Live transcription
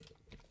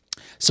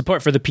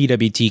Support for the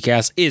PWT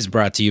cast is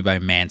brought to you by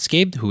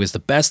Manscaped, who is the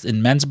best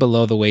in men's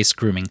below-the-waist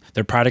grooming.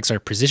 Their products are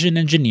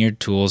precision-engineered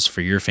tools for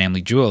your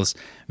family jewels.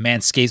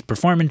 Manscaped's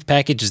Performance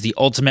Package is the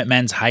ultimate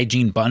men's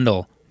hygiene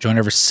bundle. Join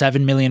over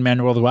 7 million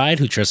men worldwide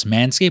who trust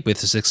Manscaped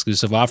with this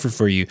exclusive offer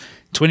for you.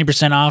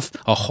 20% off,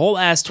 a whole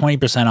ass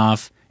 20%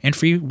 off, and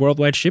free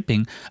worldwide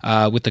shipping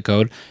with the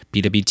code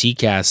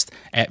PWTcast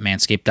at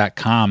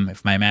manscaped.com.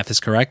 If my math is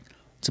correct,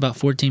 it's about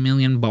 14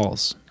 million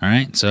balls. All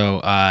right.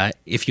 So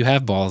if you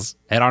have balls,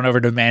 head on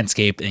over to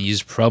Manscaped and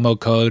use promo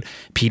code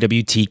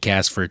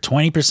PWTcast for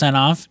 20%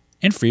 off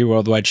and free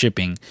worldwide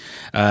shipping.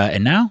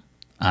 And now,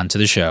 on to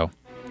the show.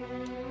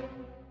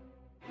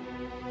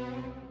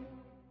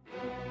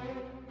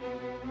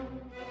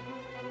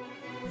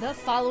 The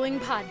following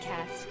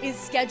podcast is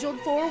scheduled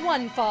for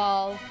one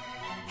fall.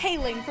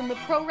 Hailing from the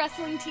Pro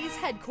Wrestling Tees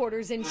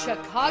headquarters in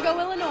Chicago,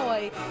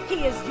 Illinois,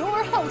 he is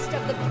your host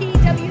of the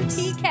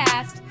PWT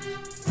cast,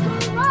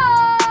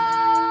 Scrump!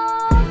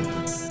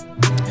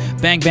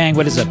 Bang, bang.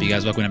 What is up, you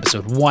guys? Welcome to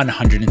episode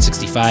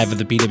 165 of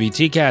the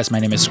PWT cast. My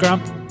name is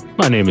Scrump.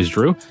 My name is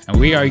Drew. And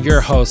we are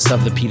your hosts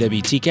of the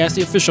PWT cast,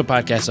 the official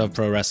podcast of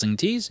Pro Wrestling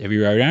Tees. If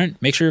you already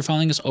aren't, make sure you're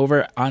following us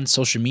over on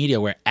social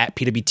media. We're at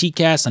PWT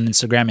cast on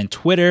Instagram and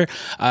Twitter,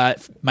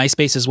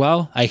 MySpace as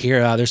well. I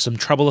hear there's some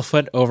trouble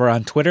afoot over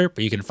on Twitter,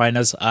 but you can find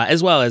us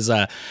as well as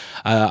on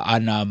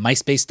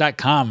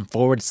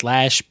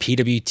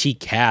myspace.com/PWT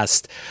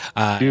cast.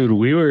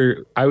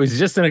 Dude, I was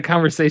just in a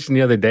conversation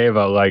the other day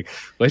about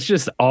let's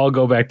just all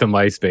go back to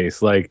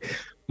MySpace.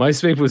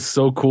 MySpace was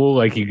so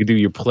cool. You could do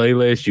your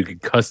playlist. You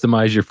could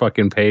customize your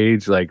fucking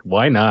page.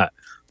 Why not?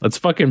 Let's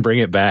fucking bring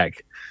it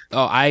back.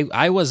 Oh,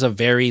 I was a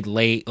very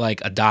late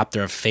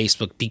adopter of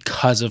Facebook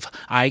because of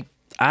I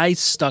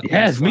stuck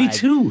my me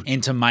too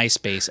into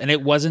MySpace, and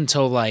it wasn't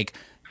until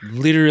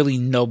literally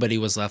nobody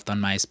was left on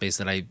MySpace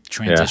that I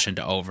transitioned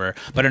over.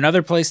 But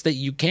another place that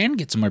you can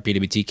get some more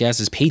PWT cast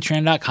is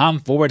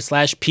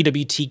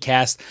patreon.com/PWT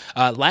cast.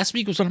 Last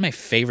week was one of my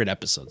favorite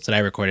episodes that I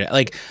recorded.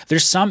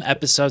 There's some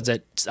episodes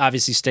that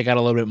obviously stick out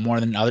a little bit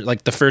more than others.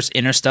 The first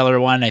Interstellar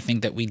one, I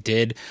think that we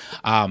did,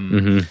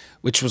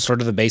 which was sort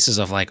of the basis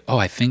of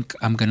I think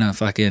I'm going to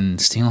fucking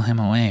steal him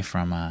away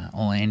from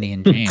old Andy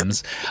and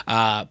James.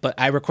 But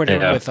I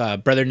recorded it with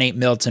brother Nate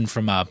Milton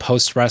from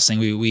Post Wrestling.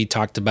 We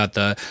talked about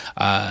the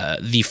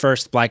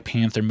first Black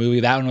Panther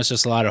movie. That one was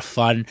just a lot of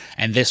fun.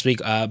 And this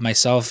week,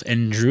 myself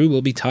and Drew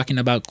will be talking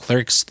about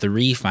Clerks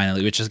 3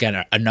 finally, which is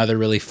again another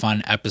really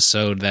fun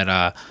episode that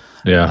a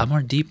lot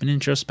more deep and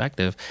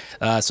introspective.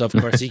 So of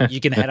course you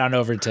can head on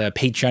over to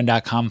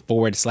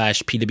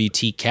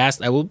patreon.com/PWT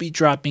cast. I will be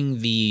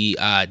dropping the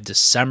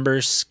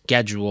December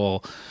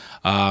schedule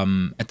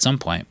at some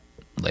point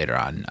later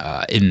on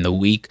in the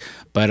week.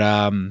 But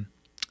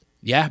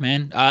yeah,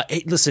 man.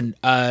 Hey, listen,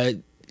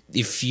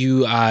 if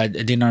you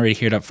didn't already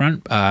hear it up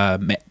front,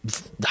 the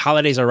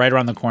holidays are right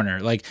around the corner.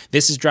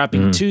 This is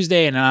dropping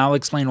Tuesday, and I'll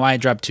explain why I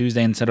dropped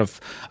Tuesday instead of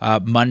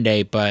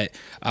Monday. But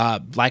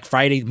Black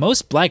Friday,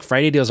 most Black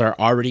Friday deals are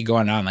already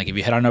going on. If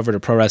you head on over to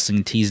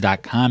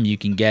ProWrestlingTees.com, you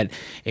can get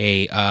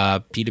a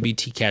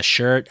PWT Cast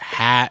shirt,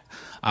 hat,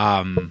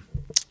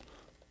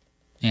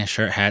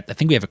 shirt, hat. I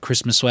think we have a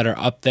Christmas sweater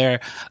up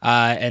there.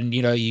 And,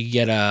 you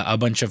get a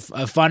bunch of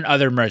fun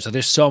other merch.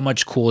 There's so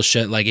much cool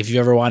shit. If you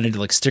ever wanted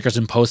stickers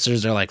and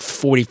posters, they're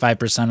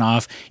 45%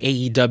 off.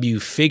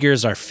 AEW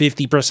figures are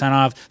 50%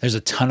 off. There's a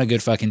ton of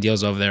good fucking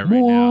deals over there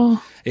right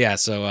now. Yeah,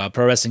 so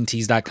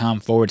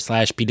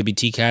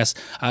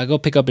ProWrestlingTees.com/PWTcast. Go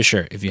pick up a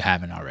shirt if you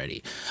haven't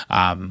already.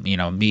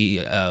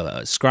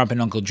 Scrump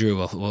and Uncle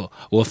Drew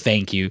will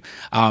thank you.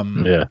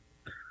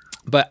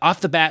 But off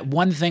the bat,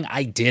 one thing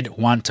I did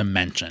want to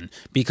mention,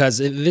 because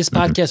this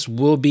podcast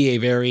will be a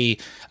very,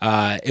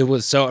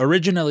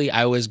 originally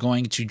I was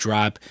going to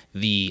drop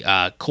the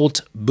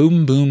Colt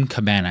Boom Boom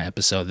Cabana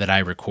episode that I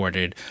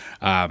recorded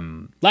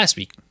last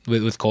week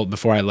with Colt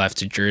before I left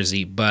to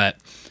Jersey, but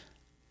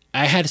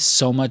I had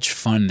so much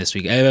fun this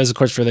week. As of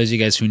course, for those of you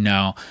guys who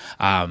know,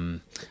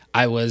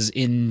 I was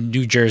in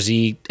New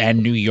Jersey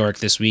and New York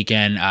this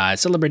weekend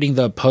celebrating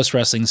the Post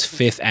Wrestling's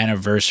 5th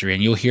anniversary,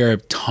 and you'll hear a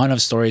ton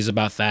of stories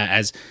about that.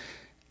 As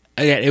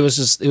again, it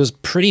was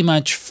pretty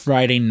much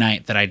Friday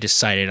night that I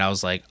decided, I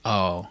was like,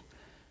 oh,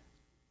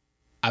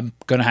 I'm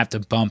gonna have to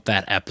bump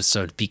that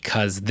episode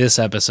because this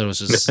episode was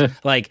just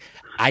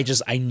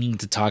I need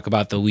to talk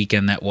about the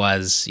weekend that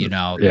was,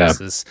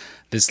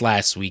 this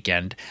last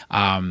weekend.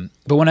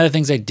 But one of the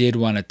things I did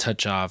want to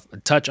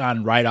touch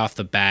on right off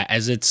the bat,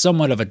 as it's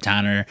somewhat of a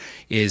downer,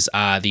 is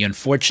the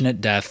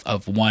unfortunate death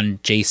of one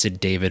Jason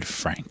David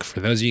Frank. For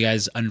those of you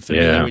guys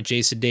unfamiliar with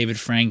Jason David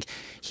Frank,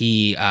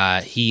 he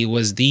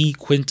was the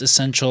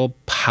quintessential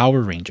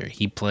Power Ranger.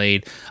 He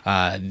played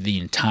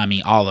the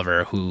Tommy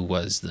Oliver, who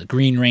was the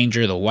Green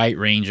Ranger, the White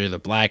Ranger, the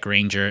Black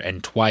Ranger,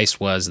 and twice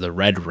was the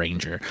Red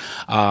Ranger.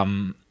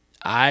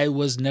 I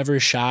was never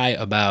shy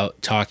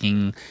about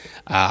talking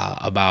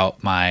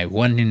about my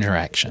one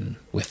interaction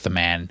with the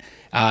man.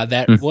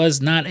 That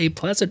was not a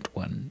pleasant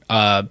one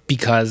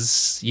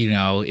because,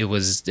 it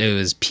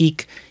was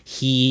peak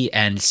he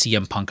and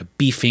CM Punk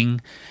beefing,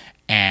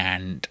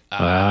 And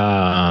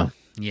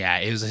yeah,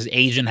 it was his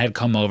agent had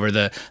come over.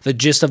 The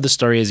gist of the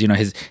story is,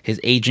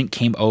 his agent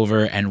came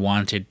over and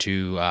wanted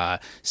to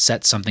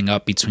set something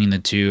up between the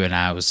two, and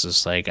I was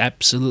just like,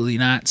 absolutely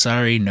not.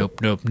 Sorry,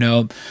 nope.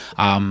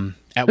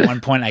 At one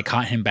point, I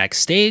caught him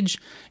backstage.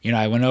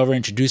 I went over,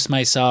 introduced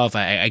myself.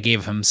 I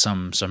gave him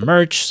some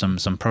merch,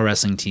 some Pro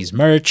Wrestling Tees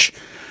merch.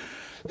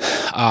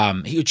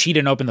 He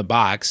didn't open the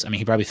box. I mean,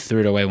 he probably threw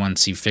it away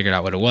once he figured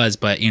out what it was.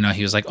 But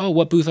he was like, "Oh,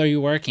 what booth are you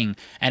working?"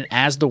 And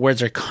as the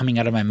words are coming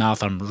out of my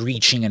mouth, I'm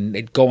reaching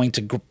and going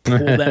to pull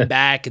them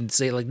back and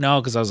say like,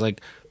 "No," because I was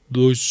like,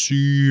 "The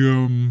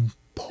CM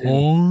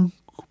Punk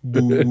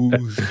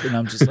booth," and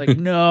I'm just like,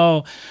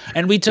 "No."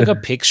 And we took a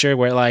picture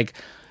where like,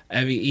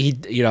 I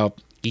mean,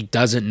 he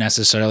doesn't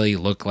necessarily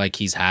look like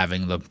he's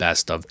having the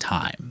best of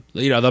time,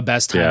 the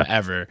best time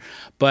ever.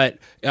 But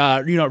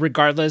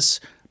regardless.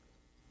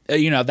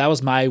 That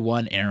was my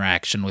one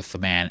interaction with the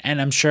man. And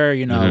I'm sure,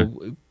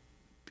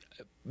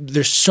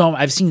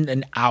 I've seen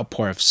an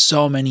outpour of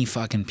so many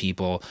fucking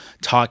people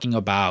talking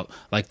about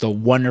like the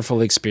wonderful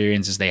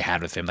experiences they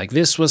had with him. Like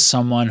this was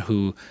someone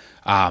who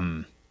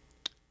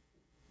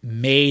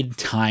made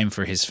time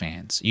for his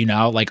fans,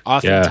 like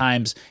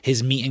oftentimes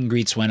his meet and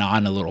greets went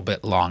on a little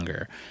bit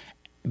longer.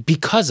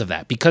 Because of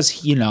that,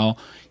 because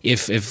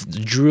if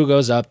Drew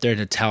goes up there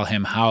to tell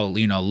him how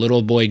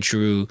little boy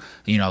Drew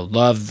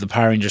loved the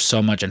Power Rangers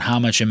so much and how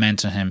much it meant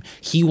to him,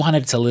 he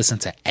wanted to listen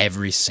to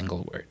every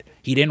single word.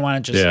 He didn't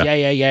want to just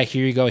yeah,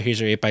 here you go, here's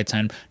your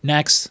 8x10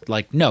 next.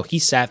 Like no, he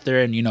sat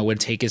there and would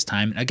take his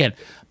time. Again,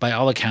 by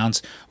all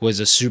accounts, was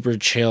a super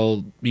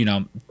chill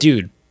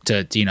dude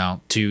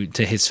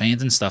to his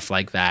fans and stuff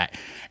like that.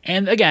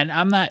 And again,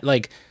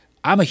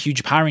 I'm a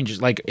huge Power Rangers,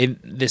 like in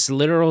this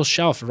literal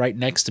shelf right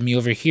next to me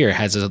over here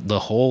has the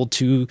whole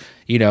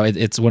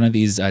it's one of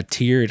these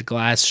tiered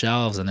glass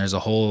shelves, and there's a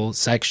whole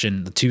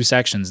section, the 2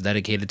 sections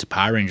dedicated to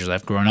Power Rangers.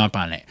 I've grown up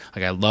on it.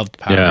 Like I loved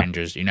Power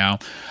Rangers,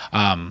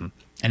 and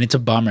it's a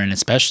bummer. And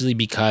especially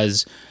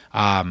because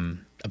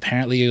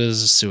apparently it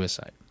was a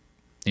suicide,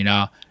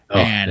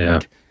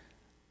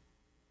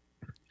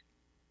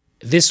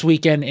 this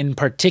weekend in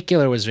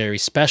particular was very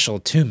special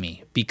to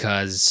me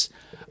because,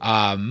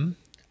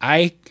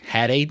 I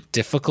had a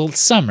difficult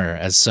summer,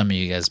 as some of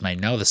you guys might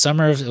know. The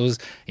summer it was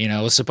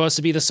supposed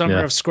to be the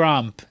summer of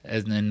Scrump,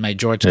 and in my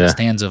George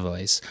Costanza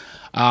voice.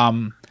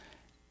 And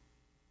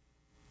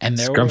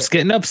Scrump's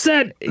getting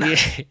upset.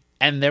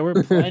 And there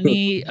were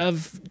plenty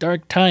of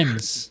dark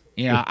times.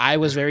 I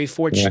was very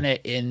fortunate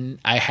in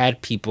I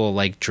had people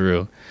like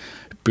Drew,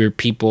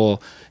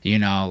 people a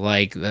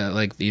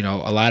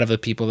lot of the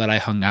people that I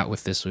hung out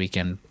with this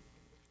weekend,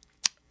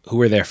 who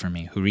were there for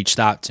me, who reached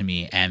out to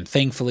me, and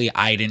thankfully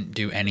I didn't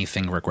do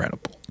anything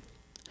regrettable.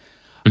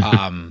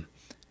 And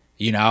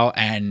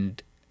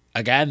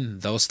again,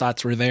 those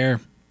thoughts were there.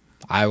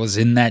 I was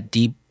in that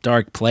deep,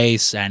 dark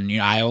place, and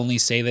I only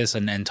say this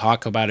and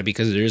talk about it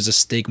because there's a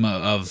stigma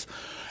of,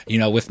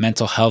 with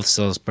mental health,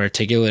 so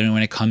particularly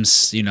when it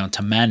comes,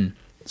 to men.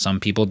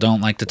 Some people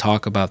don't like to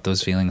talk about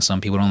those feelings.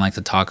 Some people don't like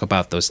to talk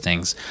about those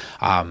things.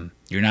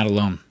 You're not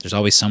alone. There's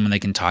always someone that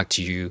can talk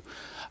to you.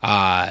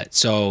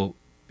 So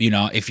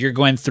if you're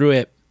going through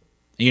it,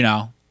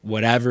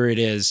 whatever it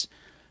is,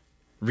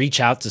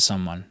 reach out to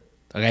someone.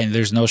 Okay,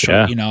 there's no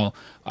short,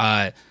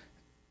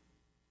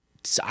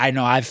 I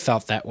know I've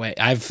felt that way.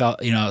 I've felt,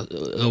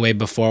 the way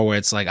before where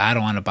it's like, I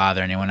don't want to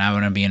bother anyone. I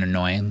want to be an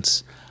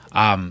annoyance.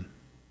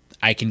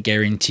 I can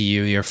guarantee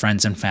you your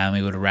friends and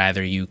family would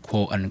rather you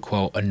quote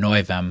unquote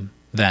annoy them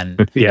than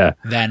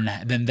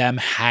them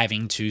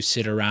having to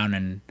sit around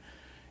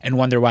and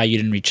wonder why you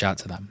didn't reach out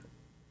to them.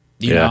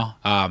 You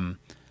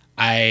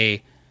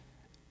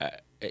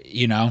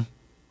know,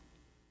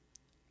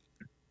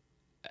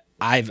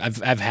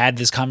 I've had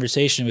this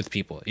conversation with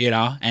people,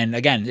 and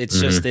again, it's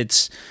just,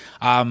 it's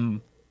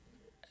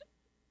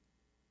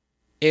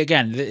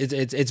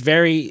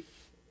very,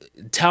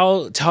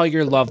 tell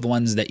your loved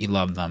ones that you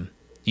love them,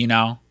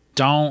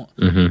 don't,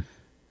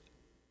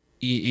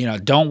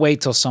 don't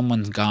wait till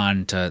someone's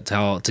gone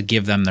to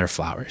give them their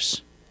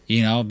flowers,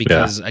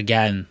 because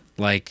again,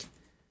 like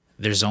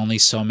there's only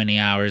so many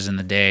hours in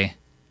the day,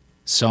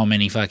 so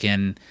many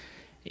fucking,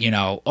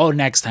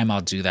 next time I'll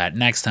do that.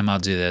 Next time I'll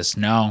do this.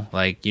 No,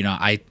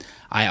 I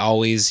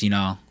always,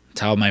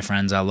 tell my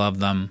friends I love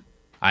them.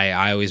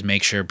 I always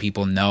make sure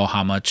people know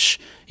how much,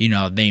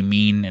 they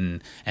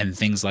mean and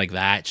things like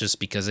that, just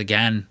because,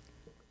 again,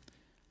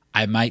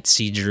 I might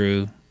see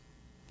Drew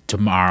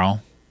tomorrow.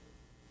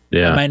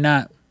 Yeah. I might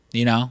not,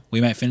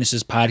 we might finish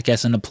this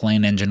podcast and the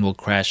plane engine will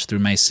crash through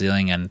my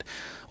ceiling and,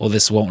 well,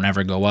 this won't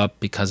ever go up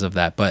because of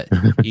that. But,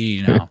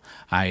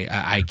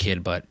 I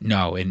kid, but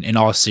no, in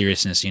all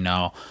seriousness,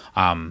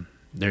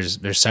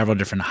 there's several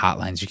different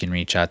hotlines you can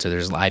reach out to.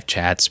 There's live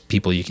chats,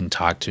 people you can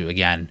talk to.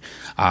 Again,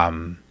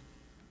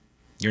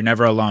 you're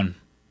never alone.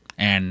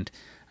 And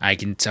I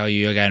can tell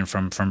you again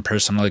from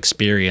personal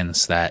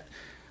experience that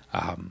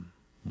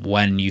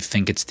when you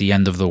think it's the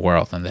end of the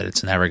world and that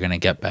it's never going to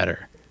get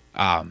better,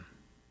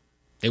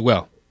 it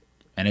will.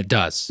 And it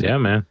does. Yeah,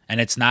 man. And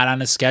it's not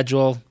on a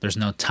schedule. There's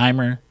no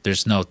timer.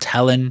 There's no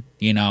telling,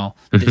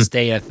 this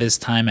day at this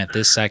time at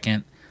this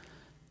second.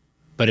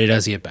 But it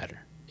does get better,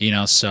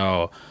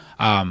 So,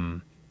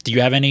 do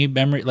you have any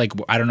memory? Like,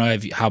 I don't know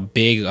how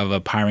big of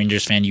a Power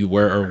Rangers fan you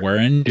were or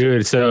weren't.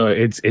 Dude, so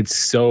it's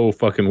so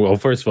fucking well.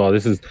 First of all,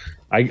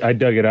 I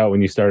dug it out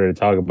when you started to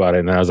talk about it,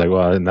 and I was like,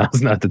 well,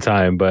 now's not the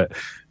time. But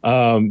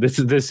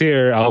this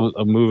here, I'll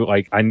move it.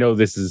 Like, I know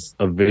this is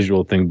a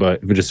visual thing,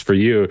 but just for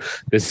you,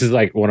 this is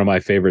like one of my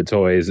favorite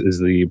toys. Is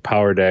the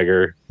Power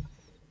Dagger,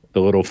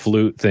 the little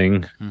flute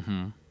thing.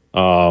 Mm-hmm.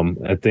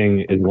 That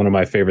thing is one of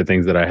my favorite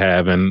things that I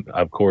have, and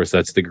of course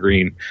that's the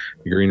Green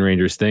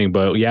Ranger's thing.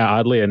 But yeah,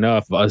 oddly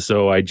enough,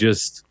 so I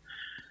just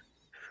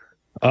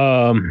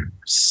texting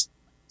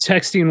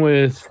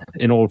with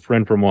an old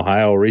friend from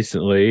Ohio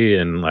recently,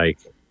 and like,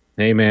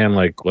 hey man,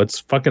 like let's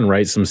fucking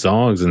write some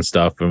songs and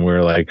stuff. And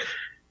we're like,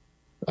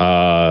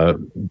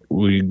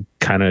 we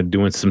kind of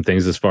doing some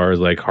things as far as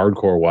like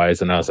hardcore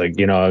wise. And I was like,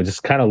 I was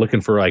just kind of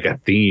looking for like a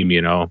theme,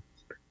 and I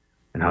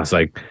was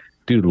like,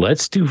 dude,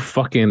 let's do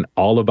fucking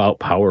all about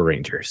Power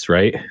Rangers,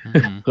 right?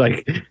 Mm-hmm.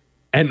 Like,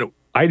 and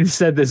I just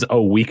said this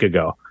a week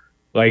ago.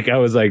 Like, I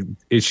was like,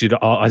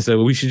 I said,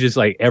 we should just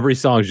like, every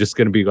song is just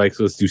going to be like,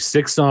 so let's do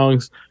 6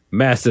 songs,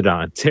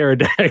 Mastodon,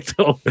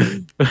 Pterodactyl,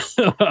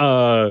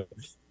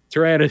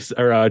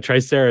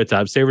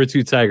 Triceratops,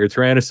 Saber-tooth Tiger,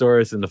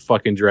 Tyrannosaurus, and the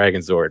fucking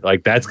Dragonzord.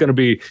 Like, that's going to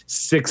be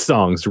 6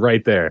 songs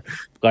right there.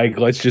 Like,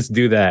 let's just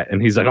do that. And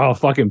he's like, oh,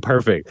 fucking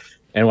perfect.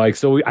 And like,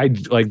 so I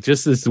like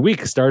just this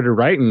week started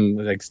writing,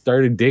 like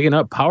started digging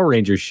up Power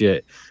Ranger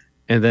shit.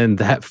 And then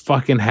that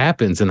fucking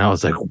happens. And I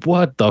was like,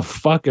 what the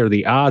fuck are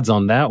the odds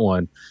on that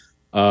one?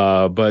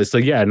 But so,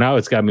 yeah, now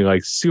it's got me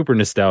like super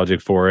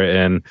nostalgic for it.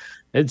 And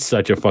it's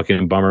such a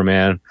fucking bummer,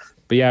 man.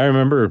 But yeah, I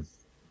remember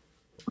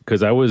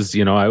because I was at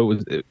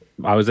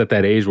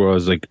that age where I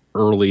was like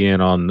early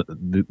in on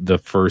the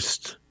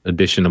first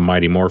edition of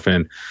Mighty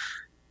Morphin.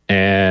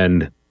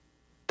 And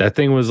that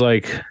thing was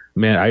like,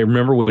 man, I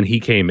remember when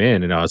he came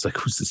in and I was like,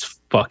 who's this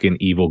fucking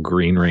evil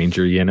Green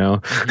Ranger,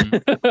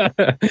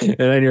 Mm-hmm. And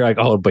then you're like,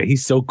 oh, but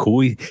he's so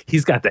cool.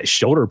 He's got that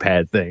shoulder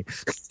pad thing.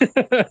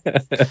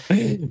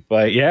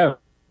 But yeah,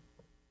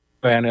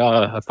 man,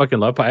 I fucking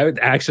love I would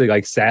actually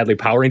like, sadly,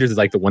 Power Rangers is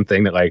like the one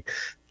thing that like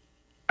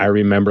I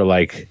remember,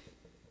 like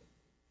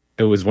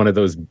it was one of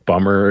those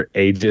bummer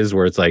ages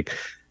where it's like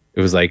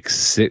it was like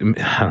I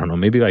don't know,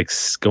 maybe like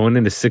going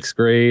into 6th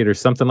grade or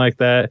something like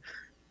that.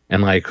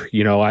 And like,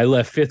 I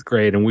left 5th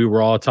grade and we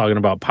were all talking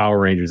about Power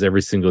Rangers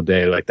every single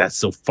day. Like, that's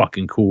so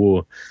fucking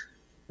cool.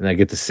 And I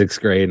get to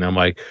 6th grade and I'm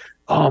like,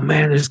 oh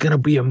man, there's going to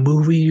be a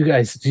movie.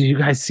 Did you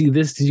guys see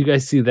this? Did you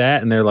guys see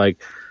that? And they're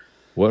like,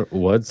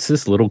 what's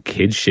this little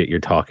kid shit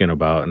you're talking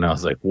about? And I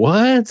was like,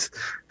 what?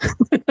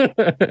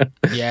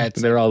 Yeah.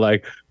 They're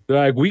like,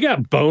 we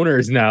got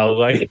boners now.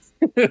 Like,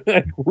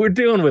 we're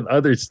dealing with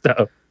other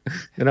stuff.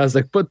 And I was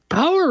like, but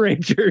Power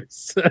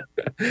Rangers.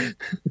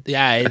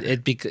 Yeah,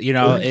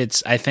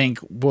 it's, I think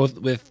both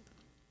with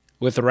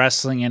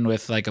wrestling and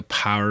with like a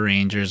Power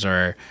Rangers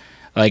or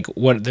like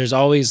there's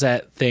always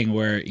that thing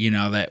where,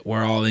 that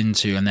we're all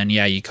into. And then,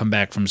 yeah, you come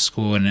back from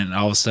school and then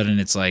all of a sudden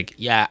it's like,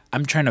 yeah,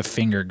 I'm trying to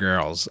finger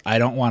girls. I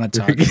don't want to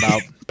talk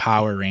about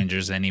Power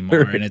Rangers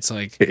anymore. And it's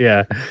like,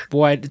 yeah,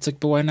 boy,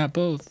 why not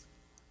both?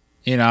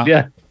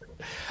 Yeah.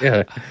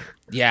 Yeah.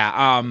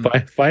 Yeah.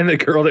 Find the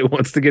girl that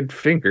wants to get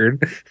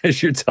fingered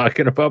as you're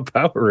talking about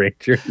Power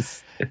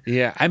Rangers.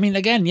 Yeah. I mean,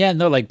 again, yeah,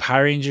 no, like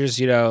Power Rangers,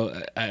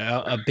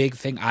 a big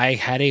thing. I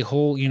had a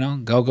whole,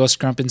 Go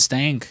Scrump and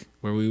Stank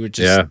where we would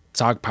just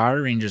talk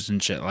Power Rangers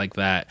and shit like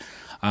that.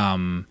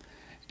 I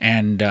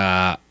don't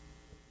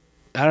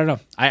know.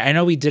 I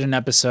know we did an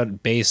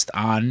episode based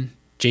on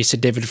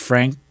Jason David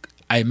Frank.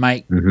 I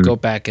might go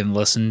back and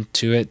listen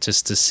to it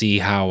just to see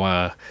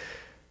how,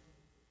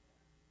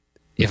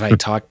 if I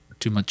talk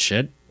too much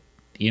shit,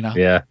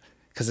 Yeah.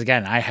 Because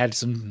again, I had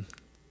some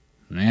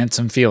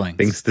feelings,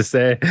 things to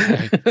say.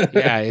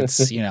 Yeah,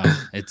 it's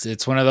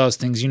it's one of those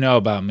things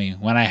about me.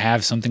 When I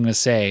have something to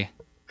say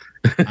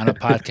on a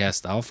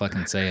podcast, I'll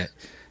fucking say it.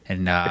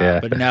 And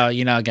but no,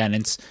 again,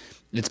 it's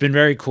been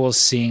very cool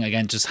seeing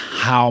again just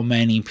how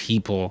many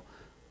people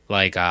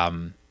like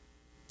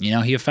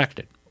he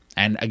affected.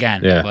 And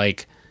again,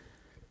 like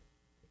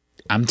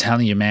I'm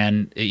telling you,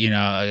 man,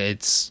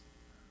 it's.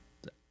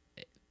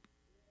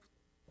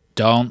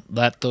 Don't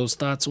let those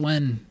thoughts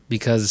win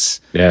because,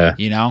 again,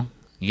 you're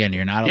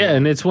not alone. Yeah,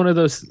 and it's one of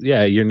those,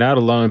 you're not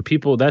alone.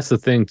 People, that's the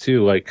thing,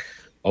 too. Like,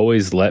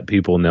 always let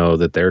people know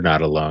that they're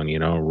not alone,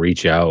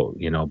 reach out,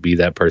 be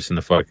that person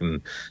to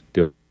fucking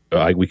do it.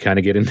 Like, we kind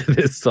of get into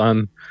this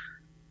on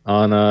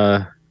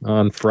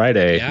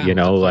Friday,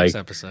 like,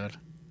 episode.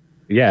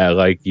 Yeah,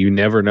 like, you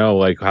never know,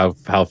 like,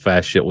 how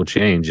fast shit will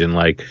change. And,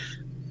 like,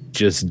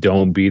 just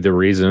don't be the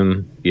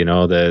reason,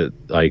 that,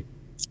 like,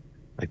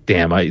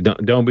 damn, I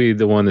don't be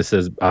the one that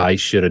says I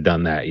should have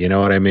done that. You know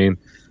what I mean?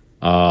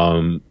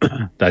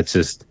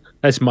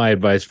 That's my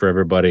advice for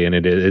everybody, and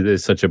it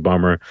is such a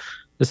bummer.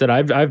 I said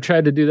I've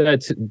tried to do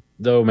that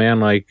though,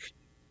 man. Like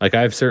Like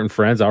I have certain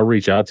friends I'll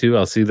reach out to.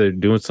 I'll see they're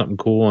doing something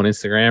cool on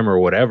Instagram or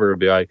whatever.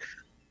 Be like,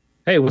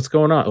 hey, what's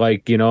going on?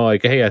 Like,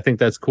 like, hey, I think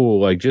that's cool.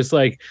 Like, just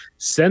like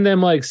send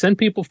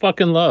people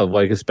fucking love.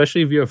 Like,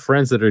 especially if you have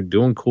friends that are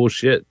doing cool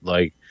shit.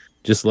 Like,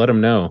 just let them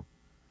know.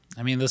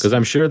 I mean, because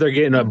I'm sure they're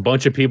getting a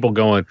bunch of people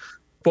going,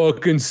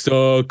 fucking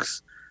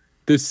sucks.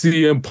 The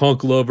CM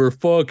Punk lover,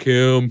 fuck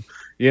him.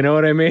 You know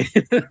what I mean?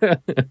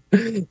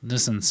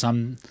 Listen,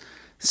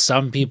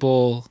 some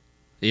people,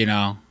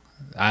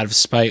 out of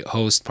spite,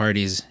 host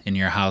parties in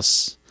your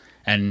house.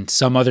 And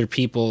some other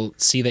people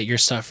see that you're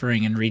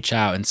suffering and reach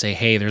out and say,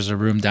 hey, there's a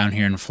room down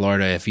here in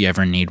Florida if you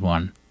ever need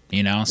one,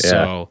 Yeah.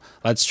 So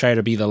let's try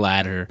to be the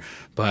latter.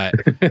 But,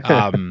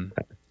 again,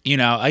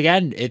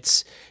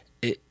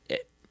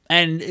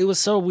 and it was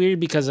so weird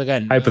because,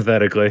 again,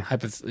 hypothetically,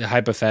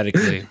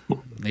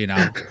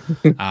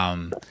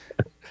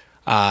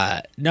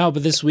 no,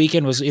 but this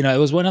weekend was, it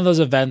was one of those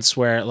events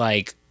where,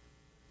 like,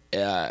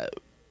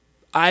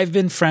 I've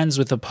been friends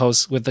with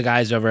the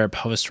guys over at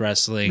Post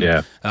Wrestling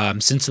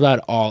since about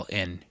All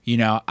In.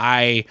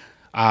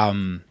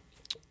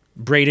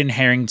 Braden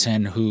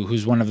Harrington,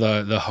 who's one of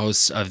the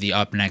hosts of the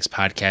Up Next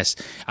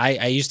podcast,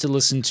 I used to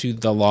listen to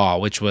The Law,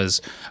 which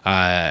was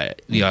a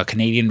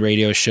Canadian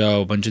radio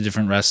show, a bunch of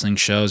different wrestling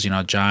shows.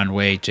 John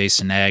Waite,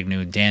 Jason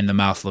Agnew, Dan the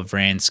Mouth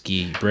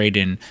Lavransky,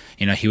 Braden.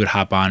 He would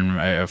hop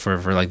on for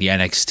like the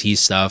NXT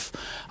stuff.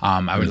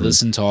 I would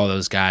listen to all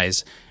those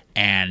guys,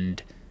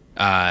 and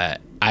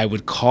I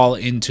would call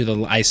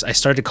into I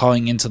started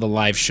calling into the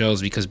live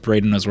shows because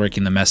Braden was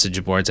working the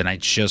message boards, and I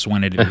just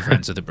wanted to be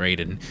friends with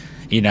Braden,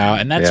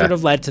 and that sort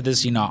of led to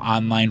this,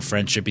 online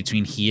friendship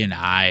between he and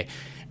I.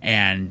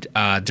 And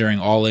during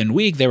All In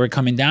week, they were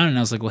coming down, and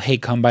I was like, well, hey,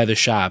 come by the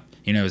shop.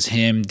 It was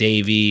him,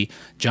 Davey,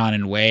 John,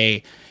 and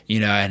Way,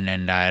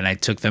 and I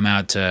took them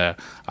out to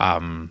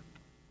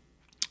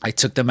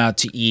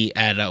eat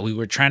at we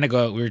were trying to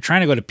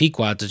go to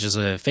Pequot, which is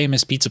a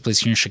famous pizza place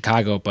here in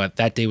Chicago, but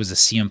that day was a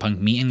CM Punk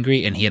meet and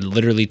greet, and he had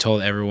literally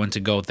told everyone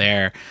to go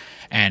there,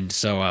 and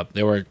so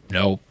there were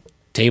no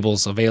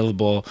tables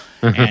available,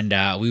 and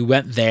we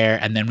went there,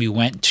 and then we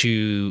went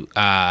to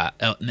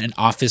an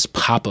office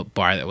pop-up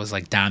bar that was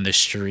like down the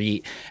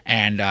street,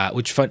 and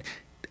which fun.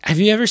 Have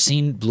you ever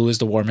seen Blue is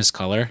the Warmest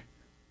Color?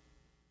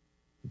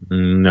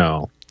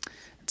 No.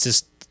 It's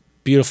just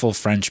beautiful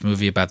French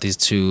movie about these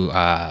two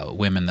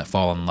women that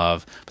fall in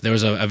love. But there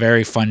was a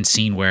very fun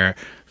scene where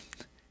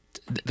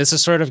this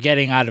is sort of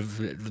getting out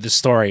of the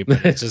story,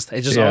 but it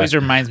just always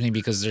reminds me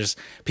because there's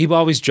people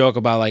always joke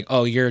about like,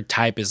 oh, your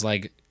type is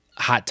like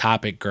Hot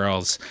Topic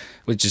girls,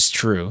 which is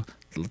true.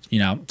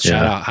 Shout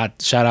out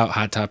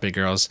Hot Topic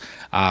girls.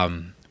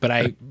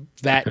 But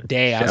that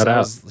day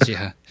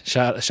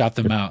shout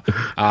them out.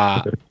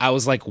 I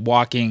was like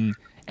walking,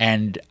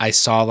 and I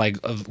saw like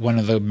one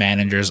of the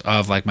managers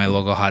of like my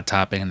local Hot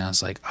Topic, and I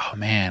was like, oh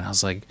man, I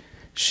was like,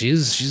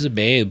 she's a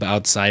babe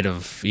outside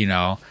of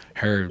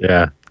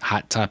her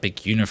Hot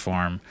Topic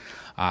uniform.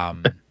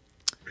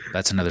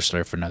 That's another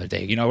story for another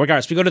day.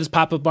 Regardless, we go to this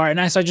pop-up bar,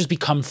 and I just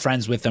become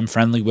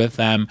friendly with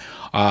them.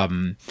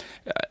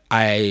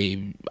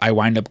 I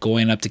wind up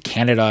going up to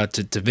Canada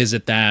to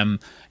visit them.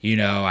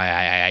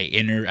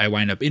 I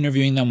wind up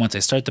interviewing them once I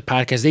start the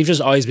podcast. They've just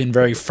always been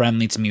very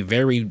friendly to me,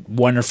 very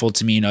wonderful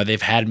to me.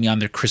 They've had me on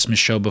their Christmas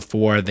show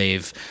before.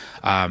 They've,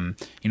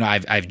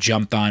 I've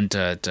jumped on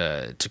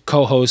to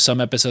co-host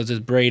some episodes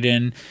with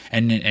Braden,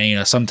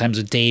 and sometimes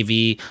with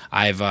Davey.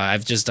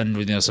 I've just done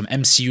some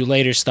MCU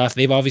later stuff.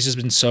 They've always just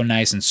been so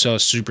nice and so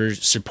super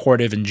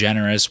supportive and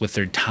generous with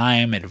their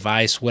time,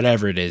 advice,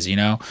 whatever it is.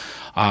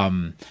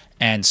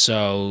 And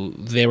so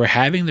they were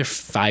having their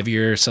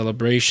 5-year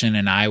celebration,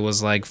 and I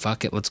was like,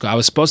 fuck it, let's go. I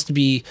was supposed to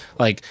be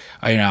like,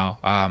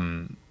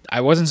 I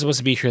wasn't supposed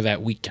to be here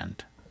that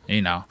weekend,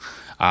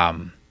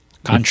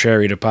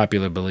 contrary to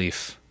popular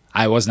belief.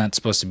 I was not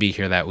supposed to be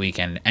here that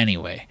weekend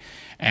anyway.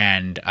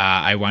 And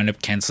I wound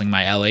up canceling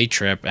my LA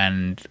trip.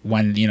 And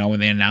when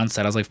they announced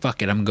that, I was like,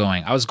 fuck it, I'm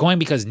going. I was going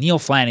because Neil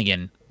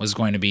Flanagan was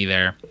going to be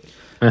there.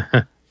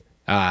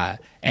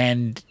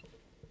 And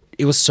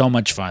it was so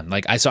much fun.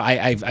 Like I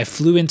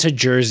flew into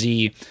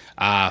Jersey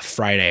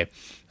Friday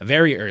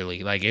very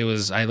early. Like it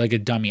was like a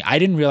dummy. I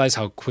didn't realize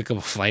how quick of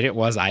a flight it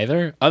was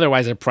either.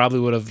 Otherwise, I probably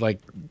would have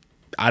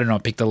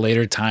picked a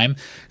later time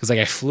because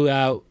I flew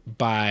out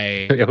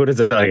by. What is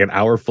it, like an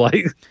hour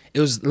flight? It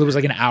was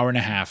like an hour and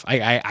a half.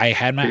 I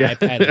had my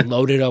iPad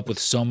loaded up with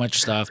so much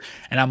stuff,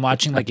 and I'm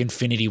watching like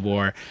Infinity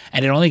War,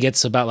 and it only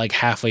gets about like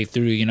halfway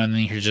through, and then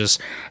you're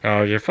just,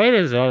 oh, your flight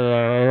is, and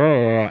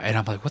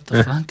I'm like, what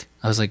the fuck?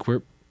 I was like,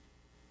 we're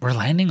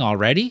landing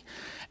already?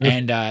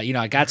 And,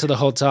 I got to the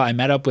hotel. I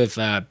met up with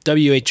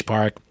W.H.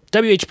 Park,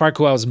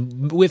 who I was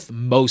with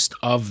most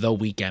of the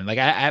weekend. Like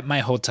at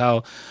my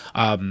hotel,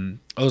 there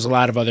was a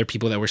lot of other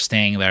people that were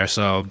staying there.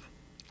 So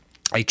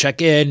I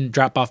check in,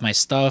 drop off my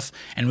stuff,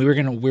 and we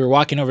were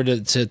walking over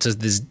to this,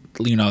 this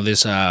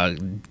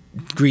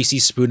Greasy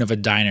Spoon of a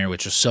diner,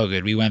 which was so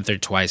good. We went there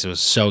twice. It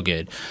was so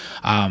good.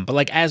 But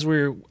like as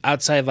we're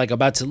outside, like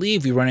about to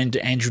leave, we run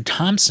into Andrew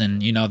Thompson,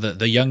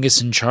 the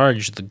youngest in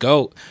charge, the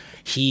GOAT.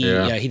 He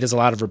does a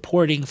lot of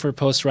reporting for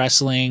Post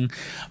Wrestling.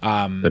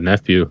 The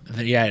nephew.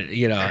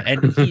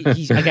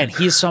 And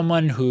he's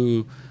someone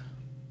who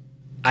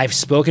I've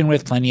spoken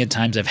with plenty of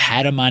times. I've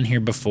had him on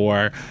here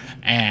before,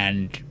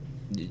 and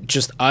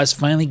just us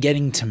finally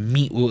getting to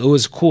meet, it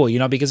was cool,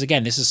 because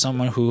again, this is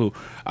someone who,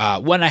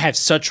 one, I have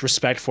such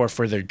respect for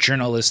their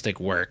journalistic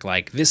work.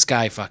 Like this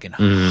guy fucking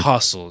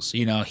hustles,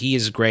 he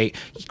is great.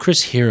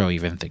 Chris Hero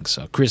even thinks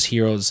so. Chris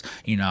Hero's,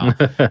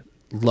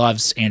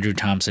 loves Andrew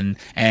Thompson,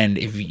 and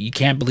if you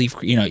can't believe,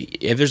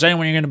 if there's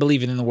anyone you're going to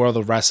believe in the world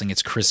of wrestling,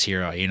 it's Chris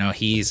Hero.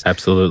 He's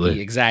absolutely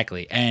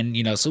exactly,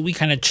 and so we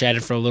kind of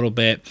chatted for a little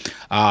bit.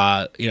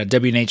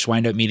 WNH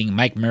wind up meeting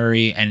Mike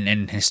Murray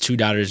and his two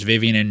daughters,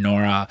 Vivian and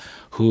Nora,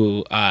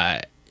 who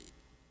are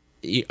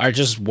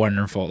just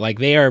wonderful. Like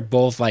they are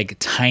both like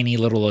tiny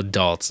little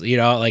adults,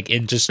 like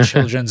in just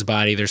children's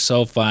body. They're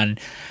so fun,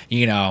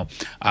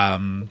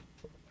 and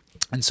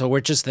so we're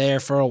just there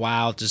for a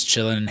while, just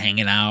chilling and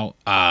hanging out.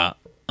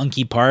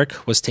 Unky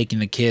Park was taking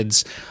the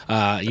kids,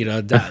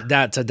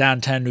 to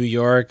downtown New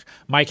York.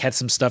 Mike had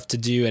some stuff to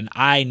do, and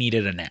I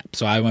needed a nap.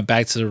 So I went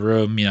back to the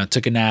room,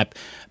 took a nap,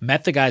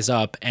 met the guys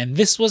up, and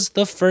this was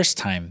the first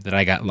time that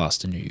I got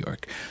lost in New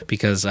York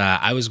because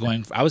I was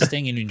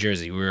staying in New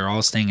Jersey. We were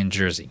all staying in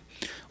Jersey.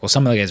 Well,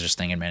 some of the guys were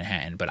staying in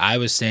Manhattan, but I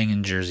was staying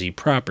in Jersey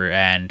proper,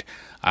 and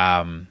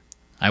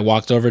I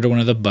walked over to one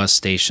of the bus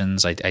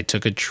stations. I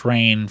took a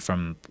train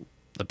from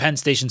the Penn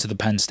Station to the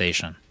Penn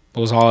Station. That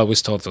was all I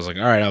was told. So I was like,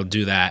 all right, I'll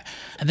do that.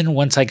 And then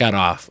once I got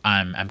off,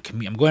 I'm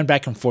going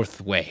back and forth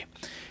the way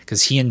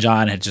because he and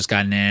John had just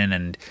gotten in,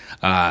 and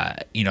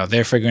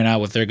they're figuring out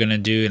what they're gonna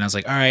do. And I was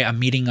like, all right, I'm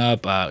meeting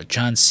up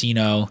John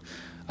Cena,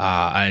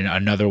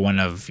 another one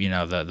of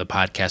the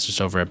podcasters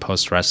over at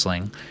Post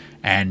Wrestling,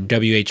 and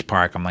WH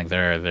Park. I'm like,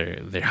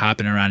 they're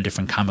hopping around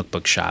different comic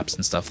book shops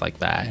and stuff like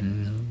that.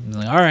 And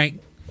I'm like, all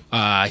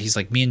right. He's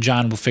like, me and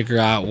John will figure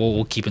out.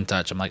 We'll keep in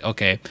touch. I'm like,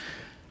 okay.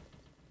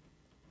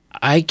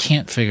 I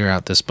can't figure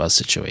out this bus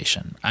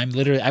situation.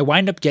 I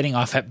wind up getting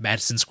off at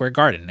Madison Square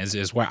Garden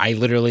is where I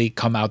literally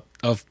come out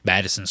of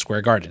Madison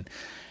Square Garden.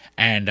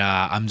 And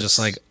I'm just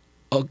like,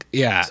 oh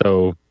yeah.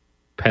 So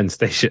Penn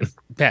Station.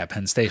 Yeah,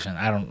 Penn Station.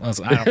 I don't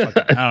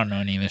know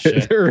any of this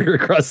shit. They're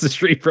across the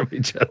street from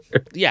each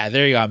other. Yeah,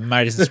 there you go.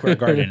 Madison Square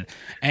Garden.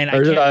 And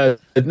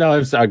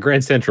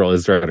Grand Central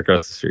is right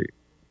across the street.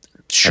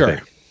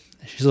 Sure.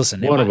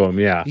 Listen, one of them,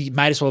 yeah. You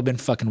might as well have been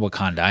fucking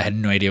Wakanda. I had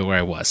no idea where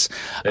I was.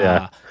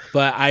 Yeah.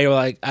 But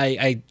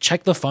I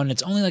checked the phone.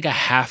 It's only like a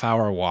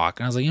half-hour walk,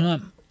 and I was like, you know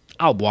what?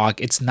 I'll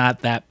walk. It's not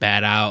that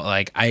bad out.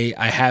 Like I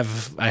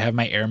have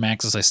my Air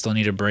Maxes. I still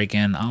need to break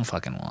in. I'll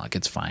fucking walk.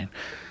 It's fine.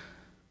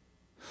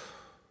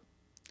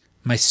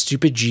 My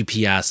stupid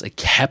GPS, it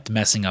kept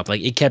messing up.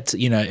 Like it kept,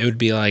 it would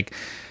be like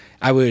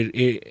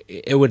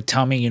it would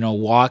tell me,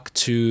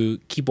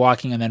 keep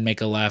walking and then make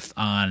a left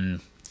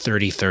on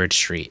 33rd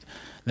Street.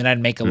 Then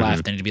I'd make a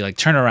left and it'd be like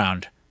turn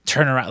around.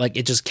 Like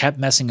it just kept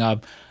messing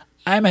up.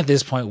 I'm at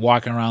this point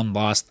walking around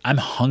lost. I'm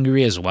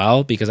hungry as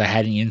well because I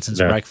hadn't eaten since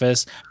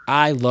breakfast.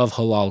 I love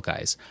halal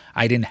guys.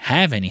 I didn't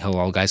have any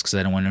halal guys because I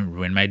didn't want to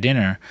ruin my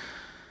dinner.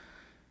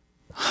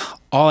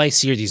 All I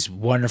see are these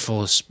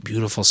wonderful,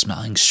 beautiful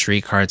smelling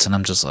street carts, and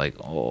I'm just like,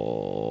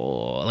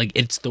 oh, like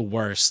it's the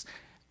worst.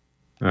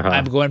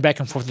 I'm going back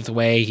and forth with the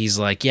way. He's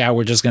like, yeah,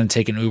 we're just going to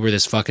take an Uber.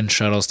 This fucking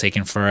shuttle's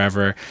taking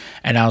forever.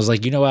 And I was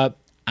like, you know what?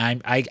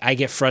 I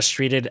get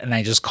frustrated and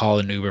I just call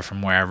an Uber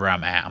from wherever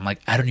I'm at. I'm like,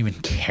 I don't even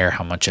care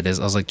how much it is.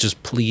 I was like,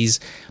 just please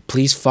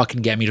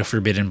fucking get me to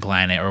Forbidden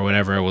Planet or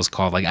whatever it was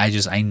called. Like, I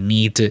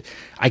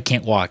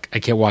can't walk. I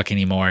can't walk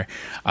anymore.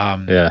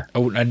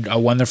 A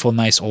wonderful,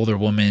 nice older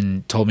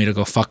woman told me to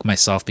go fuck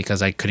myself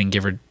because I couldn't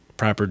give her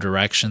proper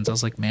directions. I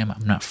was like, ma'am,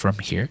 I'm not from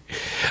here.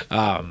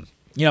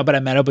 But I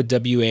met up with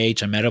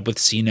WH, I met up with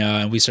Cena,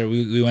 and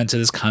we went to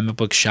this comic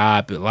book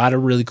shop. A lot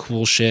of really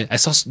cool shit.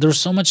 There was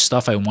so much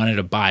stuff I wanted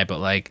to buy, but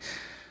like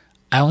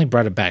I only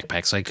brought a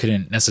backpack, so I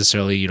couldn't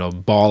necessarily,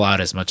 ball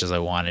out as much as I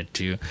wanted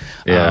to.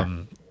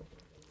 Yeah.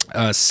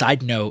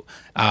 Side note,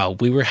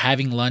 we were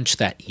having lunch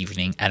that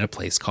evening at a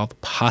place called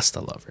Pasta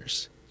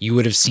Lovers. You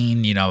would have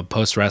seen,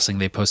 Post Wrestling,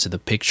 they posted the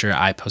picture.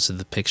 I posted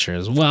the picture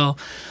as well.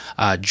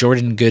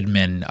 Jordan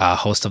Goodman,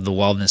 host of the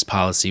Wellness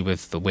Policy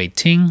with the Wei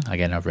Ting,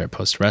 again over at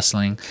Post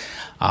Wrestling,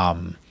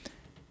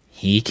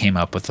 he came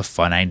up with a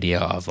fun idea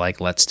of like,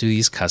 let's do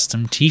these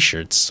custom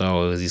t-shirts.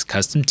 So it was these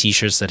custom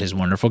t-shirts that his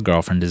wonderful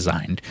girlfriend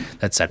designed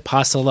that said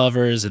Pasta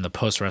Lovers in the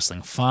Post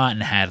Wrestling font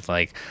and had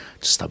like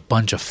just a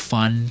bunch of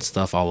fun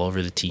stuff all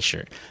over the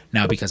t-shirt.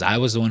 Now, because I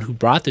was the one who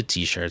brought the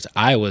t-shirts,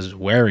 I was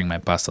wearing my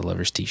Pasta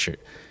Lovers t-shirt.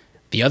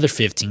 The other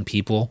 15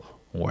 people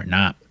were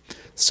not.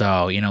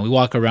 So, we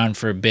walk around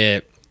for a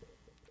bit.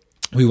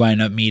 We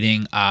wind up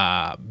meeting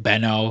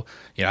Benno,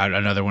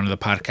 another one of the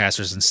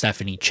podcasters, and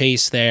Stephanie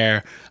Chase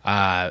there.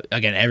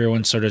 Again,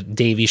 everyone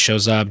Davey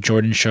shows up,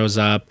 Jordan shows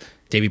up,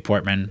 Davey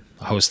Portman,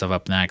 host of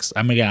Up Next.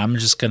 I'm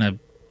just going to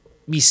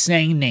be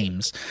saying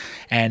names.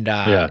 And,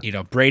 you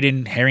know,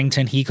 Braden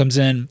Harrington, he comes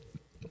in.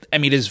 I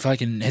mean,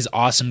 his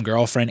awesome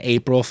girlfriend,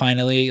 April,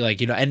 finally.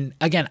 Like, you know, and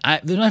again,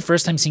 this is my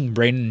first time seeing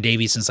Braden and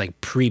Davey since like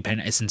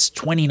since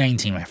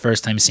 2019, my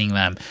first time seeing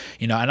them,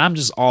 you know, and I'm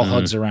just all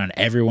hugs around.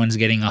 Everyone's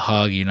getting a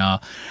hug, you know.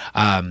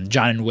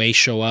 John and Wei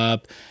show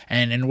up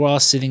and we're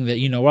all sitting there,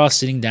 you know, we're all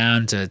sitting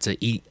down to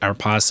eat our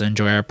pasta,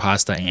 enjoy our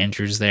pasta.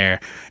 Andrew's there.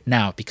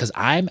 Now, because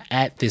I'm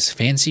at this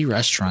fancy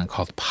restaurant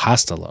called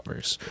Pasta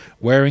Lovers,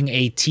 wearing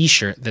a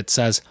t-shirt that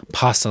says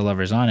Pasta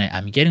Lovers on it,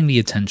 I'm getting the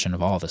attention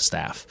of all the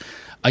staff.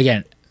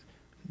 Again,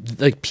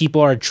 like,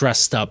 people are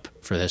dressed up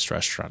for this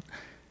restaurant,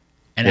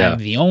 and I'm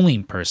the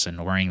only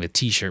person wearing the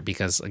t-shirt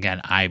because,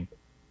 again, I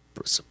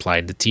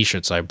supplied the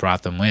t-shirt, so I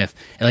brought them with.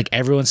 And like,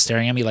 everyone's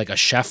staring at me. Like, a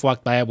chef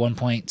walked by at one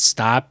point,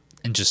 stopped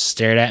and just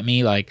stared at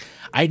me. Like,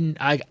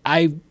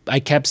 I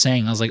kept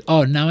saying, I was like,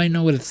 oh, now I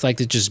know what it's like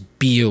to just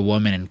be a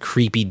woman and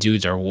creepy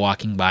dudes are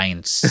walking by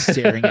and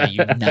staring at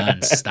you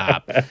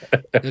nonstop.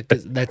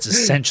 That's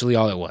essentially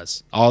all it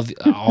was.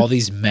 All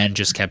these men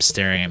just kept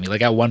staring at me.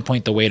 Like, at one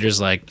point, the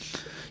waiter's like,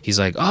 he's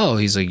like,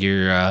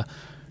 you're,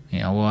 you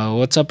know, well,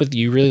 what's up with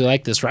you? Really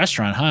like this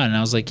restaurant, huh? And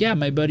I was like, yeah,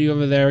 my buddy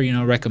over there, you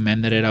know,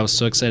 recommended it. I was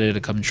so excited to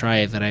come try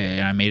it that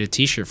I made a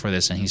t-shirt for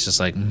this. And he's just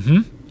like,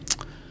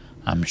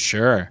 I'm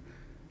sure.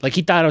 Like,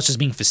 he thought I was just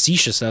being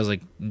facetious. I was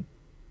like,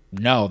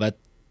 no,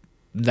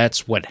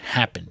 that's what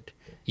happened,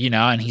 you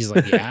know? And he's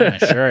like, yeah, I'm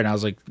sure. And I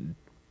was like,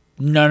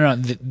 no,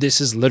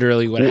 this is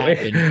literally what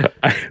happened.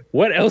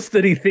 What else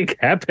did he think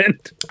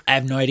happened? I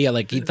have no idea.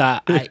 Like, he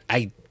thought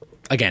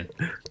again,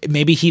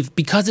 maybe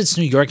because it's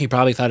New York, he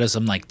probably thought it was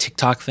some like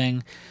TikTok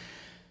thing.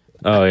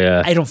 Oh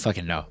yeah. I don't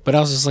fucking know. But I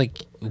was just like,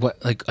 what?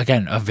 Like,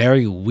 again, a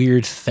very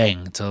weird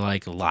thing to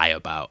like lie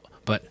about.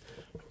 But,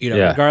 you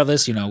know,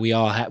 regardless, you know, we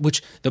all had,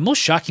 which the most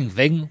shocking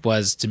thing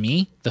was to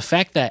me, the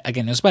fact that,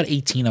 again, there's about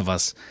 18 of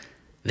us.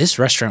 This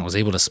restaurant was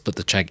able to split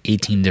the check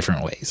 18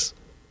 different ways.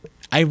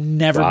 I've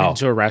never been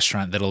to a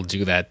restaurant that'll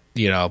do that,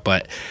 you know,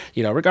 but,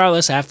 you know,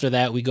 regardless, after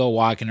that, we go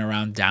walking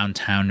around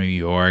downtown New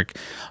York,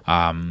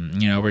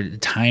 you know, we're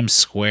Times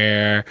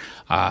Square,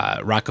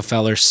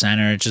 Rockefeller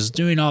Center, just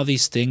doing all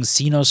these things.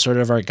 Sino's sort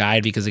of our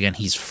guide because, again,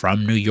 he's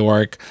from New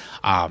York.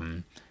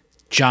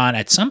 John,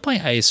 at some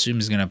point, I assume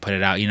is going to put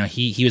it out. You know,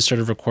 he was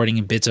sort of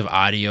recording bits of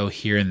audio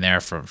here and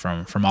there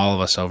from all of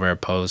us over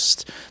at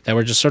Post that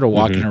we're just sort of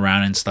walking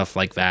around and stuff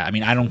like that. I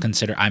mean, I don't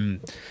consider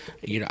I'm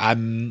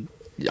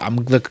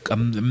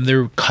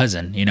their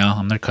cousin, you know.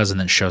 I'm their cousin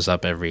that shows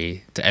up to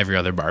every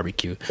other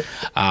barbecue.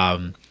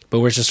 But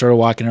we're just sort of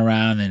walking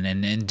around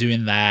and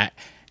doing that.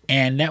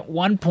 And at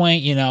one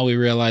point, you know, we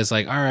realized,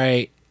 like, all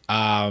right,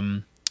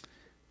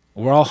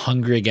 we're all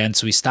hungry again.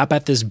 So we stop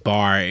at this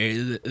bar,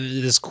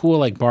 this cool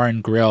like bar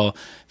and grill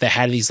that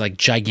had these like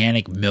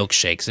gigantic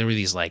milkshakes. There were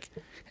these like,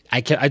 I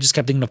just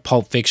kept thinking of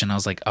Pulp Fiction. I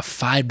was like, a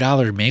 $5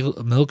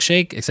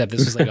 milkshake, except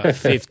this was like a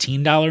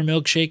 $15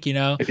 milkshake, you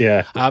know?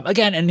 Yeah.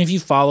 Again, and if you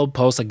follow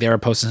posts, like they were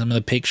posting some of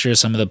the pictures,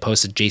 some of the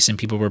posts adjacent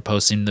people were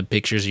posting the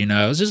pictures, you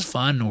know? It was just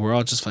fun. We're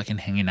all just fucking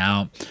hanging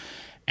out.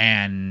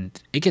 And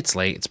it gets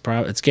late.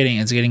 It's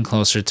getting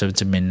closer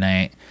to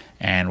midnight.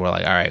 And we're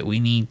like, all right, we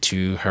need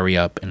to hurry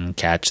up and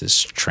catch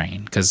this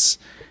train. Because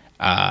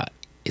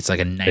it's like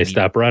They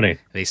stop running.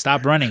 They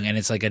stop running, and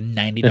it's like a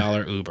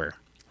 $90 Uber.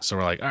 So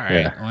we're like, all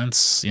right,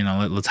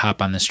 let's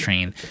hop on this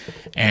train.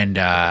 And,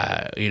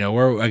 you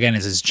know,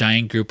 it's this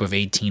giant group of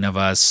 18 of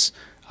us.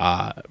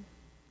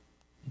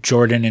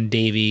 Jordan and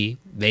Davey,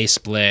 they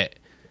split.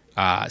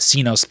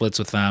 Sino splits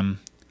with them.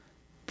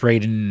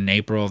 Braden and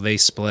April, they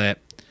split.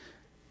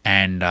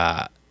 And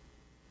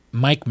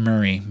Mike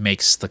Murray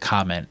makes the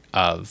comment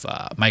of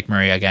Mike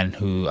Murray, again,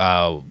 who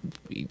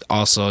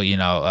also, you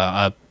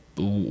know,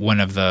 one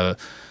of the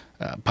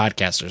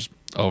podcasters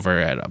over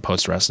at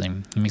Post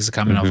Wrestling. He makes a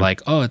comment of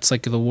like, oh, it's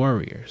like the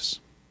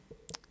Warriors.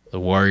 The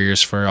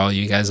Warriors, for all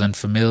you guys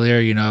unfamiliar,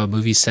 you know, a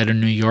movie set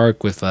in New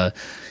York with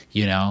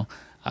you know,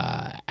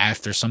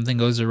 after something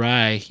goes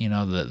awry, you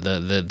know,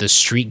 the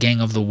street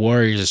gang of the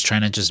Warriors is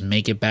trying to just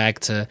make it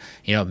back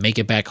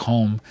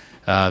home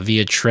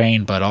via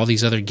train, but all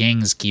these other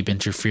gangs keep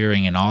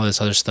interfering and all this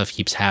other stuff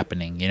keeps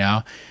happening, you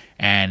know?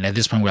 And at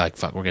this point, we're like,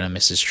 fuck, we're going to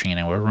miss this train,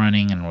 and we're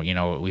running, and, you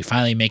know, we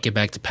finally make it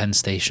back to Penn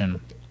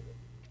Station.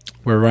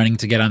 We're running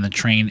to get on the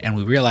train, and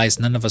we realize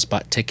none of us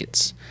bought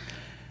tickets.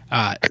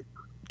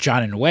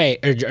 John and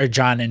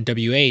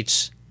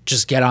WH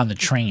just get on the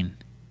train,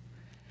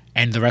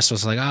 and the rest of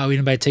us are like, oh, we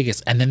didn't buy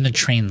tickets. And then the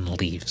train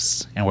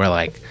leaves, and we're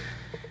like,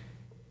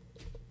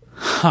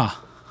 huh,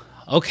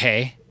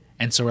 okay.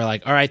 And so we're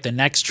like, all right, the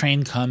next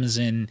train comes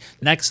in.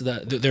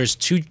 There's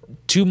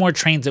two more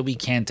trains that we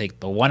can take: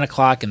 the 1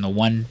 o'clock and the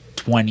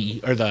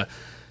 1:20, or the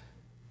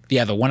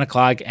 1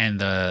 o'clock and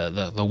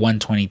the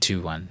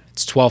 1:22 one.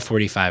 It's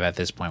 12:45 at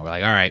this point. We're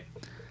like, all right,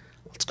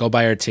 let's go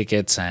buy our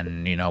tickets,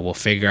 and, you know, we'll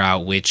figure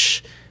out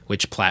which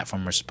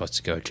platform we're supposed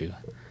to go to.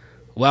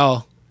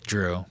 Well,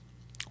 Drew,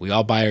 We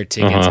all buy our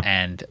tickets,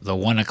 and the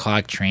 1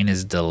 o'clock train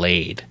is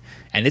delayed.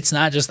 And it's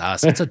not just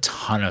us; it's a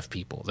ton of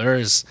people.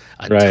 There's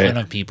a ton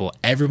of people.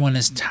 Everyone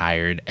is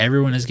tired.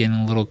 Everyone is getting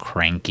a little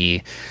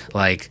cranky.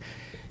 Like,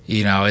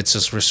 you know, it's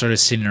just we're sort of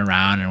sitting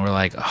around and we're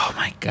like, oh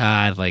my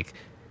god, like,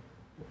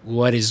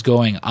 what is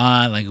going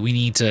on? Like, we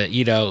need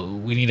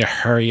to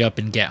hurry up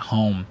and get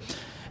home.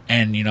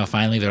 And, you know,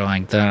 finally they're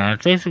like, the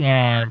station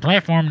on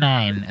platform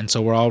 9. And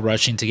so we're all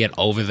rushing to get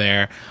over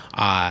there.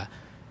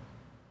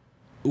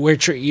 We're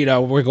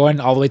going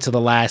all the way to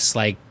the last,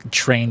 like,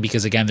 train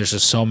because, again, there's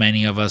just so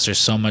many of us. There's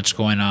so much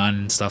going on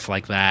and stuff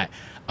like that.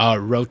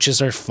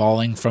 Roaches are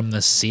falling from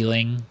the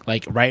ceiling,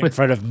 like, right in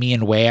front of me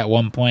and Wei at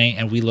one point.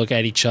 And we look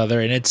at each other,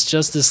 and it's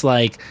just this,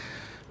 like,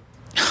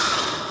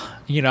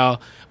 you know,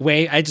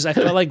 Wei, I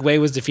felt like Wei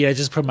was defeated. I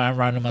just put my arm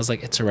around him. I was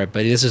like, it's all right,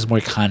 buddy. This is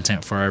more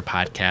content for our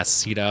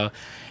podcasts, you know?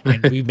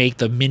 And we make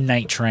the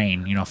midnight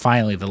train, you know,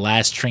 finally, the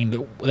last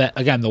train. That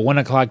again, the 1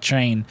 o'clock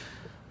train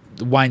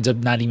winds up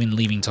not even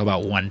leaving till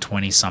about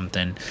 1:20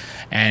 something.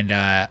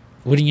 And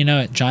wouldn't you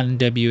know it, John and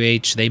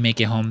WH, they make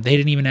it home. They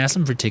didn't even ask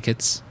them for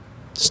tickets.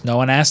 Just no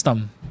one asked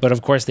them. But,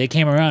 of course, they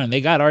came around and they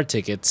got our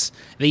tickets.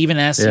 They even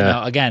asked, you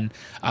know, again,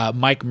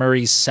 Mike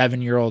Murray's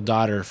 7-year-old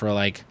daughter for,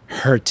 like,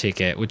 her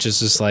ticket, which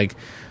is just like,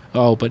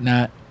 oh, but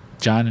not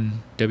John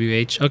and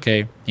WH?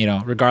 Okay. You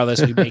know,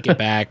 regardless, we make it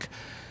back.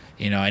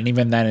 You know, and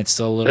even then, it's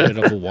still a little bit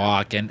of a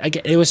walk. And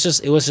again, it was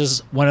just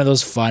one of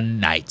those fun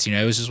nights. You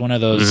know, it was just one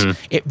of those.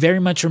 It very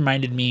much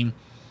reminded me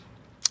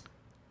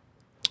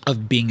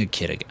of being a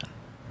kid again.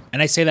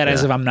 And I say that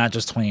as if I'm not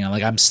just 20.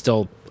 Like, I'm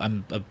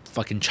a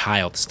fucking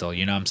child still.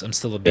 You know, I'm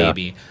still a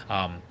baby.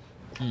 But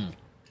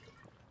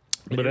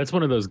that's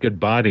one of those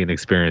good bonding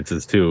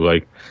experiences too.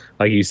 Like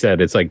you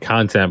said, it's like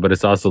content, but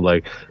it's also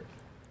like,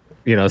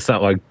 you know, it's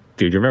not like,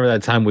 dude, you remember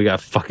that time we got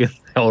fucking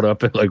held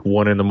up at like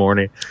 1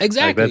 a.m?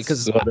 Exactly,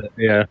 because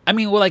I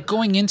mean, well, like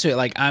going into it,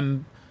 like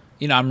I'm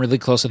really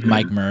close with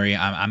Mike Murray.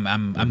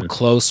 I'm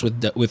close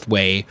with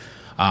Wei,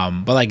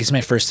 but like it's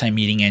my first time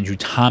meeting Andrew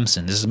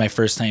Thompson. This is my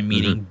first time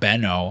meeting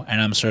Benno,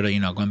 and I'm sort of, you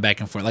know, going back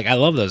and forth. Like I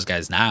love those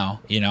guys now,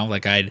 you know.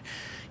 Like I'd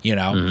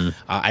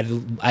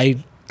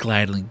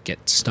gladly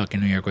get stuck in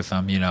New York with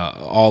them, you know,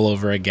 all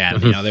over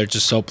again. You know, they're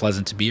just so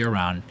pleasant to be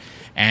around.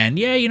 And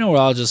yeah, you know, we're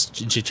all just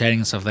chit-chatting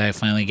and stuff. That I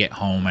finally get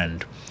home,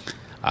 and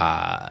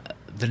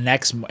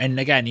and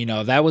again, you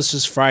know, that was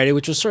just Friday,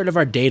 which was sort of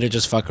our day to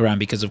just fuck around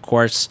because, of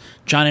course,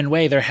 John and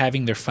Wei, they're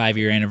having their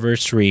 5-year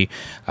anniversary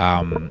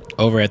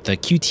over at the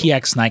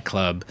QTX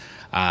nightclub,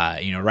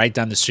 you know, right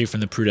down the street from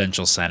the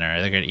Prudential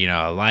Center. They're gonna, you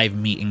know, a live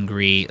meet and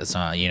greet.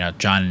 So, you know,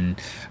 John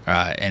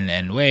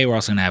and Wei, we're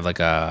also gonna have like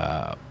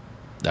a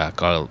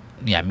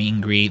meet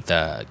and greet,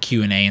 the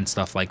Q&A and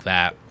stuff like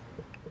that.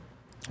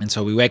 And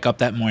so we wake up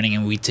that morning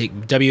and we take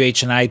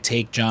WH and I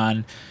take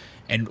John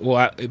and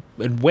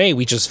Wei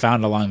we just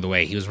found along the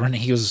way. He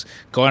was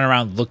going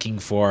around looking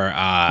for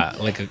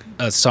like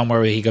a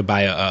somewhere where he could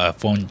buy a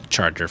phone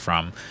charger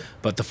from.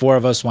 But the four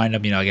of us wind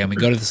up, you know, again, we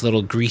go to this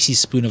little greasy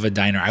spoon of a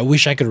diner. I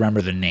wish I could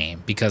remember the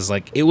name because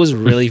like it was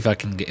really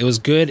fucking good. It was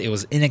good. It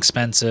was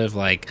inexpensive.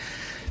 Like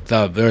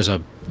there was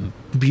a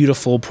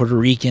beautiful Puerto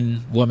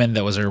Rican woman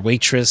that was our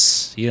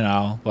waitress, you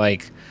know,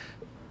 like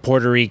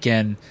Puerto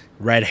Rican,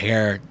 red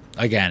hair.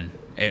 Again,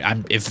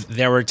 if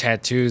there were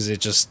tattoos, it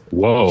just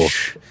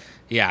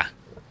yeah,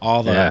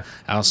 all the. Yeah.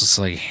 I was just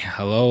like,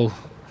 hello,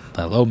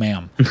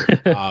 ma'am.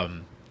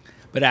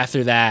 But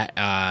after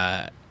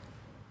that,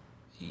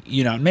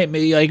 you know,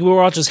 maybe like we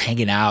were all just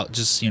hanging out,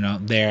 just, you know,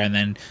 there, and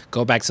then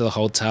go back to the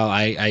hotel.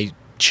 I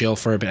chill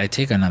for a bit. I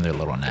take another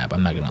little nap.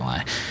 I'm not gonna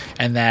lie,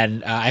 and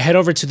then I head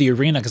over to the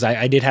arena because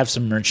I did have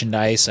some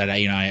merchandise, and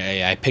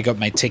I pick up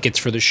my tickets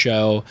for the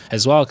show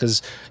as well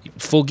because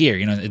Full Gear.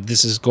 You know,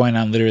 this is going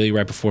on literally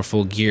right before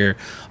Full Gear.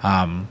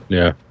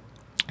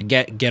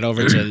 Get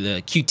over to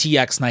the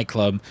QTX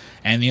nightclub,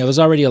 and you know there's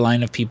already a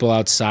line of people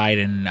outside,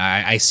 and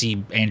I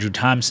see Andrew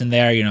Thompson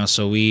there. You know,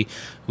 so we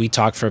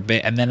talk for a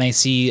bit, and then I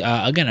see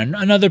again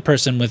another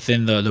person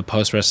within the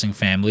post wrestling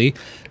family.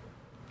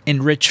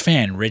 And Rich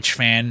Fan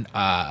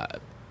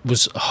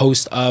was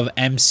host of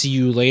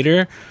MCU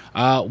Later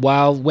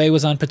while Wei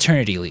was on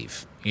paternity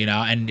leave, you know,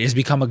 and has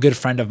become a good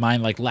friend of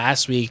mine. Like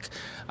last week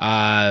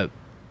or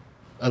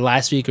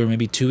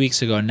maybe 2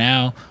 weeks ago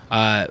now,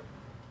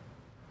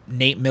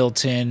 Nate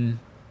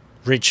Milton,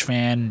 Rich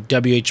Fan,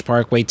 WH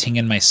Park, Wei Ting,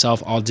 and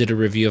myself all did a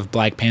review of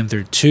Black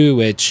Panther 2,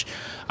 which,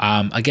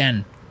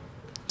 again,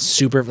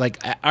 super, like,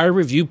 our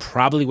review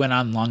probably went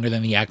on longer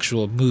than the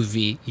actual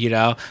movie, you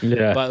know?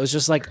 Yeah. But it was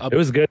just like... it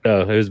was good,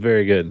 though. It was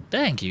very good.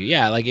 Thank you.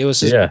 Yeah, like, it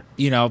was just,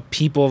 you know,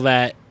 people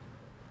that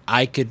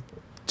I could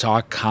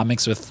talk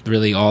comics with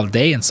really all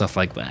day and stuff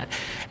like that.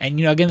 And,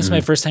 you know, again, this is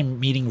my first time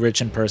meeting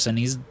Rich in person.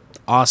 He's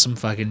awesome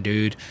fucking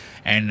dude.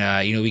 And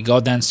you know, we go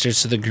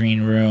downstairs to the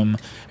green room,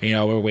 you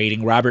know, we're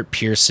waiting. Robert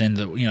Pearson,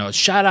 you know,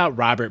 shout out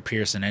Robert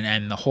Pearson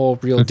and the whole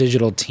Real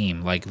Digital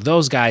team. Like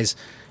those guys,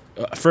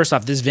 first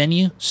off, this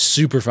venue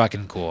super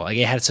fucking cool. Like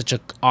it had such a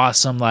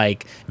awesome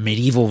like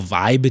medieval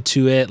vibe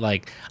to it.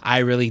 Like I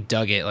really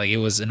dug it. Like it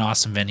was an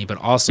awesome venue, but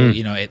also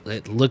you know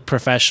it looked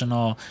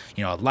professional.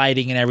 You know,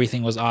 lighting and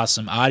everything was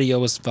awesome. Audio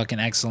was fucking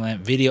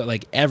excellent. Video,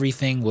 like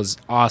everything was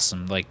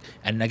awesome. Like,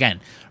 and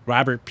again,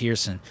 Robert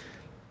Pearson.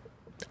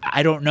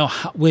 I don't know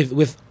how,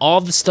 with all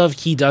the stuff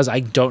he does,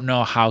 I don't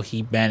know how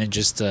he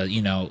manages to,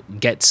 you know,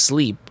 get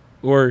sleep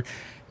or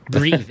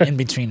breathe in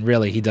between.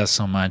 Really, he does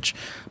so much.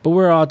 But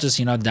we're all just,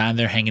 you know, down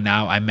there hanging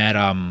out. I met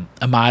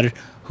Ahmad,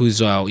 who's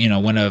you know,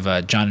 one of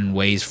John and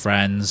Way's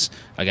friends.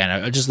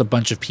 Again, just a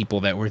bunch of people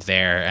that were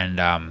there.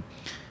 And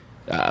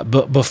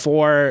but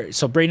before,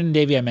 so Braden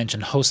Davey, I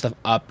mentioned, host of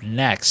Up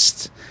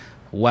Next.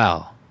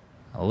 Well,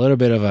 a little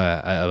bit of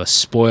a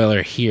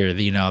spoiler here.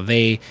 You know,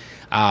 they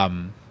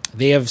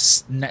have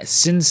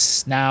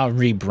since now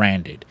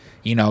rebranded,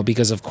 you know,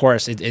 because of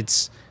course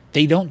it's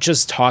they don't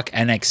just talk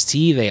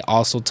NXT,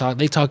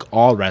 they talk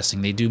all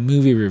wrestling. They do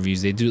movie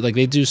reviews, they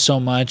do so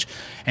much,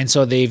 and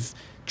so they've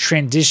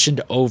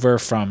transitioned over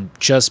from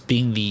just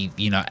being the,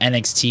 you know,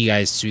 NXT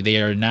guys to they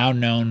are now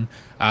known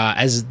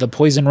as the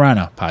Poison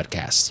Rana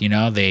podcast. You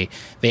know, they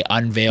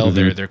unveil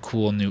their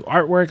cool new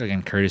artwork,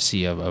 again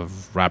courtesy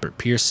of Robert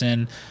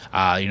Pearson,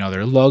 you know,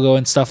 their logo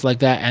and stuff like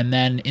that. And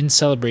then in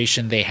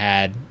celebration they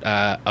had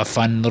a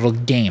fun little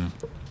game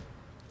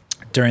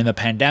during the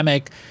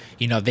pandemic.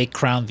 You know, they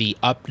crowned the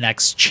Up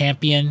Next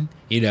champion,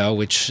 you know,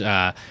 which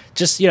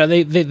just, you know,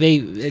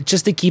 they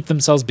just to keep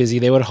themselves busy,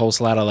 they would host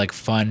a lot of like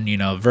fun, you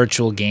know,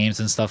 virtual games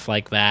and stuff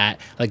like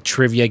that, like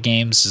trivia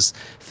games, just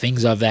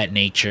things of that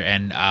nature.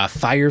 And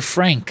Fire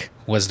Frank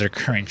was their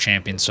current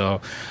champion.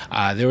 So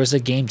there was a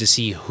game to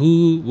see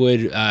who would,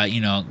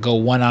 you know, go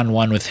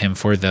one-on-one with him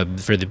for the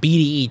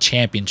BDE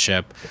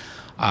championship.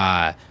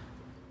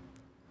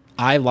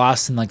 I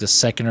lost in like the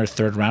second or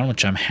third round,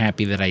 which I'm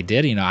happy that I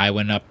did. You know, I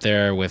went up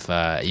there with,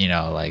 you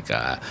know, like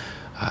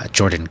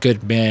Jordan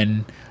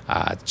Goodman,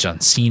 John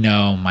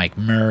Cena, Mike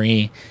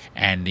Murray,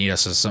 and, you know,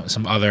 so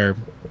some other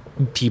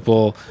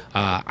people.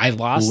 I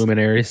lost.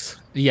 Luminaries.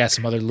 Yeah,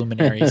 some other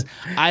luminaries.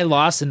 I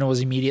lost and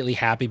was immediately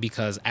happy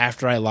because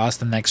after I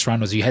lost, the next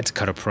round was you had to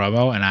cut a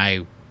promo, and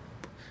I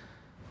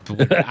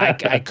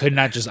could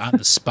not just on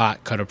the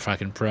spot cut a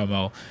fucking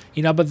promo,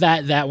 you know. But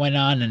that went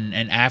on,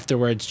 and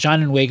afterwards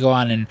John and Way go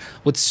on. And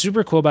what's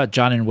super cool about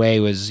John and Way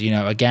was, you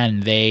know,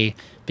 again they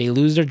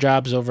lose their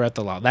jobs over at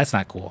the law. That's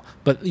not cool,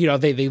 but you know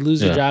they lose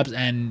their jobs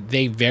and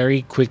they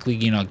very quickly,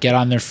 you know, get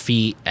on their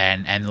feet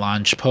and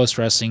launch Post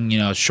Wrestling, you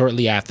know,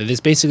 shortly after. This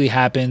basically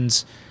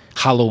happens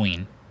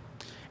Halloween,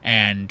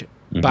 and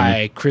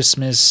by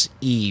Christmas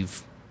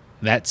Eve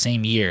that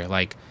same year,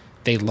 like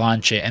they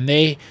launch it. And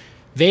they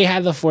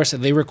had the force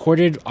that they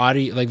recorded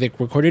audio, like they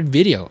recorded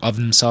video of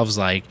themselves,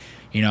 like,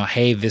 you know,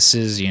 hey, this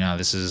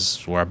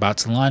is we're about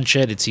to launch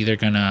it. It's either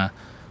gonna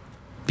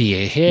be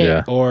a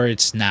hit or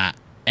it's not.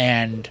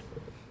 And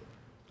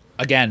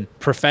again,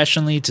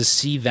 professionally, to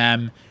see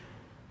the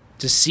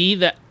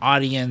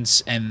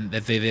audience and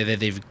that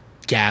they've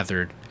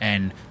gathered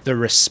and the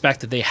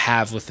respect that they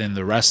have within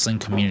the wrestling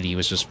community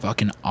was just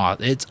fucking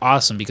awesome. It's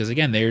awesome because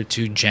again, they're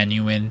two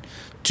genuinely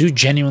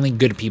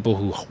good people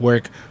who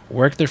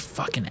work their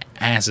fucking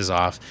asses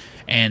off,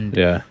 and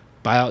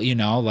by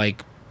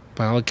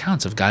all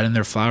accounts have gotten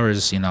their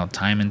flowers, you know,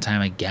 time and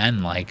time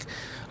again. Like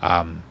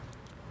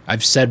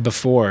I've said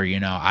before, you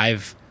know,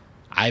 I've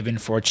been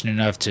fortunate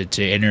enough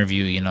to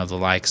interview, you know, the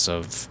likes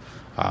of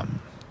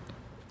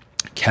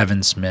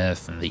Kevin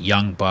Smith and the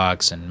Young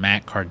Bucks and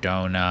Matt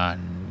Cardona,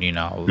 and, you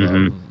know,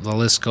 the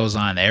list goes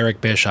on.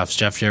 Eric Bischoff's,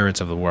 Jeff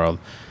Jarrett's of the world.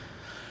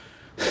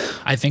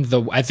 I think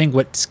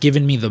what's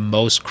given me the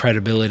most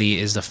credibility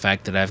is the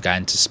fact that I've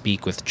gotten to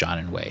speak with John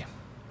and Way,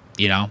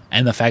 you know,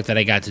 and the fact that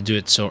I got to do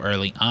it so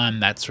early on,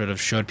 that sort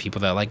of showed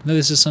people that, like, no,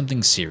 this is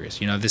something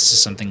serious, you know, this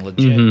is something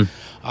legit.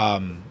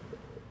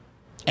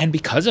 And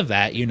because of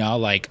that, you know,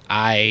 like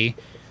I'm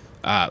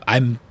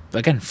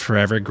again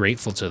forever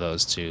grateful to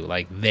those two.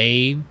 Like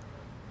they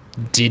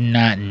did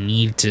not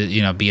need to,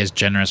 you know, be as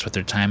generous with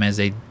their time as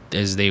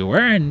they were,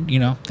 and, you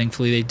know,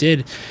 thankfully they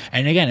did.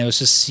 And again, it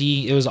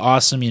was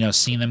awesome, you know,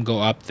 seeing them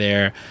go up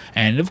there.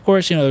 And of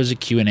course, you know, there was a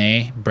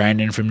Q&A.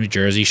 Brandon from New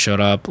Jersey showed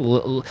up a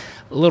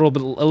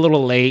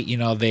little late. You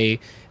know, they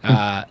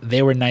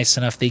were nice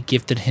enough. They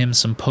gifted him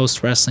some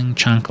Post Wrestling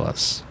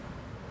chanclas.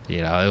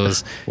 You know, it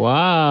was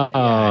wow.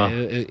 Yeah,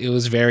 it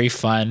was very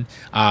fun.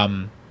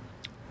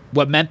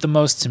 What meant the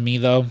most to me,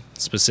 though,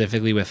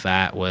 specifically with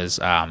that, was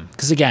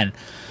because again,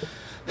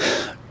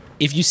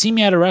 if you see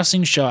me at a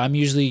wrestling show, I'm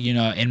usually, you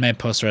know, in my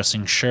Post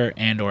Wrestling shirt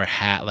and or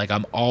hat. Like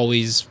I'm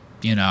always,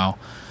 you know,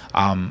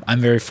 I'm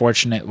very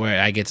fortunate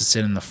where I get to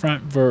sit in the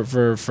front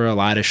for a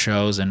lot of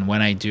shows, and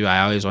when I do,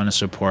 I always want to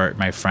support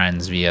my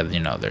friends via, you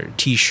know, their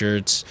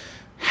T-shirts,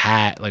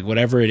 hat, like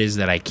whatever it is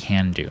that I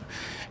can do.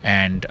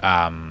 And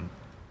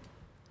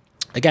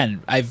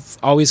again, I've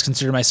always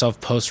considered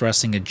myself Post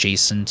Wrestling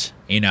adjacent.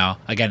 You know,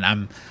 again,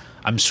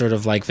 I'm sort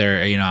of like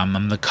their, you know,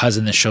 I'm the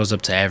cousin that shows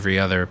up to every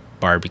other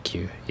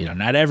barbecue. You know,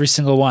 not every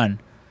single one,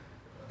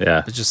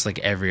 but just like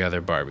every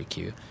other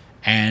barbecue.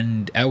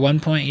 And at one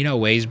point,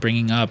 Way's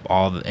bringing up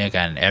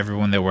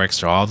everyone that works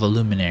there, all the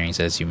luminaries,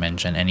 as you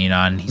mentioned. And,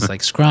 and he's like,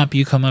 Scrump,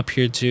 you come up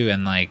here too.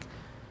 And like,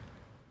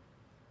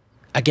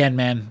 again,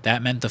 man,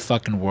 that meant the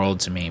fucking world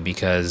to me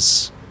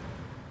because,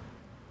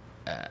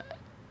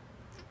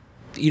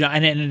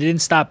 and it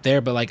didn't stop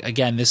there. But like,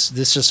 again, this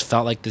just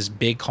felt like this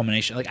big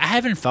culmination. Like I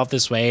haven't felt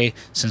this way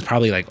since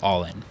probably like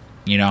All In,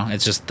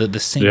 it's just the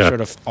same sort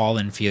of All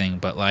In feeling.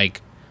 But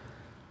like,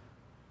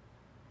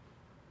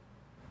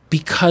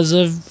 because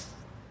of,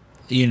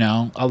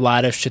 a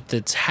lot of shit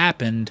that's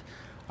happened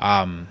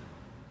in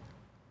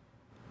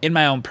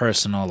my own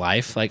personal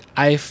life. Like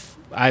I've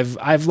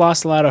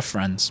lost a lot of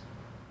friends,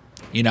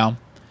 and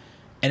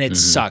it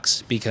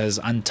sucks because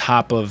on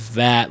top of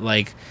that,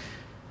 like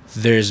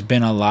there's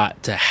been a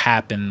lot to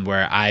happen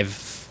where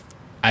I've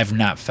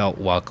not felt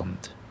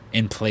welcomed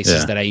in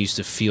places that I used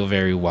to feel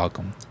very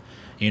welcomed.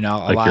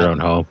 Like your own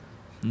home.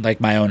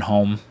 Like my own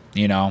home,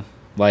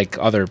 like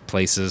other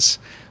places.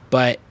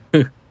 But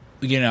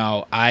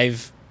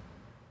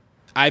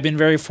I've been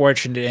very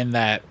fortunate in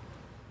that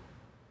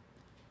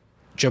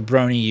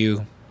Jabroni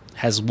U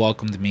has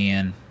welcomed me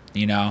in,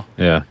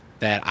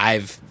 that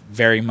I've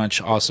very much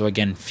also,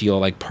 again, feel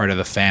like part of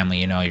the family,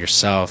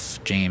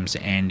 yourself, James,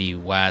 Andy,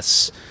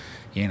 Wes,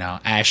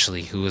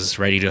 Ashley, who was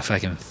ready to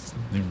fucking,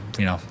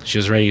 she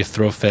was ready to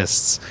throw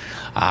fists.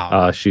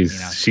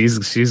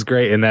 She's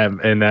great in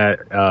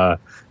that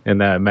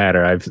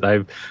matter.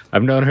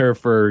 I've known her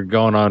for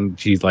going on,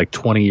 she's like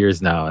 20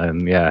 years now.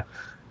 And yeah.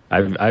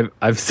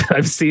 I've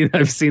seen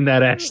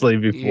that Ashley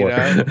before.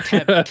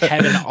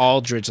 Kevin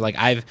Aldridge, like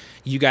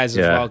you guys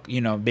have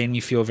made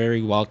me feel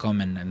very welcome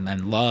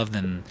and loved,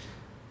 and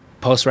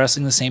post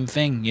wrestling the same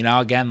thing.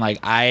 Again, like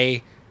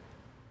I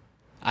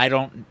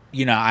don't,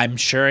 I'm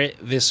sure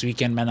this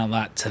weekend meant a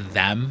lot to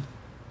them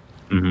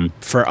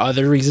for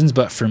other reasons,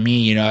 but for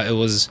me, it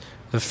was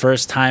the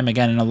first time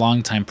again in a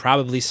long time,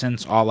 probably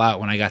since All Out,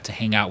 when I got to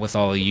hang out with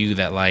all of you,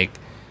 that like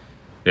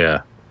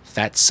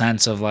that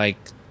sense of like,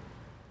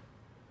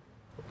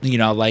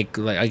 like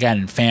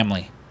again,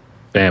 family,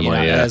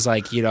 as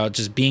like,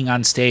 just being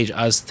on stage,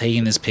 us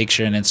taking this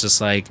picture, and it's just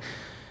like,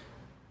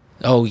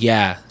 oh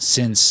yeah,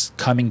 since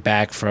coming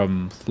back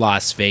from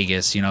Las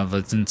Vegas,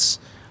 since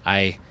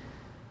I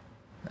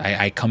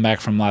come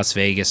back from Las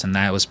Vegas, and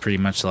that was pretty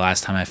much the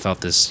last time I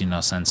felt this,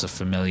 sense of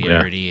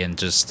familiarity, and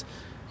just,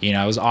 it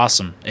was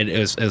awesome.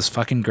 It was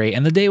fucking great,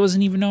 and the day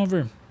wasn't even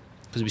over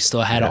because we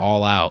still had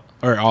All Out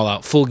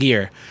Full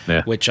Gear,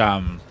 which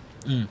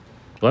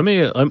Let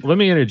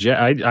me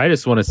interject. I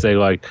just want to say,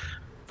 like,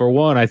 for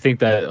one, I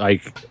think that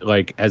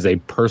like as a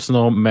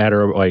personal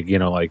matter, like,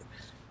 like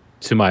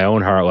to my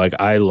own heart, like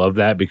I love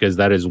that because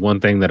that is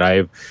one thing that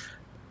I've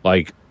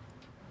like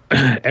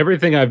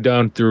everything I've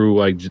done through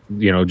like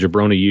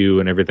Jabroni U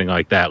and everything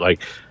like that.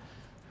 Like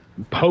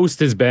post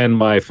has been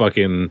my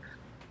fucking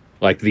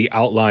like the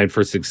outline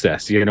for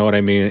success. You know what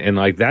I mean? And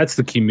like that's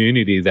the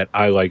community that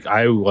I like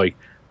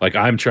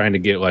I'm trying to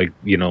get like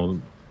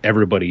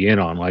everybody in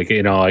on, like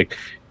like.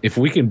 If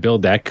we can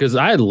build that, because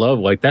I love,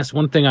 like, that's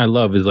one thing I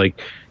love is,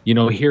 like,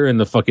 hearing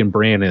the fucking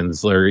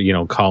Brandons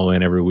or, call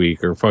in every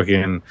week or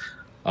fucking,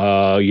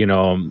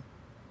 and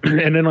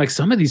then, like,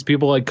 some of these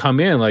people, like, come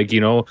in, like,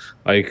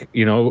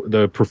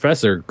 the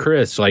professor,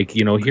 Chris, like,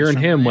 hearing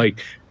him,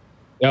 like,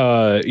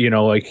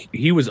 like,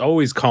 he was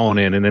always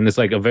calling in. And then it's,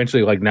 like,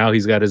 eventually, like, now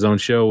he's got his own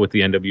show with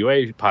the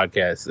NWA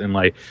podcast. And,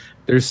 like,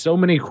 there's so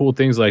many cool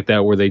things like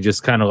that where they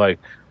just kind of, like,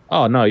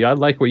 oh no, I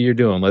like what you're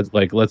doing.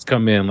 Let's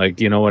come in, like,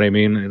 you know what I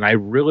mean? And I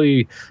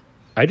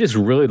just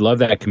really love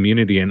that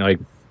community, and like,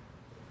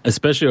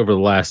 especially over the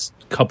last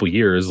couple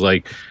years,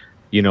 like,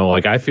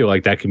 like I feel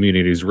like that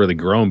community has really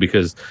grown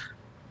because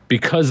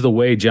the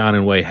way John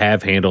and Way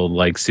have handled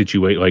like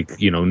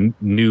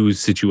news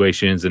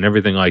situations and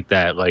everything like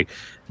that, like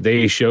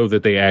they show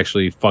that they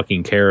actually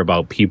fucking care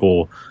about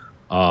people,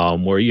 or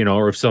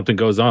or if something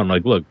goes on,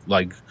 like, look,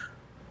 like.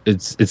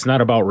 It's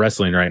not about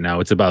wrestling right now.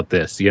 It's about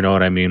this. You know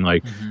what I mean?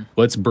 Like,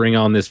 let's bring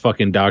on this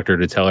fucking doctor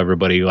to tell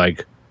everybody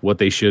like what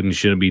they should and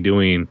shouldn't be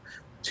doing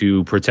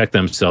to protect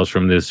themselves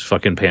from this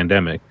fucking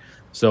pandemic.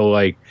 So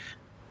like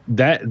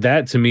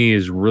that to me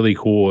is really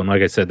cool. And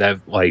like I said, that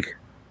like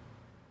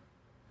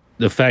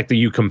the fact that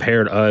you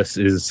compared us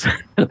is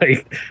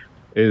like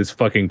is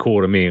fucking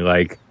cool to me.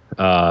 Like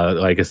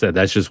I said,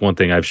 that's just one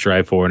thing I've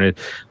strived for. And it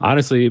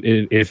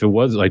honestly, if it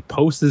was like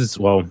Post is,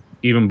 well,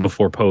 even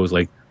before Pose,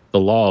 like the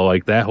Law,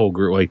 like that whole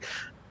group, like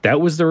that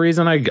was the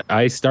reason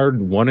I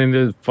started wanting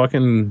to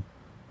fucking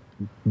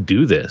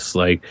do this.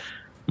 Like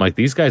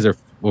these guys are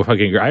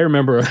fucking great. I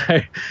remember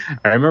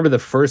the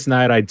first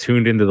night I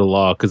tuned into the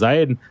Law, because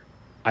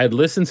I'd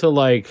listened to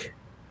like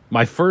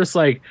my first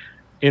like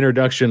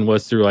introduction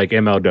was through like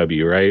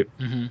MLW, right?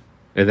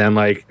 And then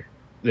like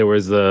there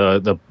was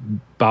the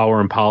Bauer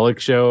and Pollock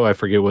show. I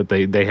forget what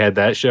they had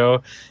that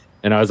show.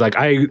 And I was like,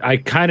 I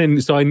kind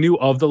of, so I knew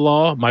of the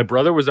Law. My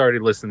brother was already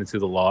listening to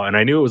the Law, and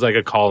I knew it was like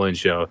a call-in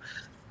show.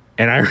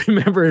 And I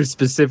remember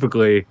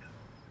specifically,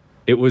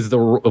 it was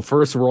the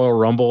first Royal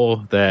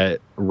Rumble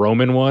that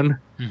Roman won.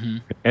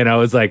 And I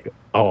was like,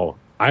 oh,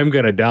 I'm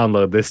gonna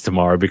download this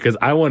tomorrow because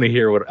I want to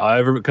hear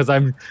because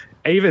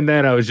even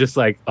then I was just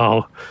like,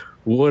 oh,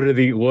 what are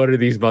these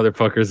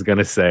motherfuckers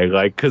gonna say?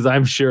 Like, because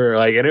I'm sure,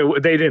 like,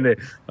 and they didn't,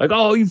 like,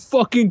 oh, you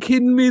fucking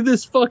kidding me,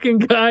 this fucking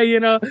guy,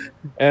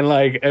 and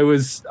like I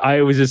was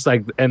just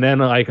like, and then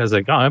like I was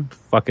like, oh, I'm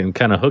fucking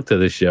kind of hooked to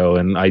this show,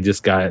 and I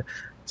just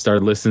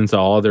started listening to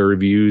all their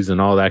reviews and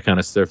all that kind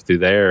of stuff through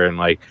there, and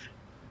like,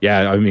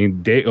 yeah, I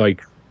mean,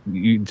 like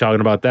you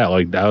talking about that,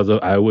 like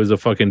I was a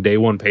fucking day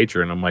one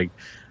patron. I'm like,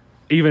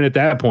 even at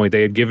that point,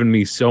 they had given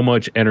me so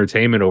much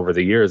entertainment over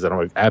the years that I'm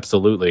like,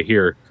 absolutely,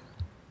 here.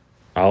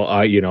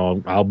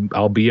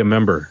 I'll be a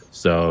member.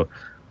 So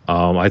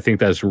I think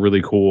that's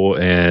really cool,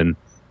 and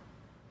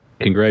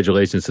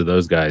congratulations to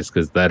those guys,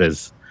 because that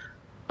is,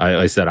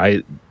 I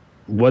said,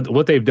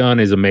 what they've done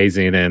is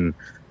amazing, and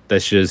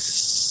that's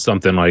just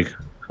something like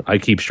I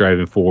keep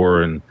striving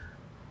for, and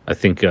I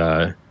think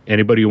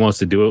anybody who wants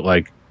to do it,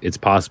 like, it's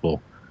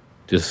possible.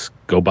 Just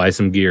go buy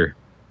some gear.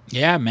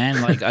 Yeah,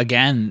 man. Like,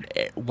 again,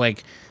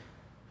 like,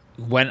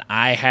 when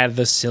I had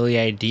the silly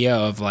idea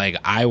of like,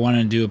 I want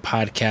to do a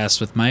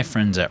podcast with my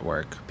friends at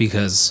work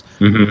because,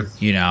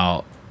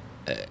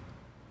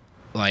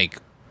 like,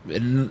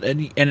 and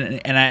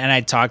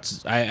I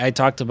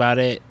talked about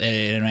it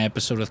in my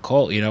episode with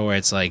Colt, where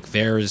it's like,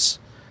 like,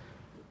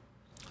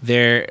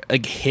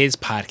 his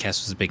podcast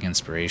was a big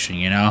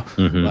inspiration,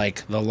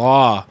 like The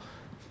Law,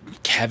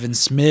 Kevin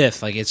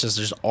Smith, like, it's just,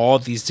 there's all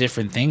these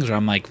different things where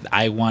I'm like,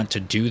 I want to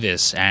do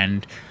this.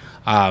 And,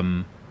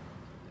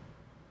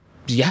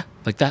 yeah,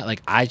 like that.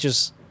 Like, I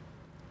just,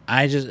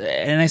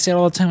 and I say it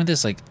all the time with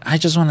this, like, I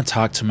just want to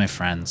talk to my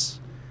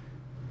friends,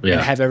 and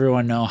have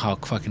everyone know how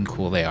fucking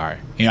cool they are.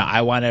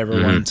 I want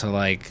everyone to,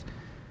 like,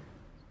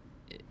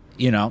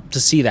 to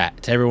see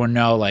that, to everyone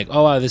know, like,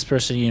 oh, wow, this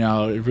person,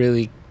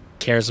 really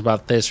cares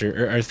about this,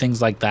 or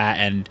things like that.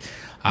 And,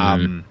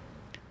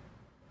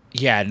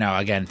 yeah, no,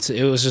 again,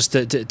 it was just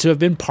to have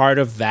been part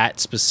of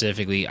that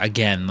specifically.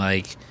 Again,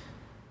 like,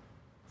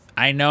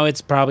 I know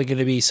it's probably going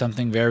to be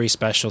something very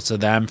special to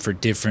them for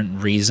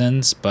different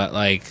reasons, but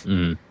like,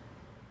 and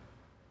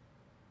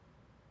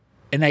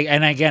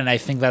again, I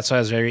think that's why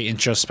I was very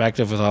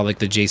introspective with all like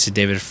the Jason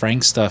David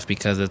Frank stuff,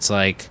 because it's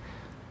like,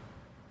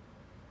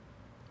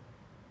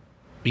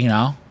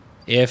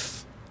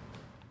 if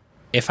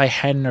I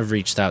hadn't have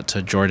reached out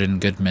to Jordan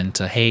Goodman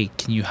to, hey,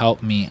 can you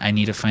help me? I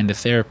need to find a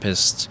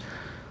therapist.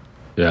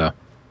 Yeah.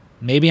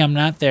 Maybe I'm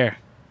not there.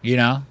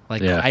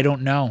 I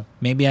don't know.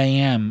 Maybe I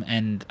am,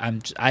 and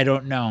I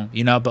don't know.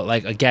 But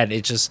like, again,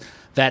 it's just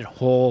that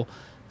whole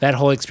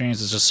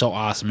experience is just so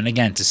awesome. And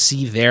again, to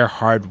see their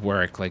hard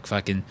work, like,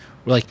 fucking,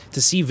 like,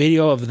 to see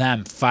video of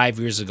them 5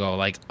 years ago,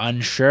 like,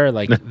 unsure,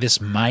 like, this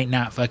might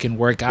not fucking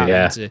work out.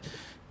 Yeah. And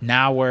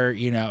now we're,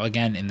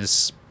 again, in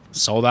this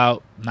sold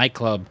out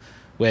nightclub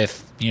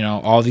with,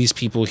 all these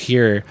people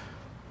here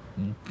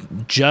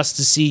just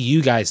to see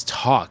you guys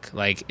talk.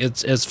 Like,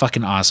 it's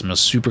fucking awesome.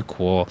 It's super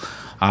cool.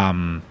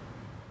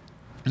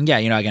 Yeah,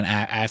 again,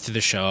 after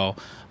the show,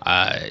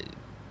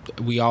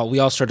 we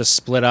all sort of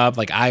split up.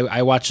 Like,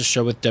 I watched the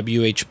show with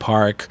WH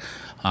Park,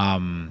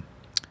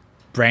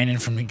 Brandon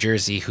from New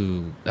Jersey,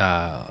 who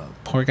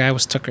poor guy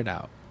was tuckered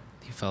out.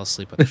 He fell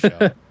asleep on the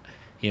show.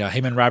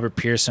 Him and Robert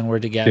Pearson were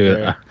together.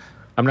 Dude,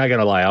 I'm not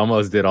gonna lie, I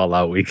almost did All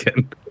Out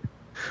Weekend.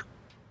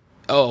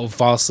 Oh,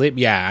 fall asleep?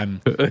 Yeah,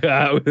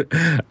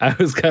 I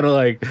was kind of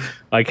like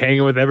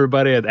hanging with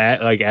everybody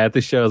at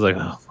the show. I was like,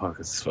 oh fuck,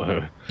 this is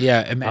fun.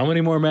 Yeah. How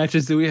many more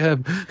matches do we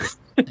have?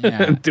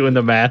 Yeah. Doing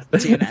the math.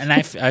 See, and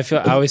I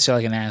always feel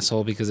like an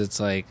asshole, because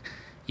it's like,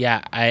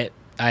 yeah, I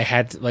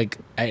had, like,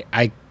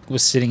 I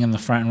was sitting in the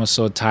front and was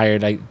so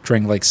tired. I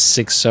drank like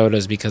 6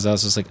 sodas because I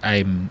was just like,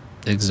 I'm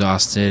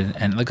exhausted,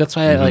 and like, that's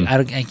why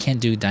I can't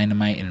do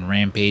Dynamite and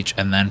Rampage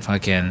and then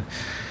fucking.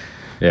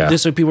 Yeah.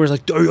 This way, people were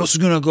like, are you also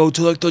gonna go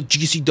to like the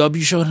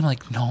GCW show? And I'm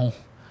like, no,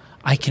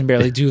 I can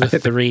barely do the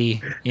 3.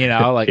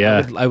 Like,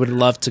 yeah. I would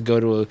love to go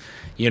to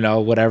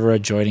whatever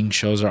adjoining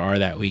shows are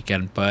that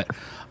weekend, but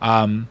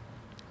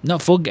no,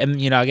 full.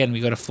 And again, we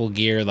go to Full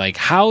Gear. Like,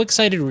 how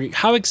excited?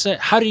 How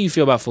do you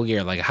feel about Full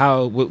Gear? Like,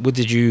 what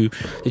did you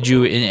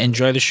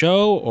enjoy the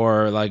show,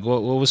 or like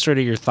what was sort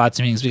of your thoughts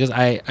and feelings? Because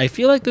I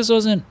feel like this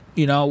wasn't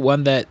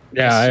one that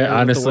I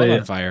honestly the world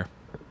on fire.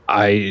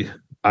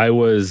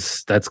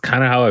 That's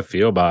kind of how I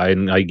feel about it.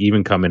 And like,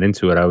 even coming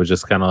into it, I was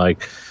just kind of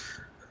like,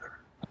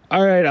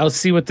 all right, I'll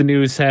see what the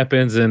news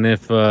happens, and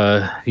if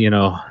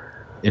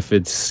if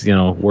it's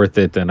worth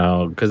it, then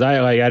because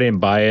I didn't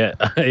buy it.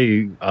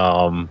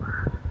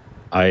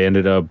 I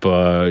ended up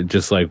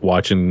just like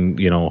watching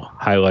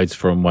highlights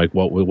from like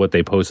what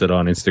they posted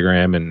on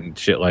Instagram and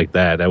shit like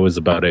that. That was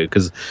about it,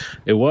 because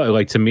it was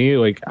like, to me,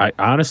 like, I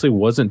honestly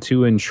wasn't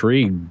too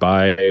intrigued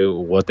by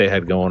what they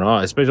had going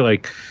on, especially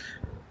like.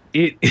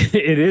 It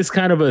is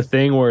kind of a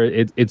thing where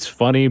it's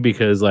funny,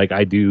 because like,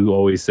 I do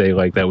always say,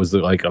 like, that was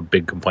like a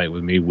big complaint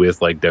with me with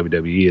like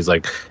WWE is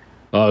like,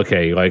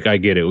 okay, like, I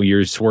get it,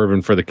 you're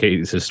swerving for the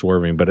case of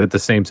swerving, but at the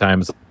same time,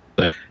 it's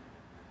like,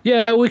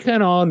 yeah, we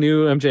kind of all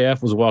knew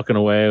MJF was walking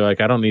away. Like,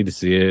 I don't need to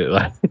see it.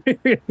 Like,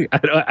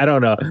 I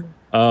don't know.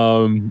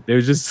 It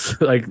was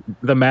just like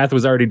the math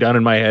was already done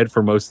in my head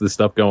for most of the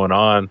stuff going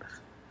on.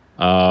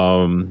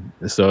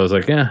 So I was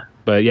like, yeah,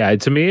 but yeah,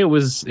 to me, it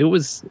was, it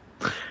was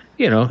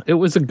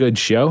a good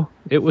show.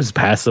 It was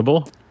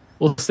passable.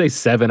 We'll say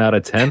 7 out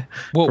of 10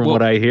 from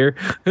what I hear.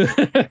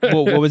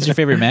 What was your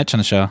favorite match on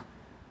the show?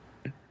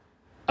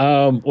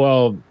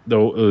 Well,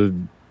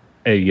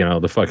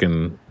 the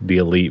fucking the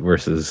Elite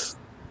versus,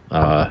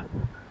 God,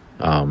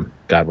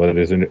 what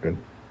is it?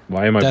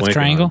 Why am I Death blanking?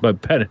 Triangle?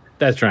 But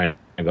Death Triangle,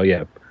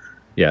 yeah,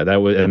 that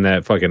was, and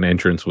that fucking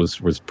entrance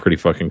was pretty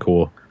fucking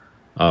cool.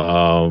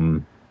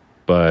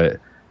 But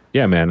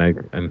yeah, man, I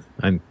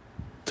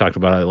talked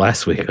about it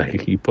last week.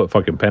 Like, you put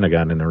fucking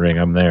Pentagon in the ring,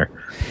 I'm there.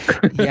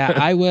 Yeah,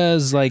 I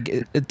was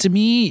like, to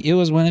me, it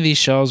was one of these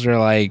shows where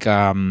like,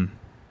 I mean,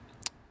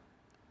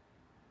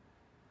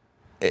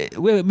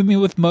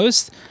 with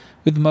most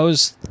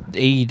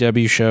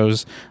AEW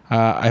shows,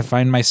 I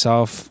find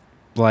myself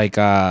like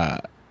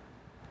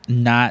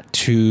not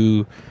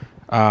too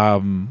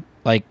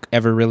like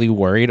ever really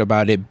worried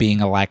about it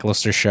being a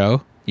lackluster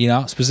show,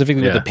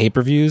 specifically with the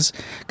pay-per-views,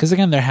 because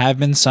again, there have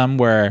been some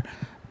where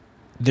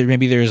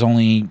there's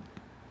only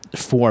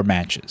 4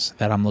 matches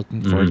that I'm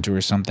looking forward to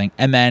or something,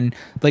 and then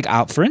like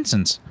for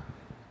instance,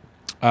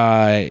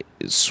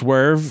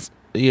 Swerve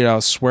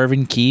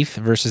and Keith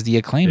versus the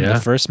Acclaim, the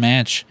first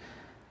match,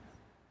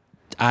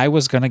 I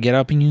was gonna get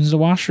up and use the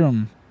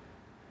washroom,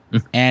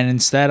 and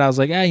instead I was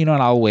like, you know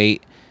what, I'll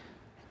wait.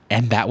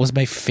 And that was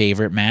my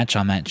favorite match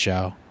on that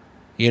show,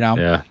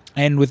 Yeah.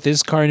 And with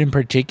this card in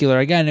particular,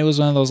 again, it was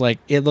one of those like,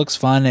 it looks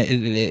fun.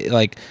 It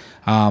like,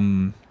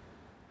 and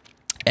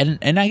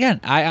again,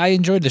 I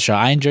enjoyed the show.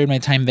 I enjoyed my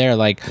time there.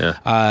 Like,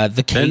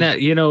 the cage. And that,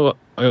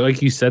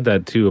 like you said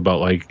that too about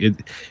like it.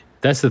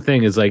 That's the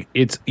thing is like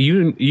it's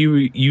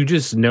you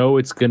just know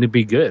it's gonna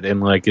be good,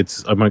 and like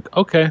I'm like,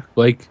 okay,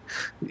 like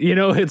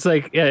it's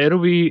like, yeah, it'll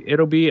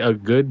be a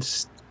good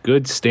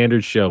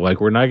standard show.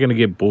 Like, we're not gonna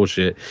get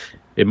bullshit.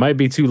 It might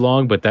be too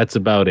long, but that's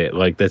about it.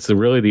 Like, that's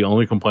really the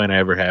only complaint I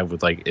ever have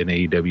with like an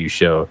AEW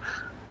show.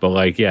 But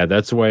like, yeah,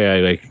 that's why I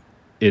like.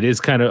 It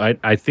is kind of.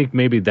 I think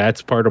maybe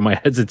that's part of my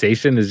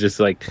hesitation is just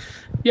like,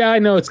 yeah, I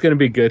know it's gonna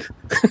be good.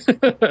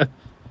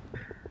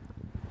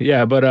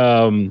 Yeah, but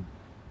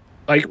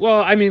like,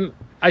 well, I mean,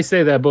 I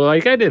say that, but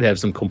like, I did have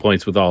some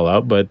complaints with All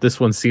Out, but this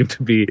one seemed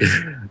to be.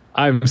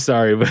 I'm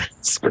sorry, but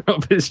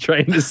Scrump is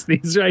trying to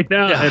sneeze right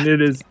now, and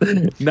it is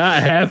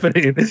not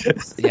happening.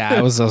 Yeah,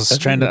 I was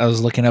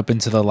looking up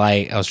into the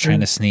light. I was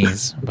trying to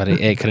sneeze, but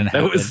it couldn't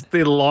happen. That was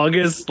the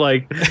longest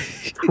like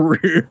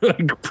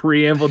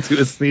preamble to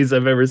a sneeze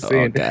I've ever seen.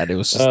 Oh God, it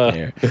was just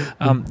there.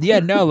 Yeah,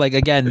 no, like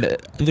again,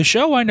 the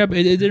show wound up.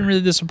 It didn't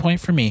really disappoint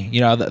for me.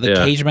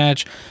 The cage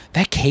match.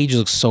 That cage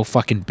looks so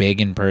fucking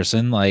big in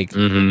person. Like, I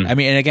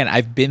mean, and again,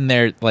 I've been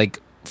there like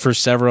for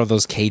several of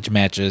those cage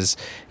matches.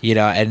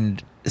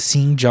 And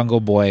seeing Jungle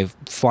Boy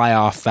fly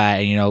off that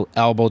and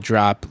elbow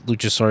drop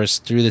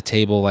Luchasaurus through the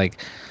table,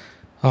 like,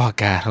 oh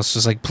God, I was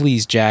just like,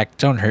 please, Jack,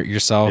 don't hurt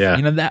yourself.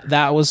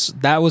 That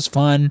was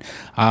fun.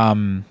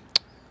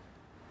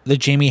 The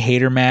Jamie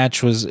Hayter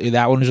match was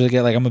really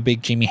good. Like, I'm a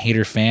big Jamie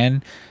Hayter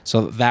fan,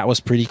 so that was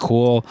pretty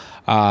cool.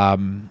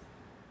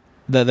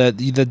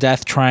 The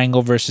Death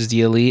Triangle versus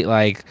the Elite,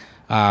 like,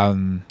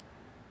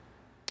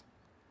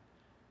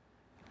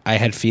 I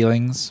had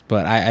feelings,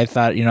 but I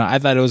thought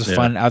it was a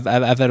fun. I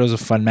thought it was a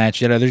fun match.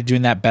 They're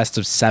doing that best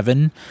of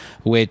 7,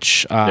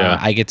 which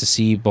I get to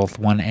see both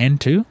 1 and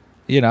 2.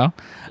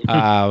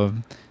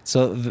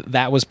 So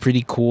that was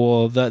pretty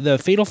cool. The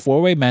Fatal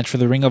 4-Way match for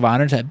the Ring of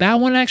Honor, that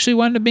one actually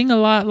wound up being a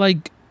lot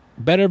like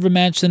better of a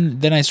match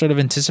than I sort of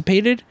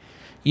anticipated.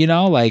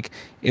 Like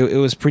it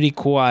was pretty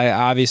cool. I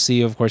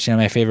obviously, of course,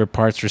 my favorite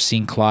parts were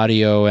seeing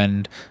Claudio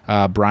and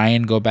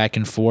Brian go back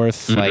and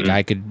forth. Like,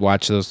 I could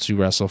watch those two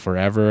wrestle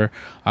forever.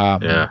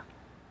 I'm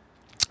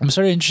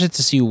sort of interested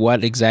to see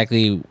what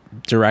exactly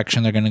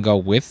direction they're going to go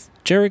with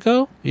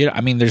Jericho.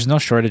 I mean, there's no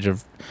shortage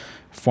of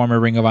former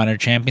Ring of Honor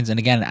champions, and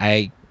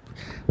again,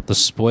 the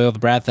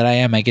spoiled brat that I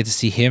am, I get to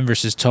see him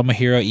versus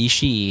Tomohiro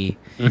Ishii,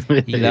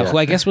 who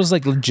I guess was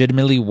like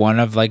legitimately one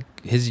of like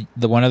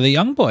one of the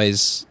young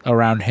boys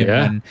around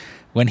him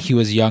when he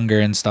was younger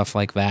and stuff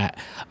like that.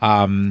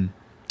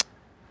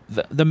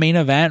 The main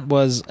event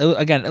was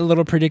again a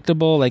little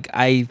predictable. Like,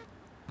 I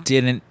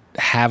didn't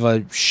have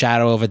a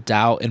shadow of a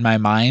doubt in my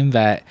mind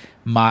that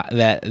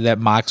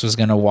Mox was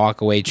gonna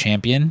walk away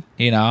champion.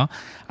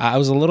 I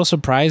was a little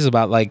surprised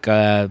about like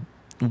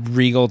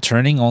Regal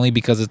turning, only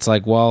because it's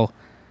like, well,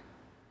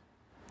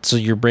 so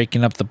you're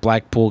breaking up the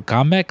Blackpool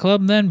Combat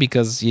Club then,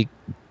 because you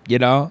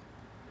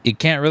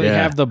can't really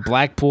have the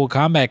Blackpool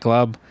Combat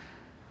Club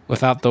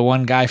without the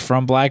one guy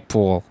from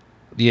Blackpool.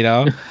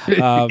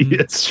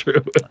 It's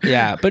true.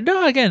 Yeah, but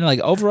no, again, like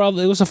overall,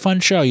 it was a fun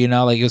show.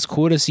 Like, it was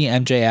cool to see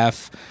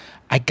MJF.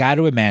 I got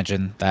to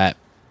imagine that,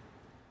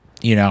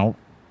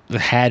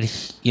 had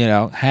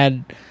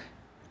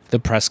the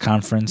press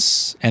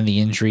conference and the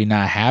injury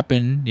not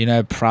happen,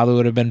 it probably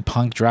would have been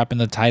Punk dropping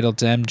the title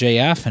to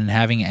MJF and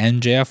having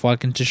MJF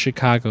walk into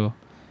Chicago,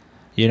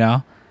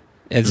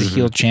 as a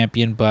heel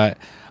champion. But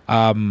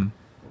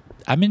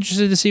I'm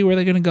interested to see where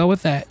they're gonna go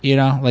with that. You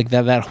know, like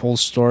that whole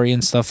story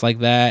and stuff like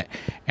that.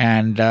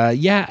 And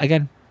yeah,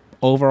 again,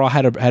 overall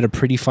had a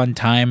pretty fun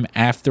time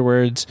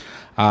afterwards.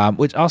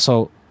 Which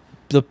also,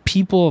 the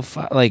people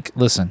like,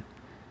 listen,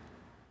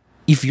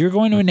 if you're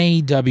going to an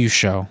AEW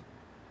show,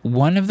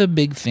 one of the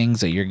big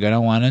things that you're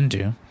gonna want to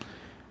do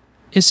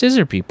is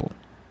scissor people.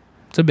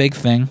 It's a big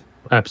thing.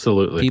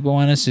 Absolutely. People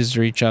want to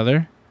scissor each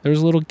other.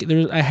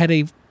 I had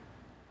a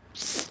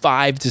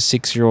 5 to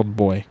 6 year old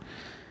boy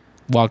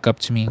walk up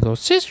to me and go,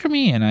 scissor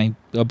me, and I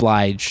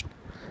obliged.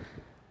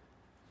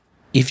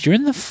 If you're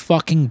in the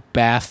fucking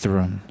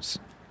bathrooms,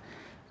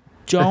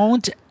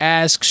 don't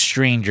ask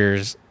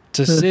strangers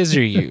to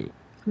scissor you.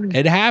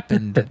 It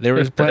happened. There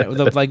was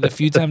like the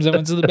few times I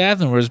went to the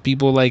bathroom, where there's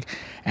people like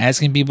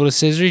asking people to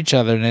scissor each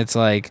other, and it's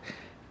like,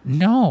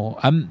 no,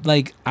 I'm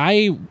like,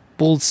 I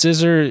will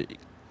scissor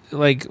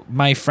like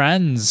my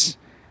friends,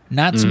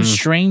 not some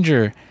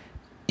stranger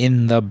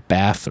in the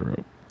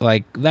bathroom.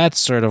 Like, that's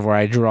sort of where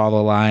I draw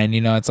the line.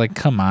 You know, it's like,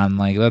 come on,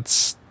 like,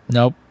 that's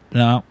nope,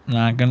 no,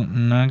 not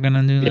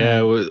gonna do that.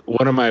 Yeah,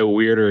 one of my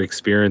weirder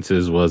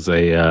experiences was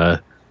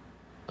a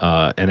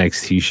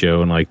NXT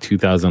show in like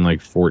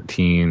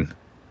 2014.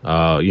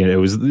 It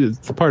was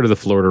part of the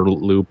Florida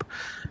Loop.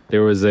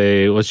 There was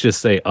a, let's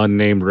just say,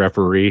 unnamed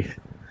referee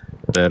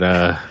that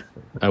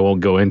I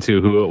won't go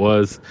into who it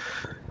was,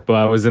 but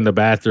I was in the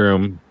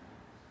bathroom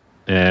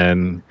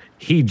and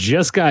he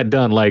just got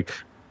done, like,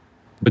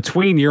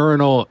 between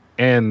urinal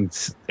and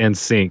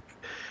sink.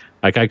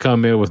 Like, I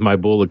come in with my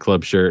Bullet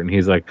Club shirt and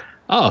he's like,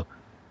 oh,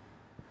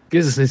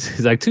 he's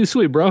like, too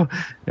sweet, bro.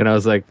 And I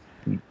was like,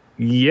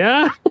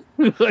 yeah.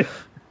 like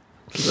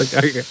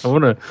I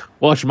want to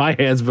wash my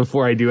hands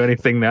before I do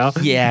anything now.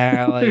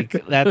 Yeah, like,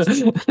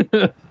 that's,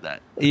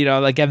 you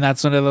know, again,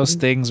 that's one of those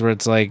things where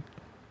it's like,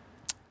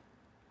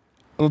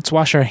 let's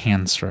wash our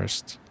hands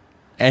first.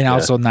 And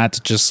also not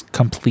to just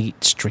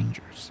complete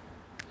strangers.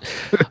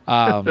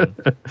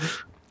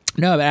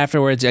 No, but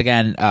afterwards,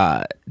 again,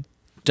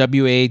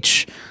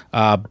 WH,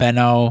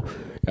 Benno,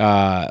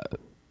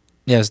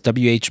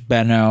 WH,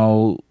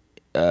 Benno,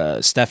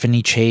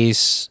 Stephanie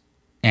Chase,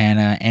 and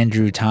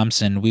Andrew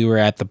Thompson. We were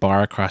at the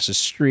bar across the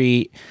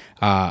street.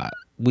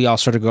 We all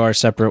sort of go our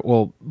separate.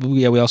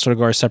 We all sort of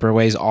go our separate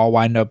ways. All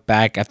wind up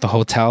back at the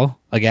hotel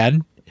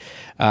again.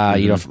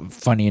 You know,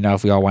 funny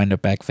enough, we all wind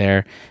up back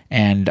there,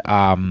 and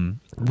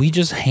we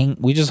just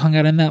hung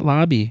out in that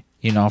lobby.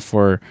 You know,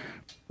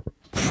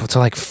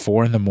 till like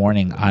 4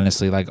 a.m.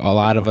 Honestly, like, a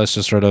lot of us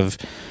just sort of,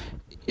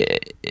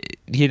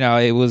 you know,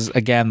 it was,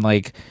 again,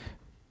 like,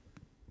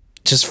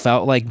 just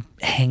felt like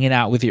hanging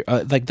out with your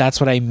like, that's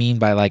what I mean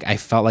by, like, I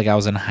felt like I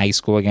was in high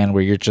school again,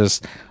 where you're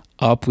just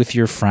up with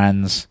your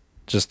friends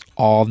just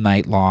all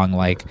night long,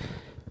 like,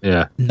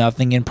 yeah,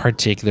 nothing in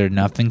particular,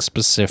 nothing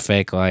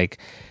specific, like,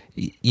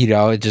 you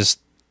know, it just,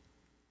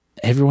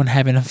 everyone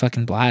having a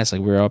fucking blast. Like,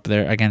 we were up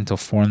there again until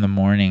 4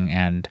 a.m.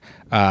 and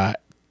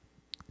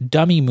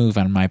dummy move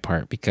on my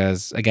part,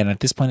 because again,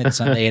 at this point it's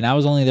Sunday and I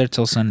was only there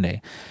till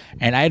Sunday,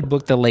 and I had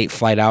booked a late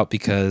flight out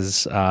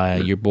because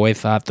your boy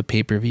thought the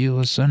pay-per-view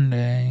was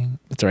Sunday.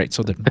 That's all right,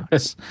 so did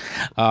Max.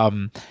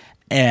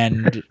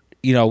 And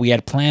you know, we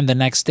had planned the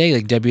next day,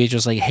 like, WH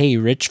was like, hey,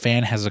 Rich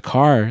Fan has a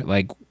car,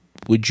 like,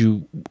 would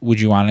you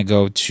want to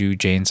go to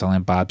Jay and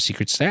Silent Bob's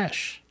Secret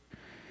Stash,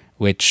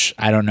 which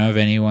I don't know if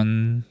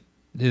anyone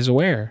is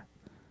aware,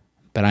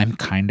 but I'm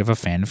kind of a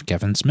fan of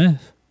Kevin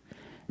Smith.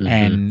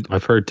 And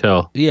I've heard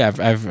tell. Yeah,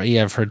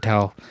 I've heard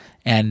tell.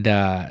 And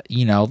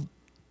you know,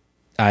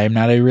 I am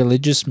not a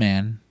religious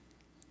man,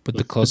 but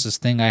the closest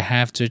thing I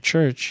have to a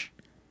church,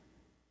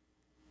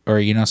 or,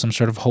 you know, some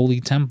sort of holy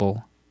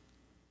temple,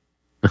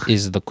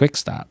 is the Quick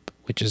Stop,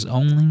 which is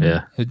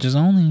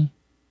only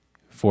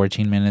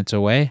 14 minutes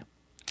away.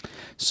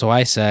 So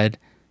I said,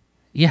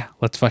 yeah,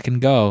 let's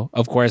fucking go.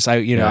 Of course,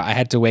 I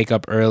had to wake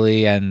up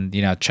early and,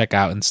 you know, check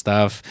out and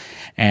stuff.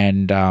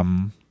 And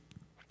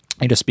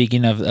you know,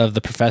 speaking of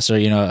the professor,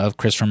 you know, of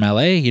Chris from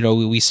LA, you know,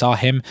 we saw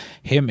him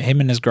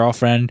and his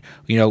girlfriend,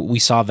 you know, we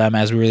saw them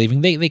as we were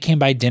leaving. They came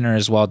by dinner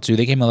as well too.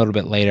 They came a little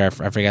bit later.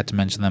 I forgot to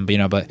mention them,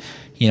 but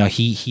you know,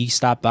 he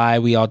stopped by.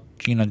 We all,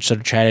 you know,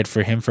 sort of chatted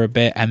for him for a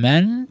bit, and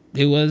then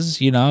it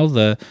was, you know,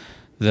 the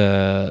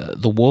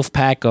wolf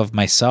pack of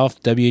myself,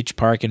 WH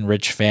Park, and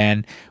Rich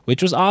Fan,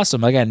 which was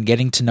awesome. Again,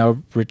 getting to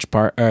know Rich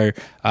Fan.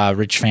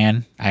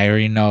 I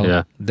already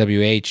know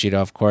WH, you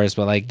know, of course,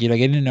 but, like, you know,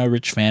 getting to know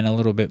Rich Fan a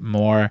little bit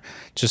more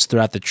just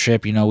throughout the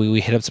trip. You know,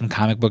 we hit up some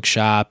comic book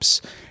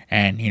shops,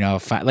 and, you know,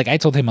 like, I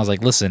told him, I was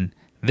like, listen,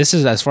 this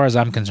is, as far as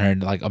I'm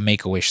concerned, like a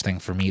Make-A-Wish thing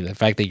for me. The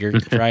fact that you're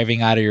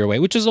driving out of your way,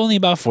 which is only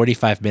about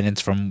 45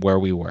 minutes from where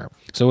we were,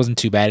 so it wasn't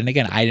too bad. And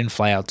again, I didn't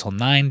fly out till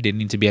 9, didn't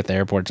need to be at the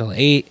airport till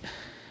 8.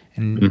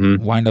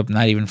 And wind up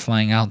not even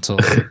flying out till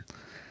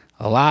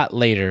a lot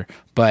later.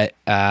 But,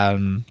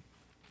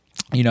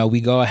 you know, we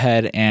go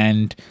ahead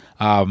and,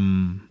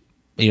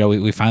 you know,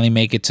 we finally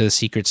make it to the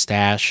Secret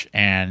Stash,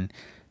 and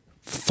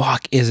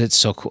fuck, is it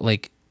so cool.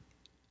 Like,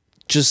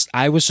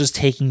 I was just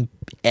taking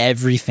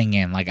everything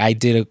in. Like, I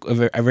did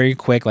a very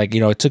quick, like, you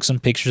know, it took some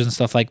pictures and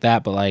stuff like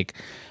that, but, like,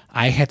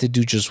 I had to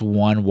do just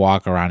one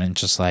walk around and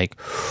just like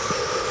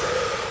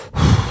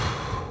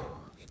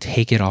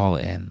take it all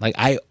in. Like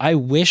I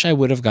wish I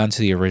would have gone to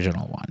the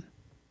original one,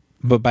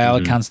 but by all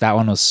accounts that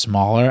one was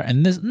smaller,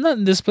 and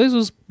this place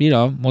was, you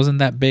know, wasn't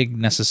that big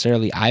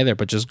necessarily either.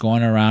 But just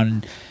going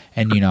around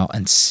and you know,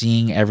 and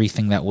seeing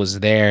everything that was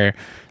there,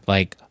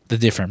 like the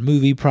different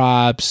movie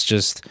props,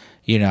 just,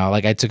 you know,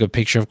 like I took a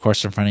picture, of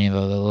course, in front of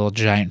the little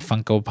giant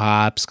Funko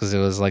Pops because it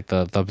was like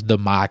the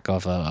mock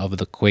of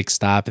the Quick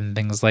Stop and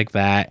things like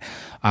that.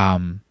 I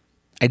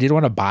did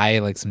want to buy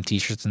like some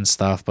T-shirts and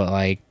stuff, but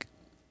like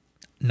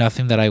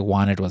nothing that I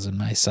wanted was in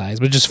my size,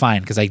 which is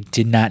fine because I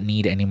did not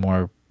need any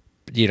more.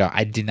 You know,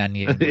 I did not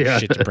need any more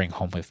shit to bring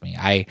home with me.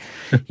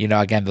 You know,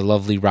 again, the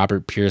lovely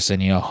Robert Pearson,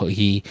 you know,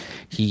 he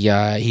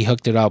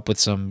hooked it up with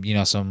some, you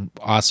know, some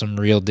awesome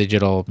Real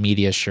Digital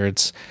Media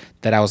shirts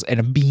that I was, and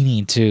a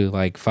beanie too.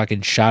 Like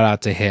fucking shout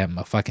out to him,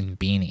 a fucking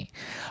beanie.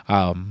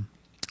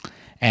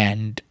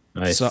 And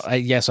nice. So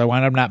I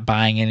wound up not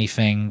buying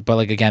anything, but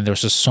like again, there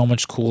was just so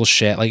much cool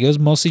shit. Like it was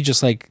mostly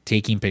just like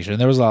taking pictures.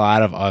 And there was a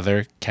lot of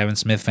other Kevin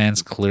Smith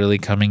fans clearly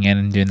coming in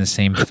and doing the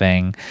same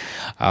thing.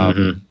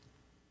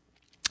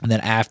 And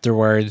then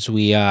afterwards,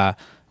 we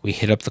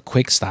hit up the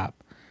Quick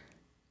Stop.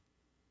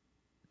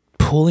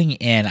 Pulling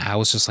in, I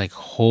was just like,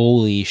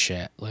 holy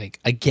shit! Like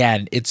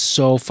again, it's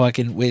so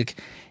fucking like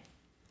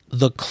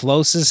the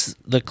closest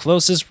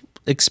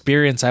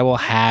experience I will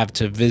have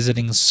to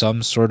visiting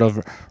some sort of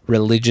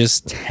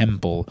religious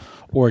temple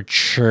or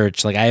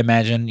church. Like I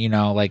imagine, you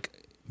know, like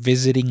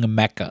visiting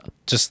Mecca.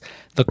 Just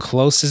the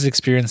closest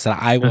experience that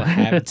I will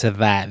have to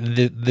that.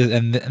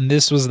 And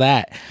this was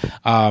that.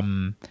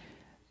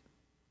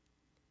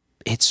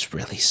 It's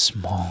really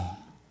small.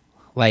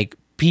 Like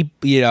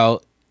people, you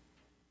know,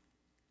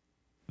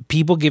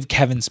 people give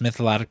Kevin Smith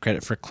a lot of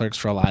credit for Clerks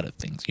for a lot of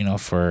things, you know,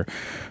 for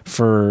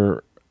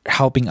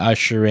helping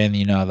usher in,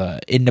 you know, the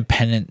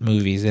independent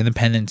movies,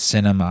 independent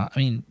cinema. I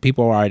mean,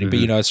 people are already, but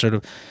you know, it's sort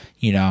of,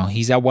 you know,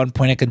 he's at one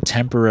point a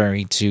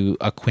contemporary to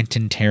a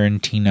Quentin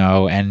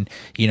Tarantino, and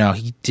you know,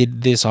 he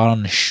did this all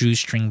on a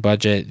shoestring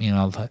budget. You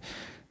know,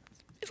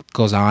 it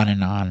goes on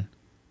and on.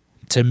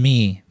 To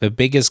me, the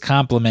biggest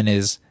compliment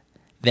is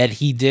that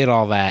he did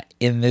all that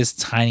in this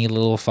tiny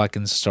little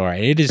fucking store.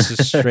 It is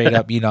just straight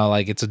up, you know,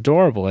 like it's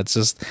adorable. It's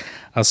just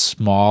a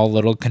small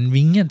little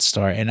convenience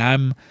store. And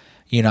I'm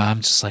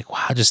just like,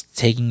 wow, just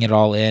taking it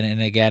all in.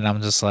 And again,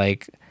 I'm just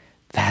like,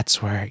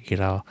 that's where, you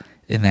know,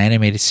 in the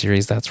animated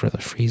series, that's where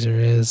the freezer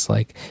is.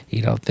 Like,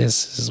 you know,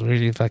 this is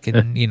really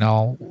fucking, you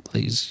know,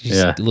 he's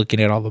looking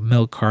at all the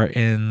milk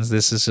cartons. It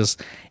was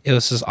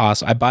just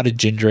awesome. I bought a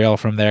ginger ale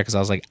from there because I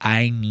was like,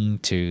 I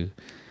need to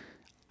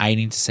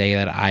say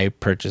that I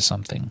purchased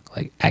something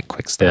like at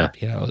Quick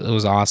Stop. You know, it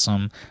was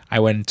awesome.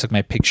 I went and took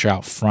my picture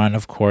out front,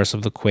 of course,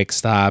 of the Quick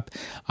Stop.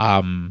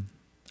 Went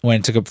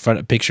and took a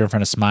picture in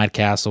front of Smod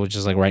Castle, which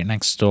is like right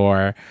next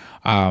door.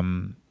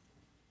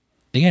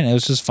 Again, it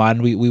was just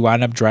fun. We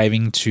wound up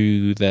driving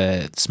to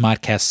the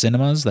Smodcast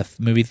Cinemas, the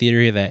movie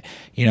theater that,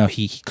 you know,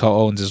 he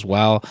co-owns as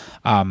well.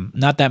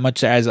 Not that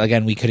much, as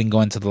again, we couldn't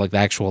go into the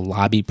actual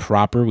lobby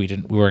proper. We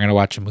were gonna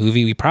watch a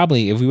movie. We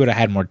probably, if we would have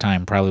had more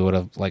time, probably would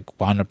have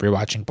wound up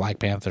rewatching Black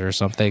Panther or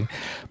something.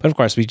 But of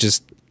course, we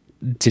just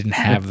didn't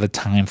have the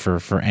time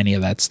for any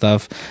of that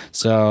stuff.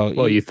 So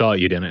well, you thought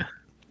you didn't.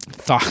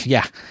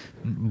 Yeah.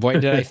 Boy,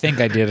 did I think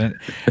I didn't.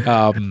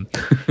 I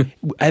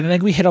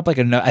think we hit up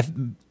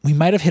we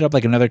might have hit up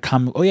another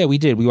comic. Oh yeah, we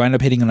did. We wound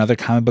up hitting another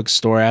comic book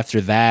store after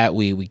that.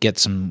 We get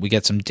some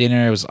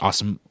dinner. It was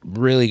awesome,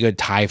 really good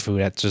Thai food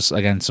at just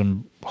again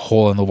some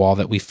hole in the wall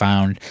that we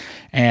found.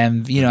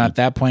 And you know, at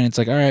that point, it's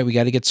like, all right, we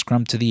got to get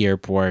scrumped to the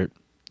airport.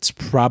 It's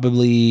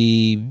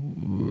probably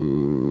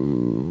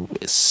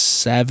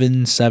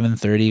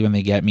 7:30 when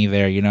they get me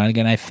there. You know, and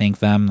again, I thank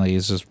them. Like,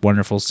 it's just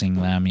wonderful seeing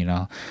them. You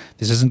know,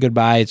 this isn't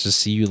goodbye. It's just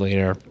see you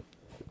later.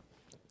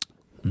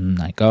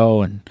 And I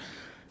go, and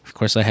of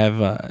course, I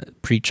have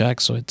pre-check,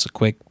 so it's a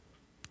quick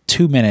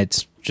 2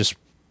 minutes. Just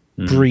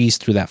breeze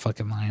through that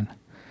fucking line,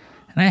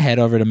 and I head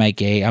over to my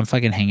gate. I'm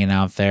fucking hanging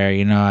out there.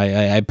 You know,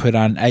 I put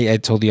on. I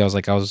told you I was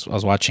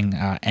watching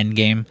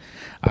Endgame,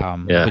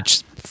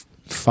 which.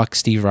 Fuck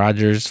Steve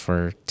Rogers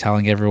for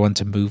telling everyone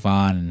to move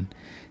on and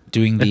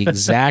doing the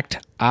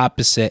exact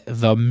opposite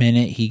the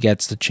minute he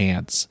gets the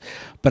chance.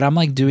 But I'm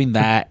like doing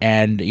that,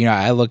 and you know,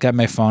 I look at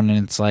my phone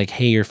and it's like,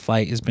 hey, your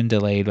flight has been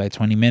delayed by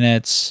 20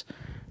 minutes.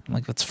 I'm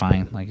like, that's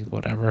fine, like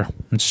whatever.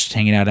 I'm just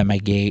hanging out at my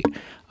gate.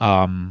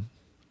 Maybe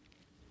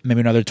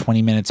another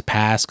 20 minutes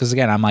pass, because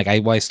again, I'm like,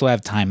 I still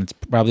have time. It's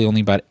probably only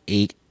about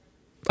 8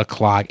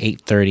 o'clock,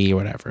 8:30 or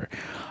whatever.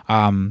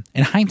 In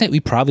hindsight, we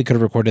probably could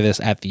have recorded this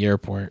at the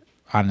airport.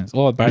 Honest.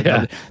 Well, it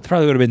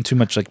probably would have been too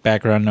much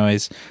background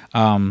noise.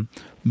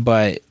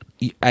 But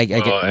I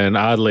get. And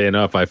oddly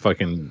enough, I fell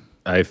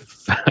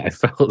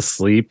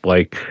asleep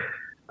I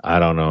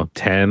don't know,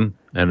 10,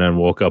 and then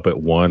woke up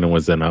at 1 and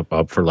was then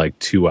up for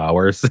 2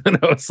 hours. And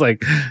I was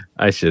like,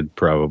 I should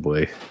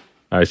probably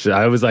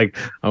I was like,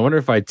 I wonder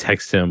if I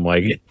text him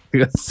like,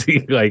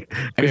 see, like,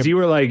 because you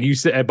were like, you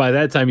said by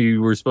that time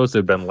you were supposed to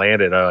have been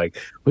landed. I like,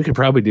 we could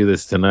probably do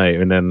this tonight,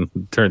 and then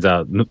turns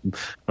out when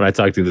I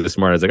talked to you this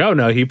morning, I was like, oh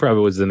no, he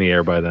probably was in the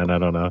air by then. I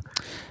don't know.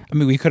 I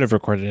mean, we could have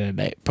recorded it at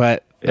night,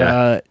 but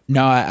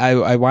no,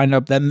 I wind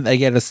up. Then I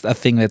get a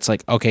thing that's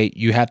like, okay,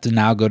 you have to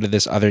now go to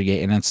this other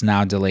gate, and it's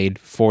now delayed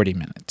 40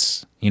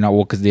 minutes.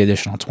 Because the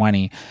additional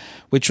 20,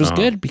 which was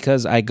good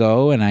because I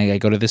go and I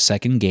go to the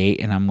second gate,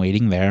 and I'm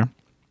waiting there.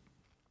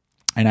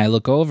 And I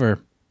look over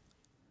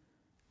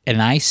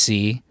and I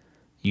see,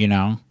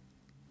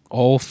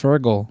 old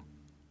Fergal.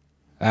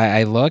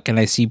 I look and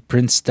I see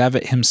Prince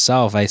Devitt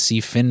himself. I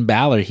see Finn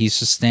Balor. He's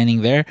just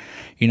standing there.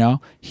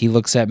 He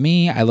looks at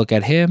me. I look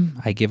at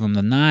him. I give him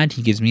the nod.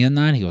 He gives me a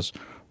nod. He goes,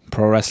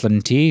 Pro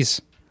Wrestling Tees.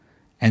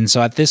 And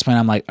so at this point,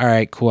 I'm like, all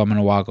right, cool. I'm going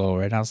to walk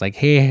over. And I was like,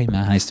 hey,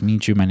 man, nice to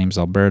meet you. My name's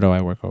Alberto.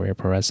 I work over here at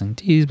Pro Wrestling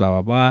Tees, blah,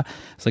 blah, blah.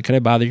 It's like, could I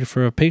bother you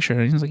for a picture?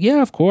 And he's like,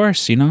 yeah, of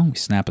course. We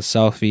snap a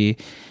selfie.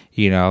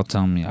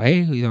 Tell me,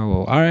 hey,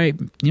 all right,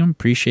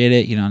 appreciate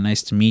it.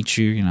 Nice to meet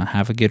you.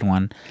 Have a good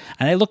one.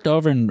 And I looked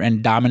over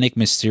and Dominic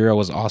Mysterio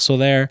was also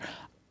there.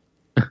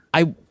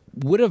 I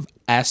would have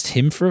asked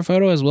him for a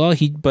photo as well.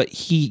 He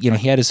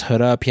had his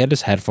hood up. He had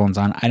his headphones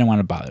on. I didn't want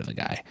to bother the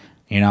guy.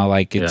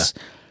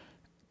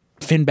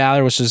 Finn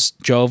Balor was just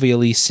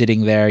jovially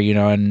sitting there,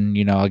 and,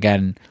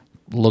 again,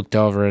 looked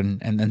over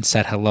and then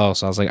said hello.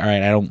 So I was like, all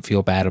right, I don't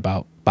feel bad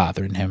about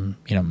bothering him,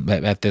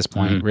 at this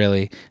point,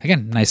 really.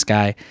 Again, nice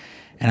guy.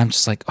 And I'm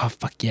just like, oh,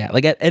 fuck yeah.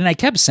 And I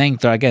kept saying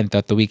throughout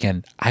the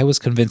weekend, I was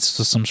convinced this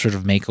was some sort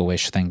of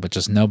Make-A-Wish thing, but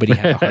just nobody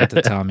had the heart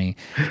to tell me.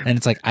 And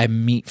it's like, I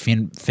meet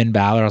Finn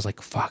Balor. I was like,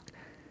 fuck,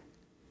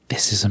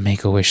 this is a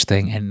Make-A-Wish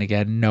thing. And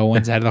again, no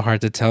one's had the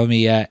heart to tell me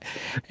yet.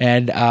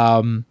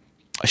 And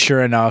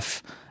sure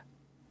enough,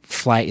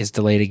 flight is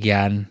delayed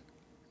again.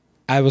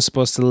 I was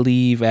supposed to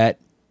leave at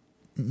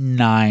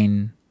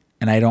 9,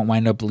 and I don't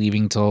wind up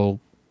leaving till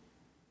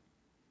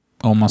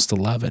almost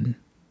 11.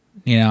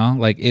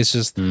 It's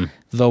just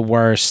the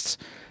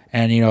worst.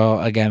 And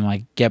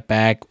again, get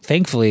back.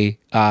 Thankfully,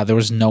 there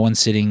was no one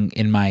sitting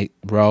in my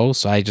row,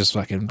 so I just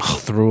fucking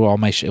threw all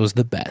my shit. It was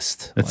the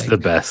best. It's the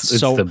best.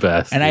 It's the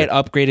best. And I had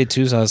upgraded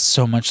too, so I was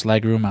so much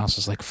leg room. I was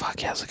just like,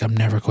 fuck yeah. I was like, I'm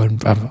never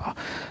going.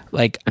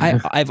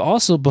 I've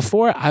also,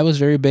 before I was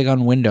very big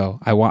on window.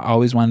 I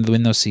always wanted the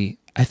window seat.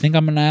 I think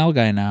I'm an aisle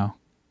guy now.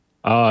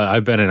 Oh,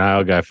 I've been an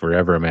aisle guy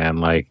forever,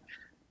 man.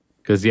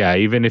 Because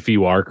even if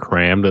you are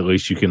crammed, at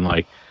least you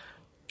can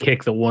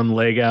kick the one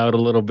leg out a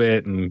little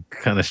bit and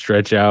kind of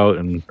stretch out,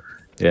 and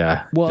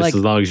as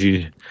long as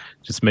you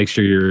just make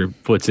sure your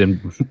foot's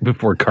in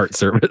before cart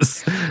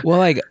service.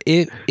 Well,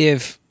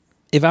 if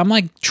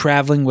I'm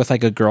traveling with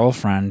a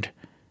girlfriend,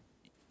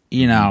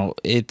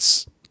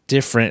 it's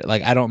different.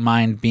 I don't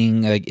mind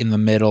being in the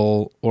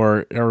middle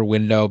or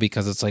window,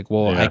 because it's I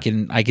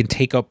can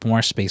take up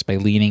more space by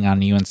leaning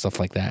on you and stuff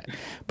like that.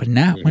 But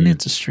not when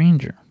it's a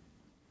stranger.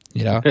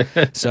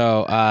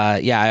 So I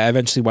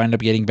eventually wound up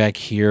getting back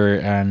here,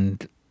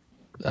 and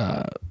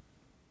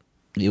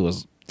it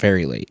was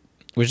very late,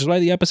 which is why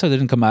the episode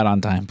didn't come out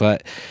on time.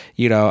 But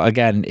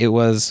again, it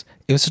was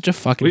such a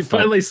fucking we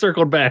finally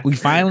circled back very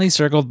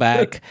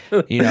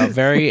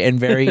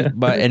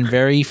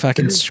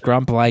fucking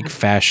Scrump-like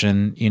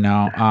fashion.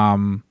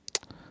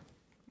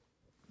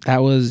 That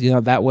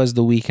was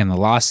the weekend, the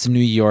loss to New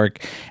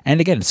York.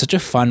 And again, it's such a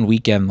fun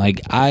weekend.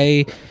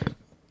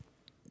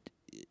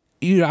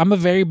 I'm a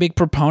very big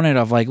proponent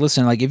of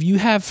listen, if you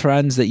have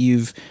friends that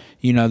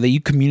that you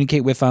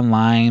communicate with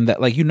online that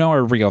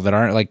are real, that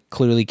aren't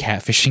clearly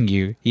catfishing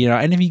you,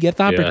 and if you get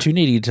the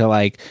opportunity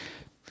to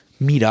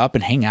meet up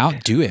and hang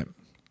out, do it.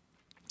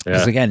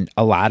 Because again,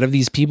 a lot of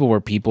these people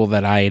were people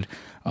that I'd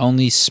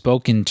only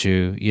spoken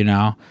to,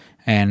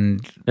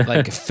 and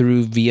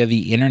through via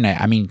the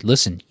internet. I mean,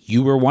 listen,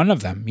 you were one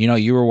of them,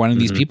 you were one of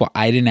these people.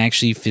 I didn't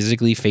actually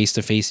physically face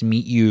to face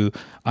meet you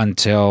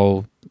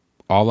until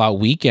All Out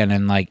Weekend,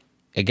 and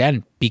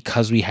again,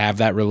 because we have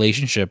that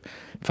relationship,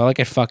 felt like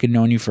I'd fucking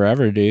known you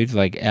forever, dude.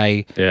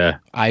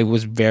 I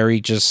was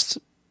very just,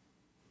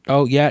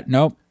 oh yeah,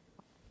 nope,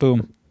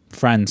 boom,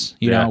 friends.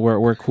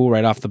 We're cool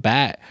right off the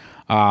bat.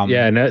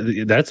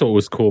 And that's what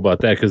was cool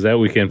about that, because that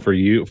weekend for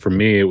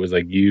me, it was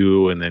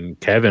you and then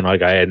Kevin. I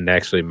hadn't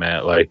actually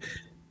met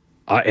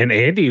and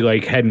Andy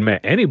hadn't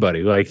met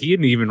anybody. He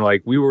hadn't even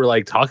we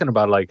were talking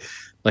about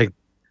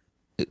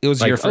it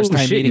was your first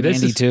time meeting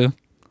Andy too.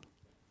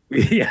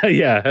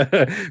 Yeah.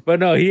 But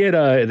no, he had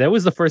that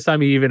was the first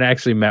time he even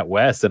actually met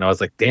Wes, and I was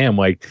like, damn,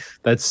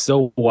 that's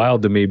so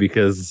wild to me,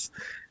 because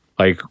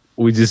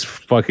we just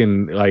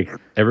fucking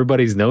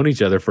everybody's known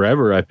each other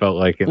forever, I felt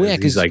like. And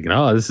he's like,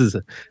 no, this is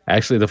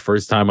actually the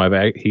first time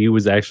he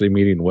was actually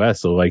meeting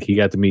Wes. So he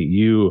got to meet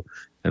you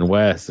and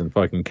Wes and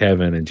fucking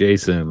Kevin and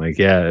Jason,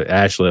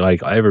 Ashley,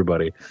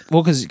 everybody.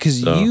 Well,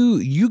 because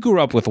you grew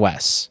up with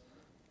Wes.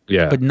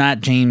 Yeah. But not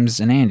James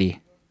and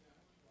Andy.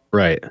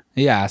 Right.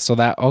 Yeah. So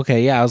that,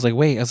 okay. Yeah. I was like,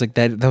 wait,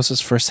 that was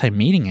his first time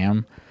meeting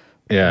him.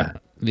 Yeah.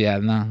 Yeah.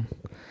 No.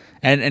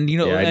 And you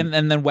know,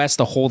 and then Wes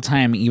the whole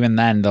time, even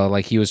then though,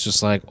 like he was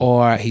just like,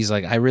 he's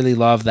like, I really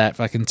love that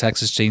fucking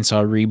Texas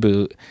Chainsaw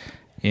reboot,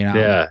 you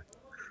know?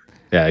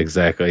 Yeah,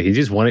 exactly. He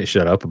just wouldn't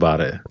shut up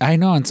about it. I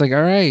know. It's like,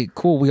 all right,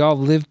 cool. We all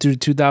lived through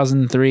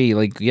 2003.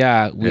 Like, we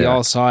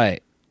all saw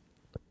it.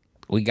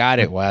 We got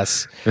it,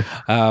 Wes.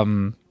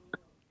 But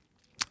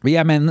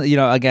yeah, man, you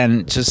know,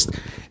 again, just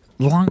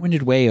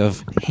long-winded way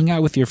of hang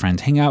out with your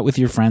friends,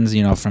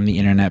 you know, from the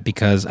internet,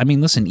 because I mean,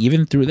 listen,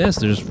 even through this,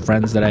 there's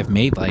friends that I've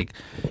made, like,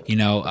 you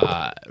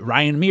know,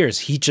 Ryan Mears,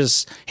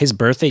 his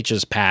birthday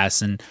just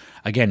passed, and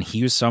again,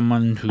 he was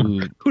someone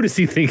who does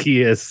he think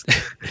he is?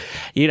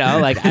 You know,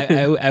 like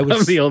I was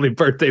I'm the only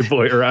birthday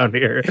boy around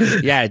here.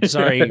 Yeah,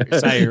 sorry,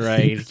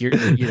 right.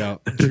 You know,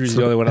 Drew's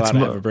the only one allowed to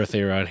have a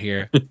birthday around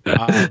here.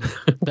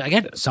 But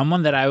again,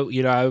 someone that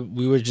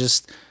we would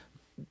just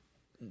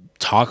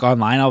talk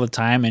online all the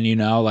time, and you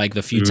know, like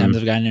the few times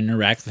I've gotten to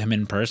interact with him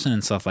in person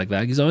and stuff like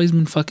that, he's always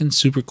been fucking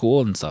super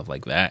cool and stuff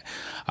like that.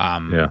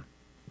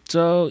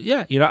 So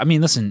yeah, you know, I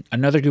mean, listen,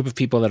 another group of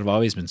people that have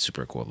always been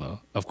super cool, though,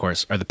 of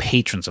course, are the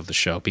patrons of the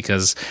show,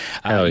 because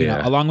you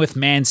know, along with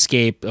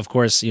Manscaped, of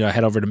course, you know,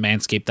 head over to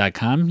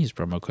manscaped.com, use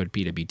promo code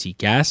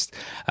PWTcast,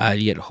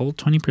 you get whole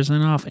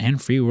 20% off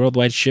and free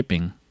worldwide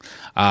shipping.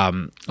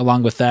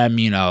 Along with them,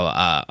 you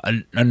know,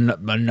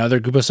 another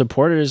group of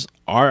supporters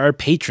are our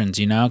patrons,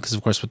 you know, because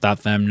of course without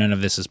them none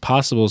of this is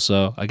possible.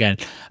 So again,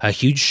 a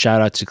huge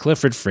shout out to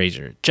Clifford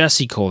Fraser,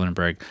 Jesse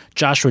Kohlenberg,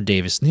 Joshua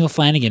Davis, Neil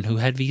Flanagan, who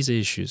had visa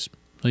issues,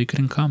 so he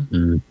couldn't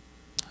come.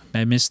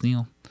 I miss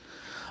Neil.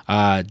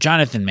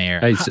 Jonathan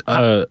Mayer.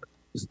 Let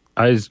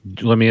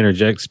me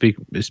interject.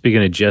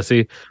 Speaking of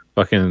Jesse,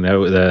 fucking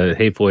the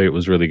Hateful Eight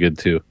was really good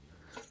too.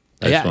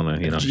 I just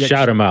want to,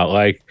 shout him out,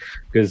 like,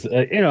 because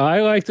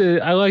I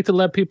like to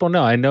let people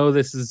know. I know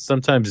this is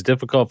sometimes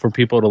difficult for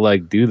people to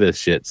like do this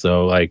shit.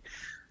 So like,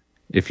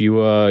 if you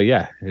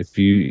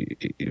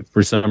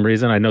for some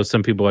reason, I know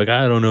some people like,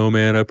 I don't know,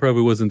 man, I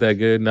probably wasn't that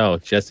good. No,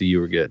 Jesse,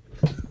 you were good.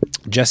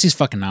 Jesse's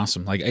fucking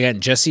awesome. Like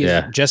again, Jesse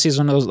is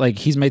one of those, like,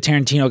 he's my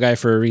Tarantino guy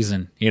for a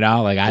reason. You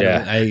know, like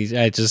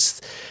I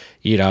just,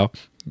 you know,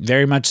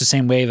 very much the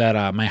same way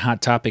that my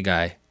Hot Topic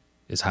guy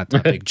is Hot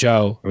Topic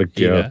Joe,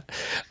 know?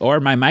 Or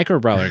my Micro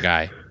Brawler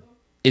guy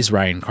is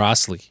Ryan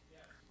Crossley,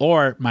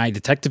 or my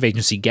detective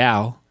agency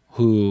gal,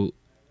 who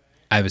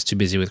I was too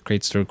busy with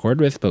crates to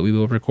record with, but we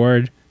will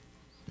record,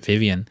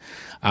 Vivian,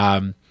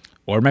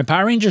 or my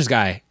Power Rangers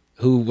guy,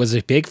 who was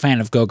a big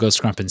fan of Go Go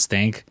Scrump and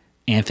Stink,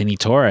 Anthony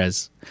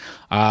Torres,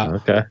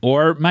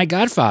 or my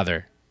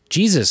Godfather,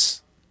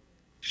 Jesus.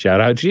 Shout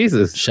out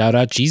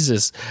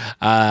Jesus,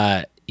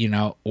 you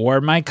know, or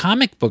my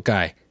comic book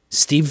guy,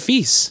 Steve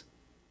Feast.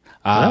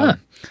 Or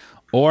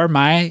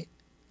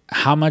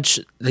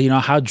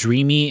how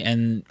dreamy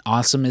and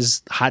awesome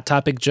is Hot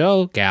Topic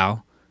Joe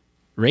gal,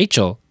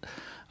 Rachel,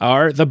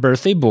 or the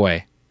birthday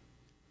boy,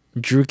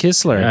 Drew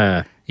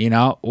Kissler, you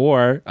know,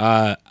 or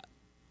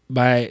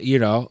my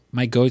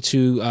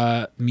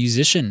go-to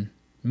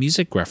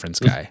music reference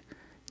guy,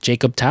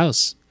 Jacob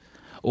Taus,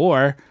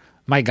 or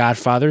my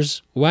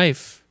godfather's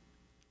wife,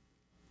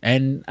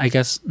 and I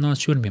guess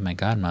she wouldn't be my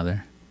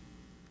godmother.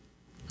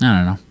 I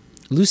don't know.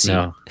 Lucy,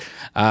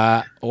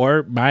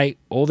 or my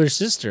older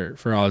sister,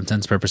 for all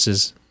intents and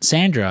purposes,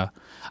 Sandra.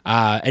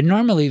 And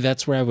normally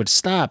that's where I would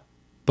stop.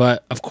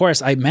 But of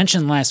course, I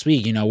mentioned last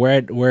week, you know,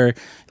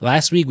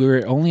 last week we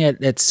were only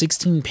at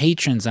 16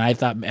 patrons, and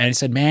I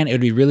said, man, it would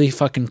be really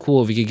fucking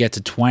cool if we could get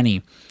to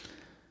 20.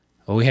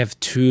 Well, we have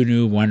 2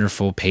 new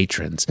wonderful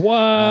patrons. What?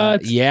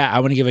 I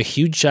want to give a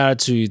huge shout out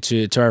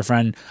to our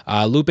friend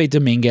Lupe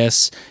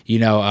Dominguez. You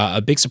know,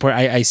 a big support.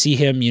 I see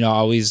him, you know,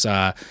 always,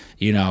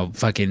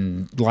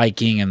 fucking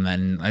liking, and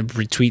then I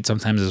retweet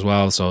sometimes as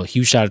well. So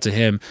huge shout out to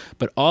him.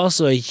 But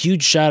also a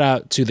huge shout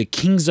out to the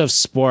Kings of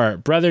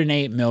Sport, Brother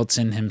Nate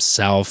Milton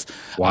himself.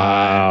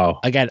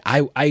 Wow. Again,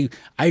 I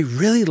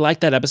really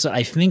like that episode.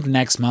 I think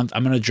next month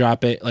I'm gonna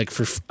drop it like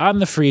on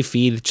the free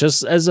feed,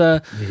 just as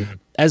a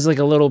like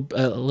a little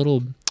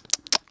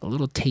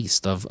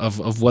taste of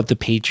what the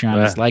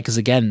Patreon is like. Because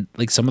again,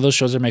 like some of those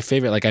shows are my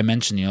favorite. Like I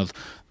mentioned, you know,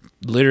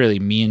 literally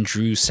me and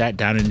Drew sat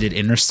down and did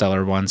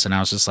Interstellar once, and I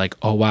was just like,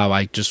 oh wow,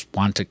 I just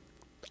want to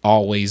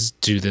always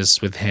do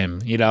this with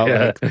him. You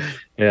know, it's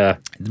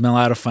been a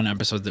lot of fun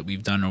episodes that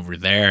we've done over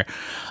there.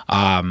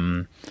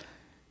 And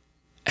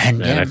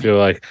I feel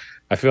like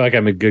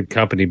I'm in good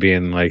company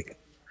being like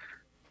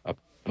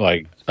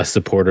a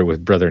supporter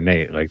with Brother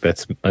Nate. Like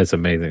that's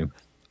amazing.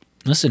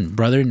 Listen,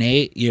 Brother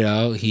Nate, you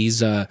know,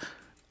 he's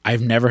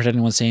I've never heard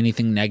anyone say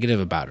anything negative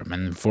about him,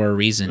 and for a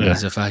reason.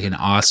 He's a fucking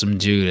awesome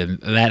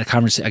dude. And that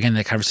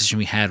conversation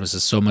we had was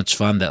just so much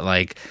fun that,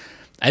 like,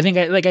 I think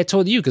I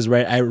told you, because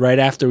right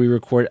after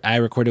I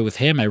recorded with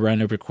him, I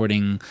wound up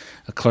recording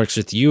Clerks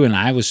with you, and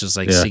I was just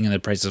like singing the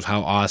praises of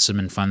how awesome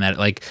and fun that,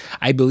 like,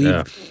 I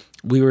believe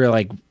we were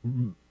like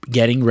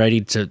getting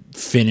ready to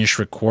finish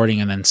recording,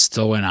 and then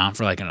still went on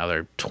for like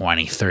another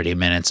 20-30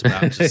 minutes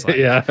about just like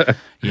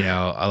you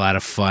know, a lot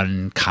of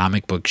fun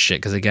comic book shit.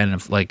 Because again,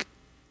 if like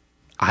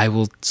I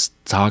will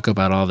talk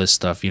about all this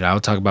stuff. You know,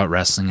 I'll talk about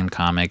wrestling and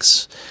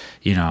comics,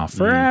 you know,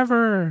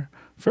 forever.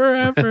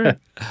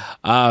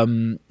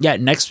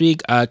 Next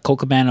week, Colt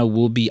Cabana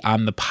will be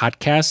on the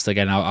podcast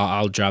again.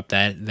 I'll drop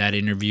that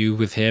interview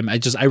with him.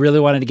 I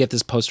really wanted to get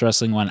this post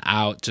wrestling one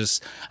out.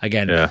 Just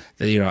again,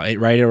 you know,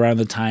 right around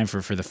the time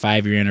for the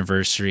 5-year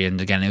anniversary,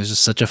 and again, it was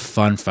just such a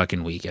fun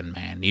fucking weekend,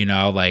 man. You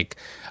know, like,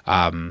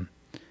 I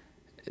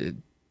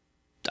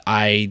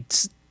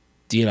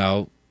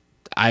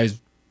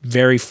was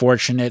very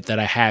fortunate that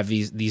I have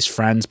these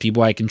friends,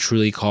 people I can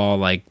truly call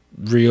like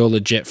real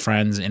legit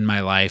friends in my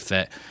life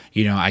that,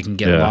 you know, I can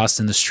get lost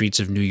in the streets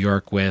of New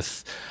York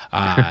with,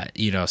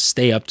 you know,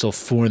 stay up till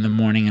 4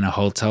 a.m. in a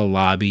hotel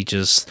lobby,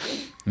 just,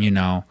 you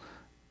know,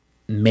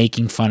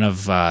 making fun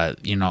of,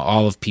 you know,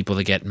 all of people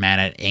that get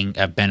mad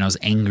at Benno's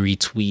angry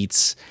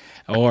tweets,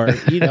 or,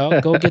 you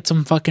know, go get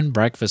some fucking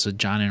breakfast with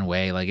John and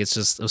Wei. Like, it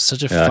was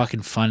such a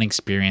fucking fun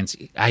experience.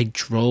 I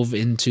drove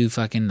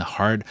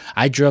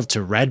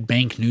to Red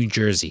Bank, New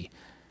Jersey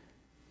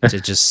to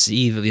just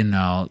see, you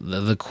know,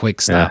 the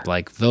quick stop,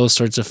 like those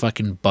sorts of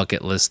fucking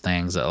bucket list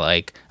things that,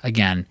 like,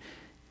 again,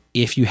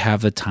 if you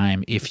have the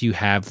time, if you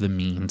have the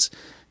means,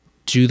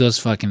 do those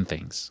fucking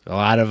things. A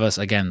lot of us,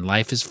 again,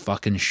 life is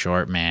fucking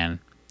short, man.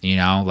 You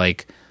know,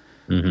 like,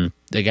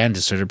 again,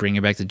 to sort of bring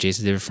it back to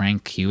Jason David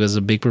Frank, he was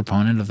a big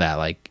proponent of that.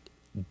 Like,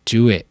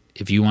 do it.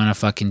 If you want to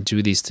fucking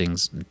do these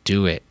things,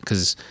 do it.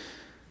 Because,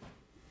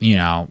 you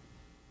know,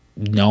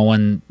 no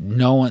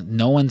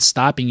one's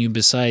stopping you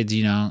besides,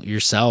 you know,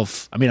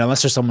 yourself. I mean,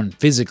 unless there's someone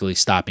physically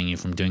stopping you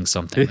from doing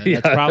something.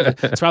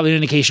 That's probably an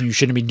indication you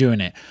shouldn't be doing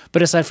it.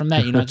 But aside from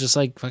that, you know, just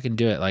like fucking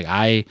do it. Like,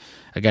 I,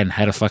 again,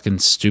 had a fucking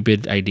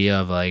stupid idea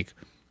of like,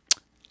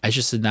 I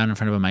should sit down in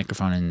front of a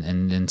microphone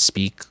and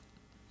speak,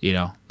 you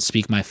know,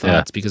 speak my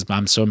thoughts because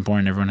I'm so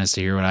important. Everyone has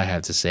to hear what I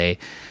have to say.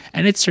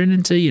 And it's turned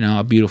into, you know,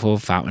 a beautiful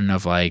fountain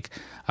of like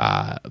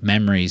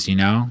memories, you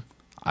know.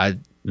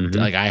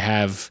 Like, I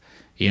have,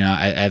 you know,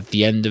 at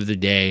the end of the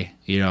day,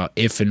 you know,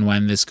 if and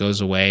when this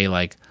goes away,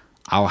 like,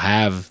 I'll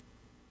have,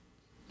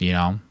 you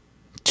know,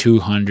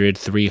 200,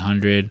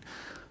 300,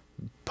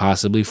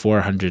 possibly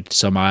 400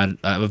 some odd,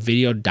 a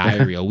video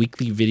diary, a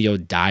weekly video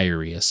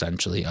diary,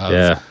 essentially,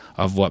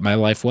 of what my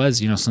life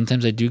was. You know,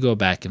 sometimes I do go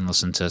back and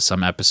listen to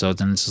some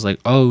episodes, and it's just like,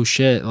 oh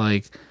shit,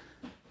 like,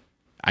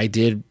 I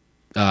did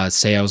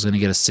say I was going to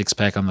get a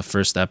 6-pack on the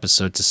first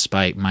episode to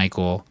spite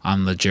Michael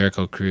on the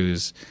Jericho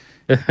cruise,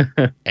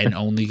 and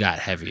only got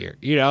heavier.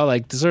 You know,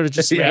 like, sort of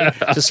just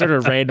sort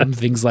of random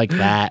things like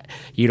that.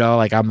 You know,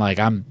 like,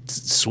 I'm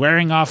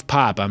swearing off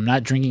pop. I'm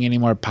not drinking any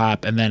more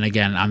pop. And then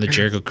again on the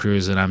Jericho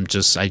cruise, and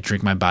I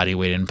drink my body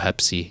weight in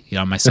Pepsi. You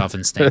know, myself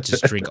and Stan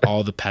just drink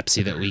all the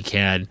Pepsi that we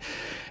can.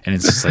 And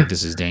it's just like,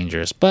 this is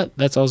dangerous. But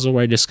that's also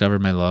where I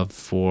discovered my love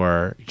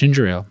for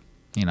ginger ale,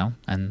 you know,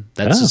 and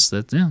that's just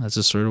sort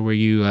of where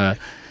you,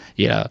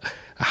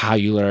 how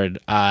you learn.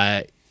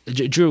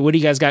 Drew, what do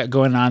you guys got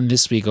going on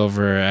this week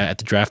over at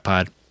the Draft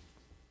Pod?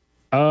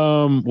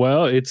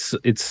 Well,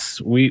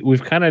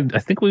 we've kind of, I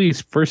think we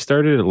first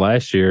started it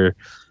last year.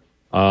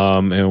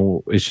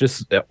 And it's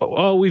just,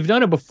 we've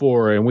done it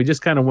before, and we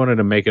just kind of wanted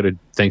to make it a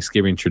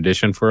Thanksgiving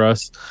tradition for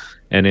us.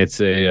 And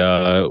it's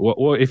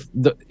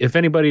if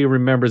anybody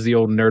remembers the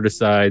old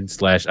Nerdicide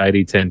 /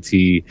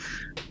 ID10T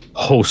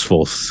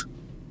hostfuls,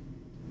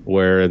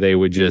 where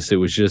it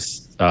was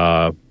just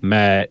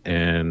Matt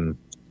and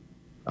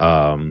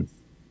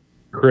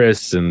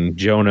Chris and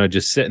Jonah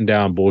just sitting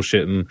down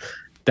bullshitting.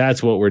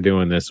 That's what we're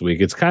doing this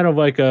week. It's kind of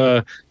like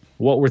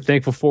what we're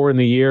thankful for in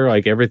the year,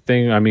 like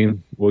everything. I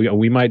mean,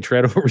 we might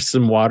tread over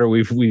some water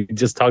we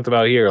just talked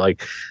about here,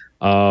 like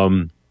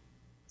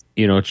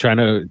you know, trying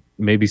to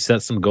maybe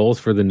set some goals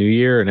for the new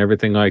year and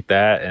everything like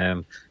that.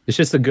 And it's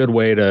just a good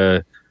way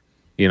to,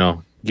 you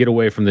know, get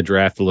away from the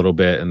draft a little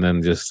bit, and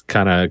then just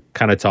kind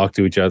of talk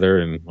to each other,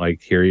 and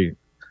like hear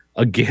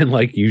again,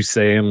 like you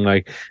saying,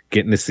 like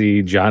getting to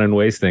see John and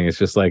Wei's thing. It's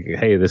just like,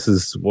 hey, this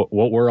is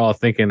what we're all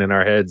thinking in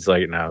our heads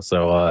right now.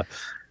 So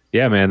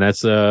yeah, man,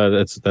 that's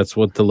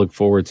what to look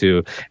forward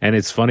to. And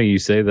it's funny you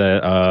say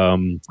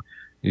that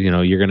you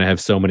know, you're gonna have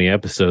so many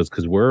episodes,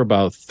 because we're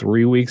about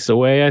 3 weeks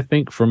away, I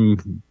think,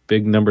 from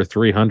big number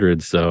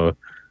 300. So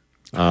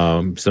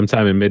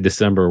sometime in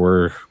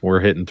mid-December we're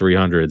hitting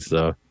 300.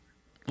 So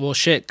well,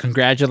 shit,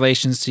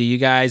 congratulations to you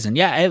guys. And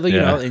you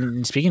know,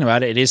 and speaking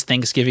about it, it is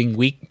Thanksgiving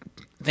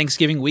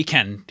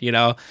weekend, you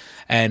know.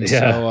 And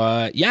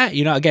so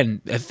you know,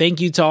 again, thank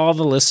you to all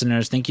the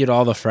listeners, thank you to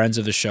all the friends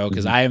of the show,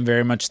 because I am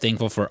very much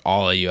thankful for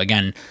all of you.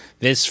 Again,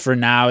 this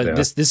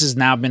has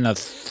now been a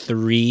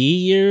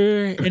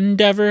 3-year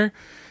endeavor,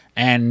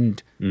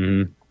 and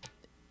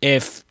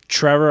if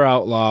Trevor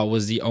Outlaw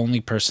was the only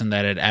person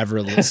that had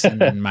ever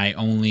listened and my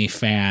only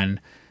fan,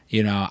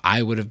 you know,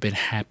 I would have been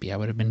happy, I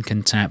would have been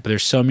content. But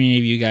there's so many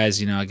of you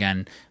guys, you know,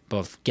 again,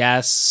 both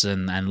guests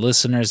and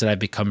listeners that I've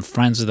become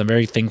friends with. I'm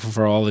very thankful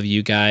for all of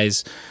you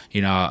guys.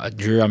 You know,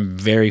 Drew, I'm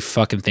very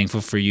fucking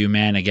thankful for you,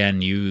 man.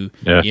 Again, you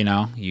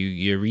know,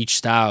 you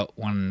reached out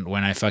when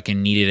I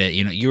fucking needed it.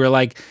 You know, you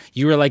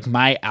were like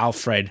my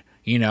Alfred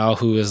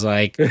who was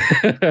like,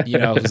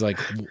 who's like,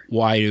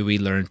 why do we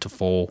learn to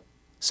fall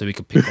so we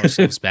could pick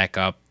ourselves back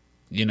up?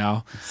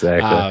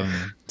 Exactly.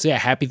 So yeah,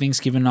 happy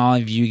Thanksgiving to all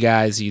of you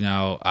guys.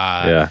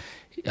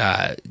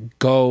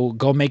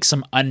 Go make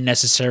some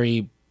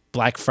unnecessary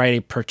Black Friday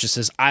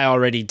purchases. I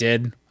already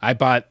did. I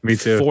bought Me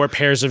too. 4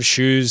 pairs of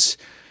shoes.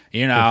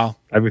 I've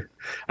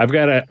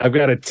got a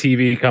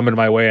TV coming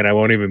my way, and I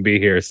won't even be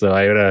here. So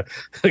I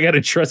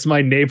gotta trust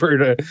my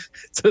neighbor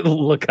to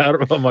look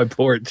out on my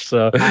porch.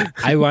 So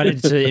I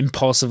wanted to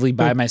impulsively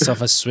buy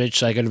myself a Switch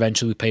so I could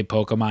eventually play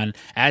Pokemon.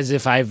 As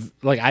if I've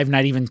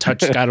not even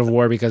touched God of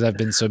War because I've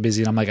been so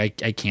busy. And I'm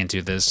like, I can't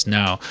do this.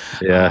 No.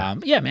 Yeah.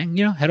 Man.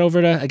 Head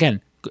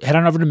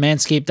on over to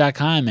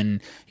manscaped.com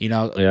and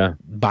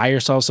buy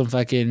yourself some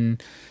fucking.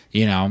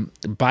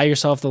 Buy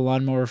yourself the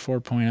Lawnmower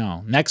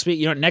 4.0. Next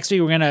week,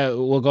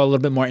 we'll go a little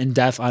bit more in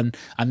depth on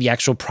the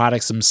actual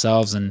products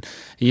themselves, and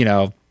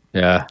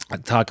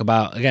talk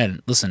about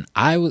again. Listen,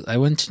 I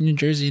went to New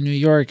Jersey and New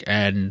York,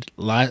 and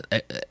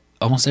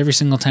almost every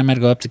single time I'd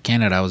go up to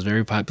Canada, I was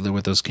very popular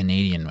with those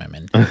Canadian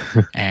women.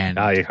 And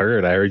I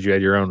heard you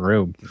had your own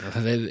room.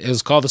 It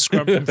was called the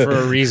Scrum Room for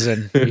a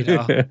reason,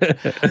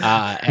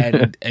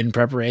 and in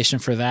preparation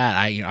for that,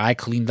 I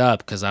cleaned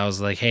up because I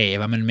was like, hey,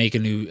 if I'm gonna make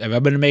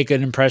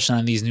an impression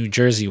on these New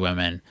Jersey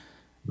women,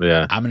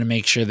 I'm gonna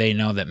make sure they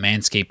know that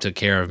Manscaped took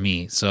care of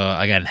me. So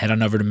again, head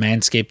on over to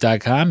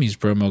manscaped.com, use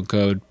promo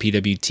code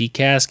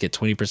PWTcast, get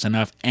 20%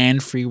 off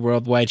and free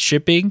worldwide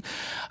shipping.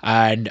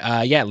 And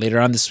later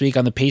on this week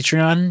on the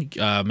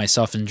Patreon,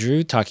 myself and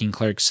Drew talking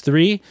Clerks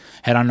 3.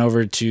 Head on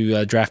over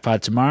to Draft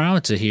Pod tomorrow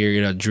to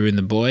hear Drew and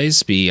the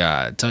boys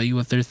tell you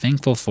what they're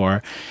thankful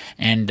for.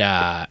 And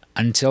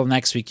until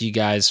next week, you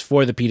guys,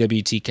 for the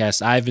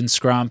PWTcast, I've been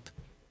Scrump,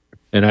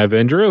 and I've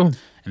been Drew, and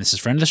this is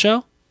friend of the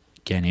show,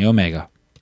 Kenny Omega.